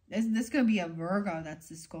 This could be a Virgo. That's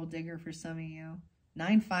the skull digger for some of you.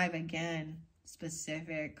 9'5" again.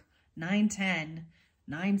 Specific. 9'10",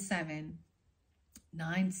 9'7",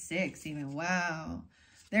 9'6" even. Wow.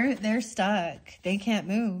 They're stuck. They can't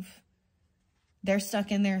move. They're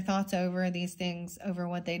stuck in their thoughts over these things, over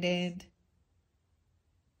what they did.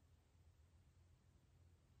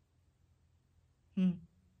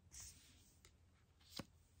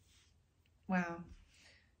 Wow.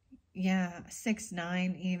 Yeah,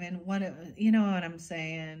 6'9" even. What, you know what I'm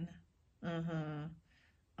saying?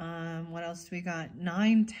 What else do we got?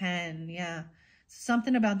 9'10", yeah.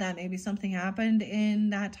 Something about that. Maybe something happened in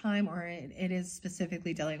that time, or it is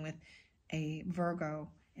specifically dealing with a Virgo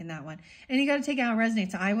in that one. And you got to take it how it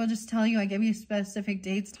resonates. I will just tell you, I give you specific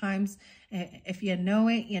dates, times. If you know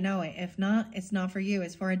it, you know it. If not, it's not for you.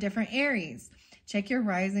 It's for a different Aries. Check your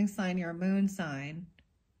rising sign, your moon sign.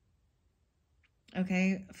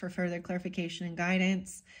 Okay, for further clarification and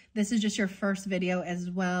guidance. This is just your first video as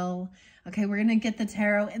well. Okay, we're going to get the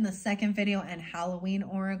tarot in the second video and Halloween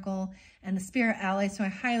Oracle and the Spirit Ally. So I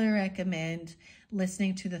highly recommend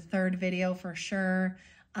listening to the third video for sure.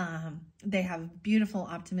 They have beautiful,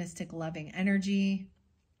 optimistic, loving energy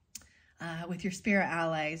with your Spirit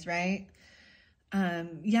Allies, right?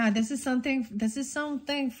 Yeah, this is something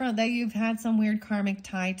from that you've had some weird karmic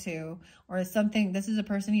tie to, or something. This is a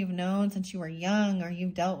person you've known since you were young, or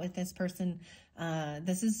you've dealt with this person.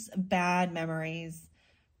 This is bad memories,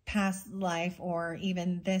 past life, or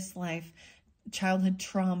even this life, childhood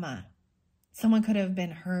trauma. Someone could have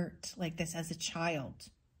been hurt like this as a child.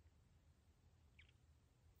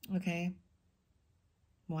 Okay.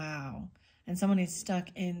 Wow. And someone is stuck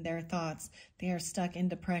in their thoughts. They are stuck in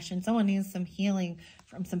depression. Someone needs some healing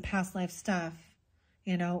from some past life stuff,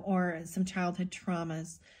 you know, or some childhood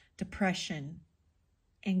traumas, depression,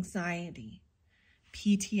 anxiety,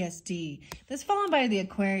 PTSD. This fallen by the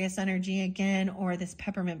Aquarius energy again, or this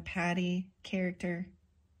Peppermint Patty character.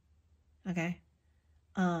 Okay.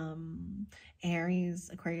 Aries,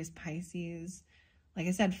 Aquarius, Pisces. Like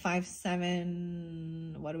I said,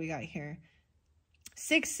 5'7". What do we got here?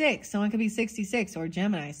 6'6". Someone could be 66, or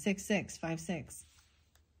Gemini, 6'6", 5'6".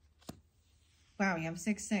 Wow, you have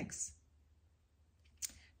 6'6".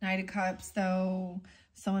 Knight of Cups, though.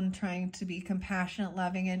 Someone trying to be compassionate,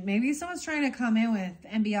 loving, and maybe someone's trying to come in with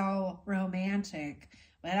and be all romantic.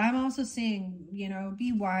 But I'm also seeing, you know,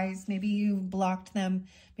 be wise. Maybe you've blocked them.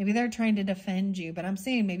 Maybe they're trying to defend you. But I'm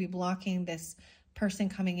saying maybe blocking this person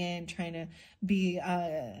coming in, trying to be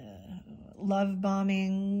love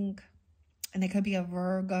bombing. And they could be a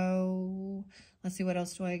Virgo. Let's see, what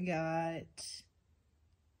else do I got?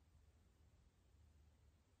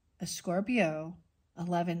 A Scorpio,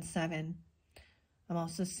 11'7". I'm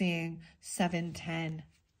also seeing 7'10",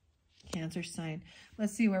 Cancer sign.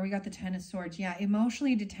 Let's see where we got the 10 of Swords. Yeah,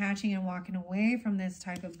 emotionally detaching and walking away from this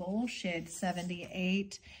type of bullshit.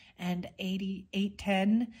 78 and 88,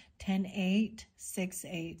 10, 10, 8, 6,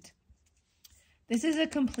 8. This is a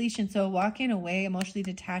completion. So walking away, emotionally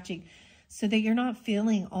detaching, so that you're not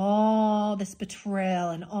feeling all this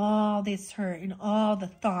betrayal and all this hurt and all the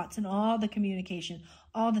thoughts and all the communication,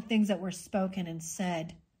 all the things that were spoken and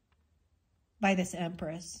said by this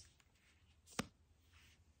Empress.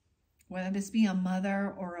 Whether this be a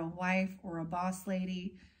mother or a wife or a boss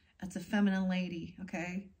lady, it's a feminine lady,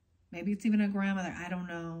 okay? Maybe it's even a grandmother, I don't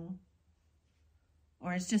know.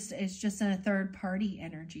 Or it's just a third party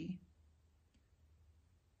energy.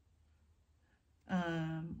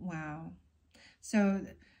 Wow. So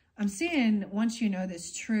I'm seeing, once you know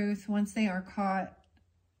this truth, once they are caught,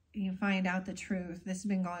 you find out the truth. This has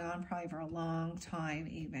been going on probably for a long time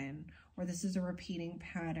even, or this is a repeating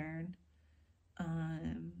pattern.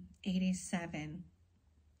 87,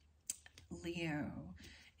 Leo,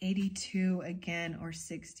 82 again, or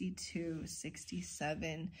 62,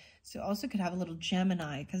 67. So also could have a little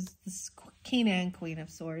Gemini, because this is King and Queen of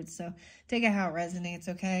Swords. So take it how it resonates,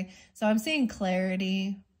 okay? So I'm seeing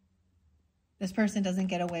clarity. This person doesn't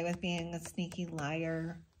get away with being a sneaky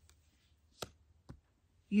liar.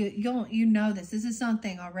 You know this. This is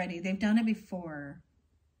something already. They've done it before.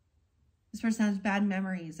 This person has bad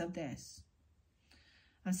memories of this.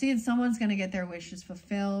 I'm seeing someone's going to get their wishes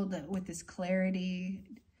fulfilled with this clarity.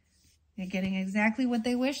 They're getting exactly what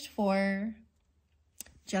they wished for.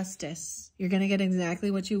 Justice. You're going to get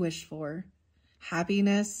exactly what you wished for.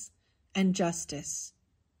 Happiness and justice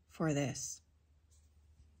for this.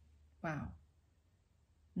 Wow.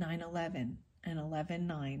 9-11 and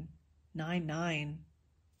 11-9. 9-9.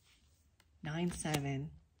 9-7.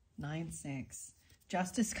 9-6.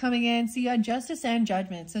 Justice coming in. So you had justice and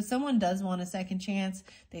judgment. So someone does want a second chance.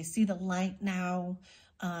 They see the light now.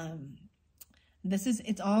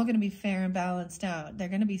 It's all going to be fair and balanced out. They're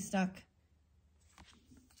going to be stuck.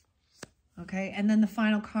 Okay. And then the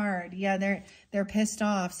final card. Yeah, they're pissed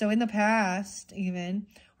off. So in the past, even,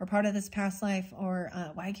 or part of this past life, or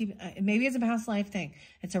maybe it's a past life thing.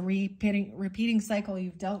 It's a repeating cycle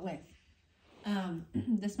you've dealt with.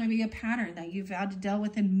 This might be a pattern that you've had to deal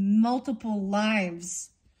with in multiple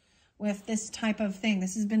lives with this type of thing.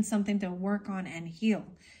 This has been something to work on and heal.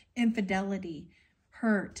 Infidelity,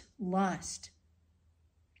 hurt, lust,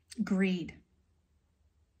 greed,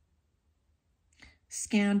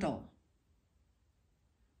 scandal,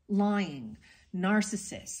 lying,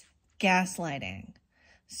 narcissist, gaslighting.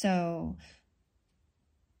 So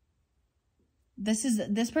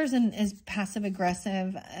this person is passive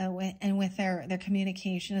aggressive and with their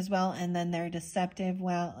communication as well, and then they're deceptive.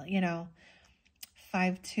 Well,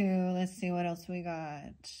 5-2. Let's see what else we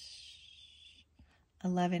got.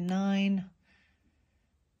 11-9,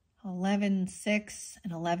 11-6,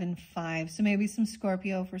 and 11-5. So maybe some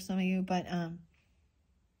Scorpio for some of you, but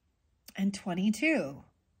and 22,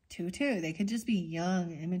 2-2. They could just be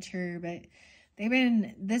young, immature, but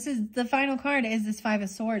this is the final card, is this 5 of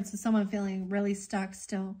Swords. So someone feeling really stuck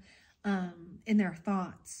still in their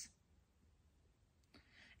thoughts.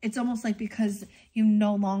 It's almost like because you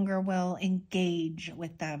no longer will engage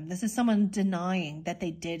with them. This is someone denying that they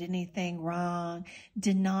did anything wrong,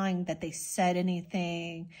 denying that they said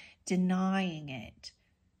anything, denying it.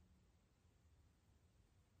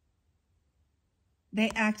 They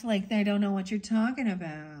act like they don't know what you're talking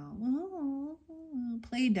about. Oh,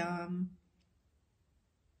 play dumb.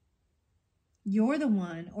 You're the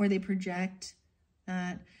one, or they project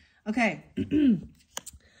that. Okay.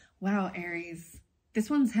 Wow, Aries.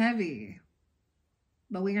 This one's heavy,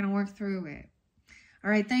 but we're going to work through it.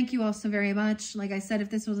 All right. Thank you all so very much. Like I said, if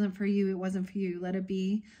this wasn't for you, it wasn't for you. Let it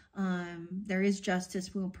be. There is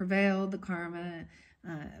justice will prevail. The karma,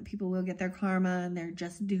 people will get their karma and their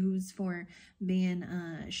just dues for being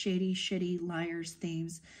shady, shitty, liars,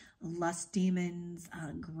 thieves, lust demons,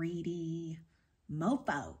 greedy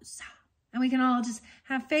mofos. And we can all just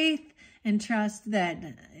have faith and trust that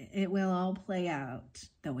it will all play out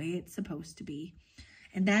the way it's supposed to be.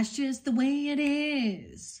 And that's just the way it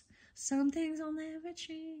is. Some things will never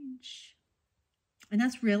change. And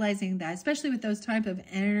that's realizing that, especially with those type of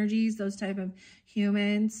energies, those type of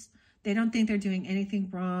humans, they don't think they're doing anything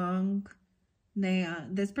wrong.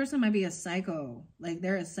 This person might be a psycho. Like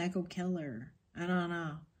they're a psycho killer. I don't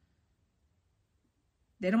know.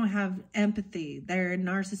 They don't have empathy. They're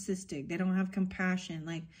narcissistic. They don't have compassion.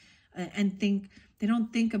 They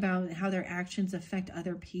don't think about how their actions affect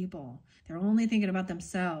other people. They're only thinking about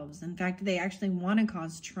themselves. In fact, they actually want to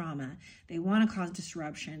cause trauma. They want to cause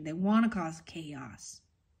disruption. They want to cause chaos.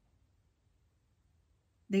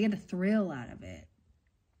 They get a thrill out of it.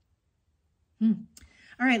 All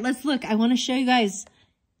right, let's look. I want to show you guys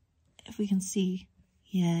if we can see.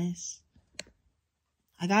 Yes.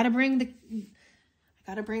 I gotta bring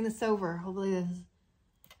this over. Hopefully this.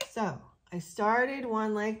 So I started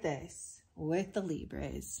one like this with the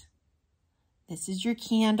Libras. This is your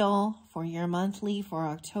candle for your monthly for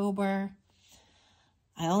October.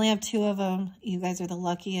 I only have 2 of them. You guys are the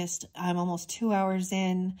luckiest. I'm almost 2 hours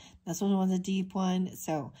in. This one was a deep one.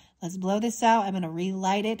 So let's blow this out. I'm going to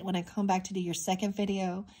relight it when I come back to do your second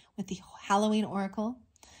video with the Halloween Oracle.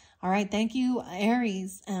 All right. Thank you,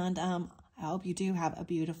 Aries. And I hope you do have a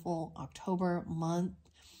beautiful October month.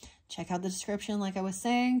 Check out the description, like I was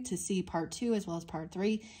saying, to see part 2 as well as part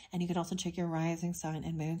 3. And you can also check your rising sign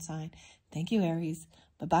and moon sign. Thank you, Aries.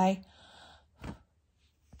 Bye-bye.